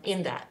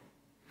in that?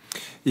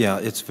 Yeah,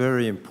 it's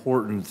very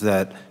important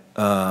that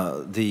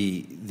one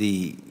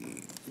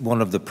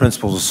of the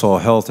principles of soil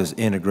health is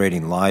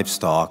integrating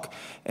livestock,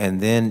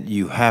 and then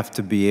you have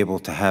to be able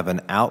to have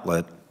an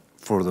outlet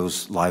for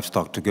those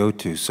livestock to go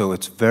to. So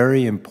it's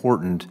very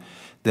important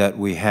that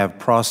we have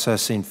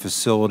processing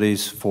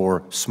facilities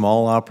for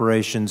small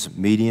operations,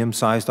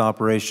 medium-sized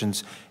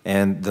operations,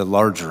 and the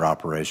larger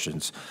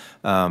operations.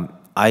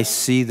 I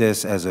see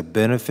this as a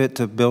benefit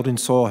to building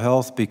soil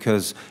health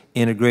because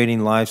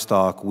integrating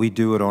livestock, we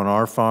do it on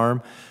our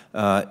farm.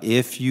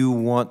 If you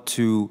want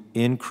to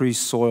increase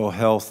soil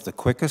health the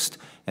quickest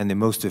and the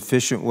most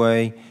efficient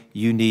way,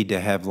 you need to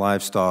have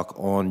livestock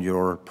on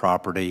your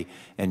property,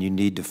 and you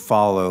need to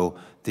follow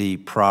the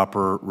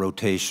proper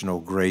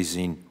rotational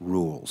grazing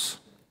rules.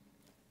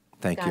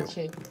 Thank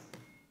you.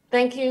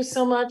 Thank you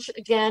so much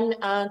again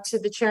to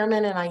the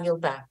chairman, and I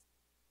yield back.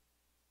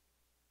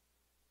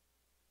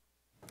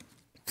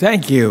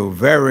 Thank you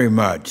very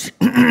much.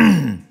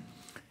 And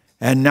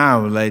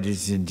now,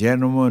 ladies and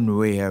gentlemen,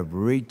 we have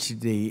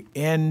reached the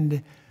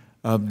end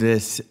of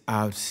this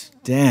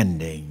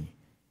outstanding,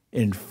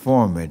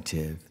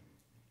 informative,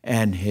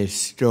 and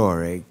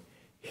historic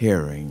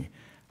hearing.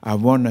 I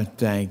want to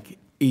thank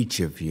each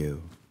of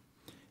you.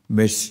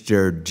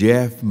 Mr.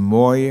 Jeff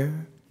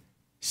Moyer,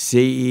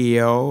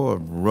 CEO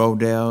of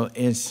Rodell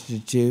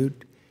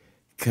Institute,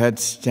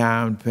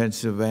 Kutztown,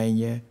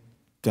 Pennsylvania,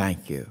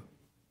 thank you.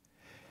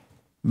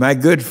 My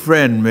good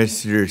friend,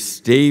 Mr.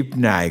 Steve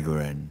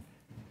Nygren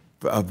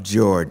of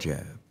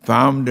Georgia,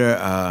 founder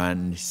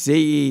and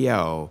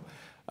CEO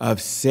of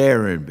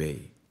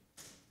Serenbe,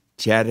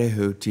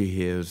 Chattahoochee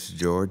Hills,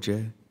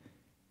 Georgia,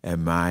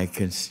 and my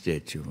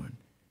constituent.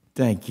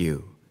 Thank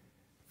you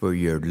for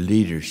your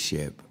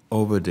leadership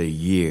over the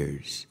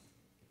years.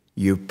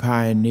 You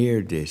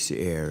pioneered this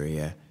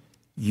area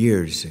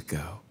years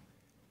ago,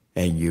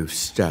 and you've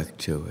stuck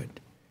to it.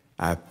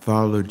 I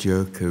followed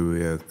your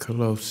career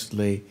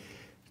closely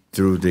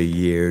through the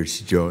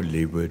years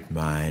jointly with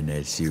mine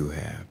as you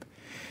have.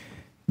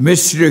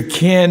 Mr.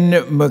 Ken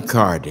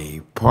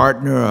McCarty,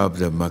 partner of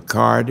the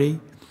McCarty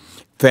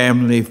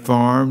Family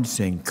Farms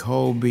in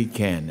Colby,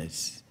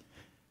 Kansas.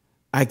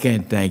 I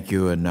can't thank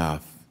you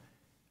enough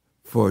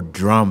for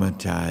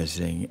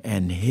dramatizing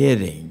and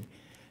hitting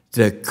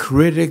the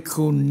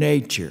critical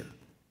nature,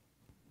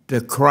 the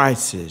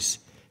crisis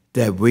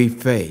that we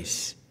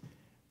face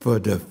for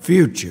the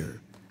future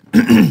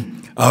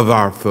of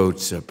our food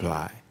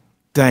supply.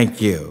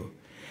 Thank you.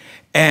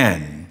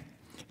 And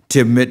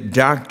to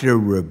Dr.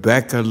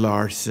 Rebecca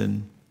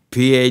Larson,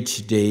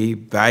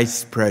 PhD,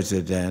 Vice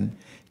President,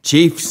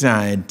 Chief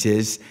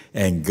Scientist,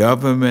 and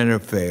Government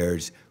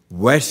Affairs,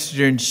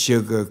 Western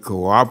Sugar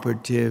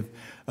Cooperative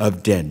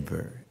of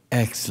Denver.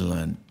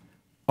 Excellent,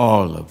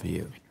 all of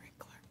you.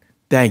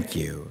 Thank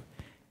you.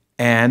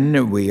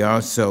 And we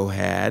also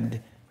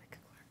had,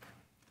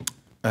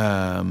 did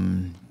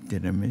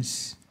I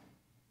miss?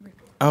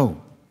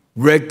 Oh,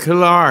 Rick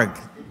Clark.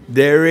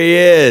 There he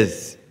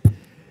is.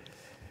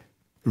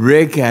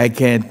 Rick, I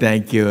can't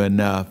thank you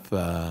enough.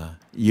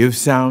 You've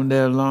sounded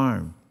the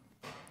alarm.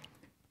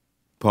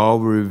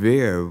 Paul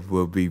Revere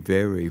will be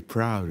very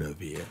proud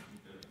of you.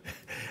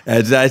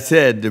 As I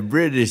said, the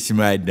British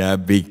might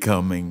not be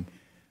coming,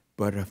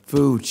 but a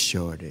food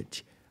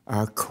shortage,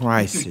 our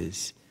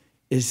crisis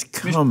is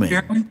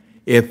coming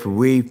if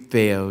we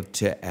fail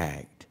to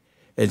act.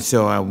 And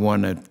so I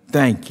want to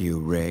thank you,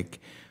 Rick.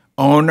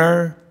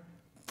 Owner,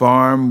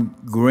 Farm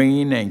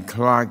Green and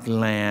Clark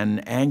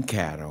Land and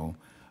Cattle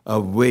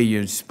of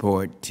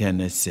Williamsport,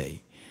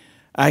 Tennessee.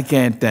 I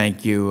can't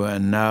thank you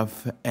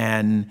enough,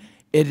 and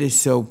it is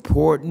so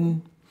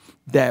important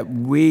that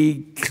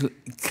we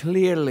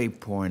clearly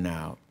point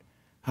out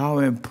how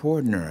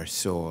important our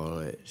soil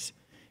is.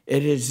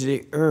 It is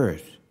the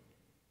earth.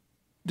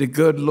 The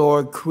good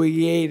Lord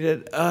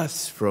created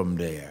us from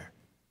there.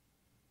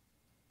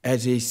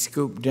 As he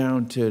scooped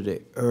down to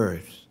the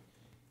earth,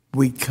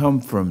 we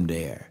come from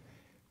there.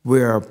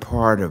 We're a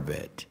part of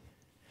it.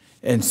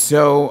 And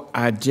so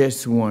I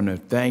just want to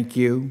thank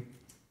you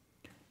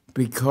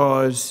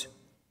because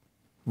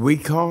we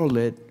call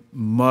it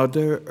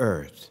Mother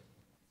Earth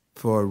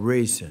for a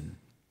reason.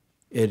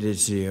 It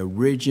is the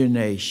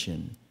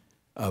origination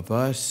of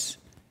us,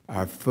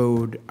 our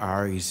food,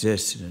 our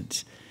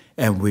existence,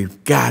 and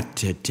we've got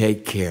to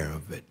take care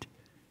of it.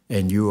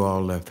 And you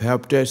all have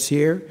helped us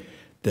here.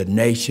 The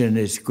nation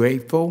is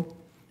grateful.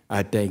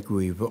 I think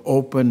we've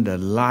opened the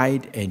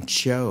light and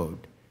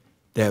showed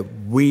that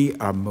we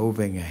are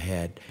moving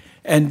ahead.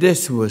 And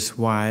this was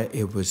why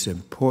it was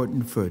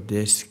important for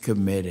this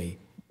committee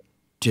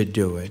to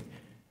do it.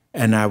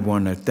 And I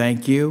want to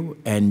thank you.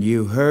 And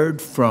you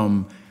heard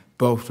from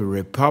both the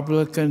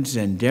Republicans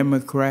and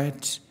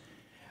Democrats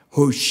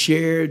who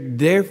shared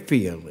their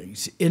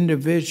feelings,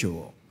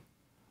 individual,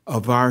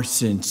 of our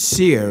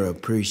sincere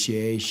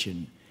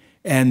appreciation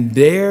and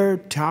their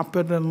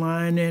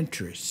top-of-the-line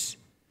interests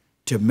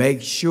to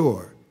make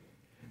sure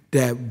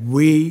that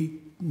we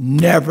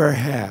never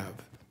have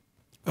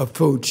a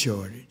food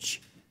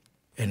shortage.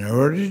 In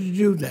order to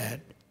do that,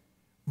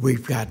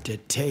 we've got to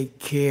take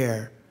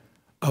care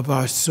of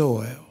our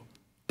soil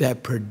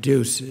that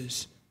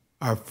produces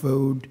our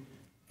food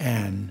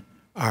and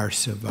our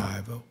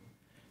survival.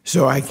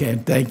 So I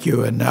can't thank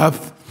you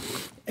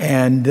enough.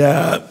 And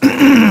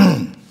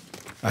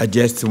I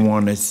just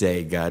want to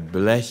say God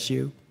bless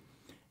you.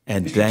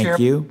 And Mr. thank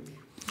Chairman. you.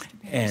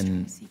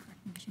 And,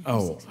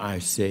 oh, I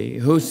see.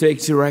 Who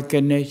seeks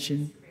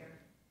recognition?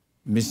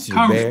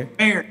 Mr.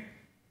 Baird?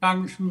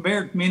 Congressman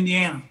Baird from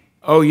Indiana.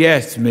 Oh,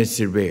 yes,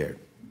 Mr. Baird.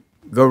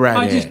 Go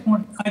right ahead.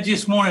 I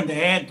just wanted to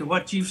add to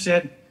what you've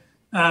said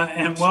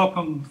and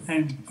welcome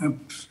and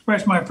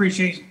express my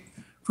appreciation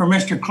for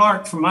Mr.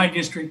 Clark from my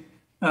district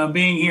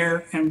being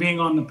here and being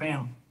on the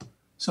panel.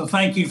 So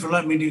thank you for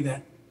letting me do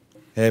that.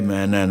 Hey,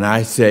 man, and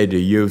I say to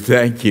you,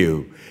 thank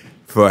you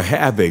for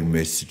having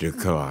Mr.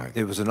 Clark.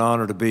 It was an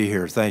honor to be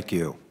here. Thank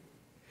you.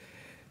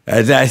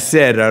 As I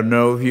said, I don't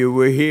know if you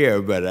were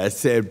here, but I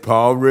said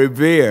Paul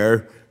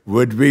Revere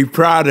would be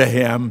proud of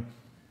him.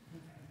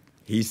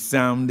 He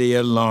sounded the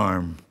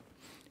alarm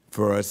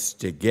for us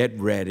to get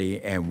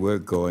ready, and we're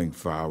going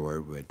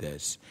forward with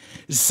this.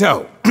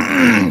 So,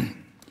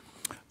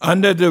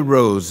 under the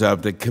rules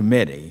of the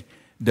committee,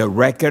 the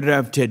record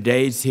of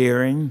today's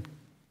hearing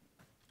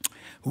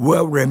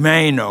will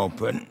remain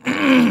open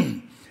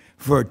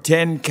for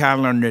 10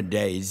 calendar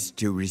days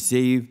to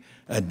receive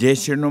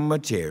additional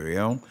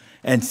material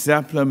and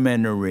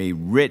supplementary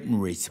written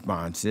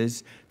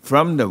responses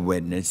from the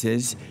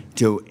witnesses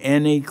to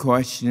any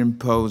question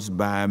posed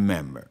by a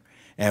member.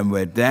 And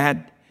with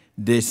that,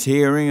 this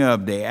hearing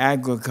of the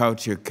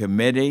Agriculture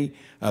Committee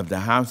of the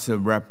House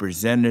of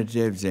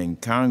Representatives in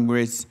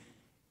Congress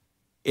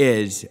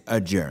is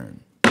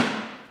adjourned.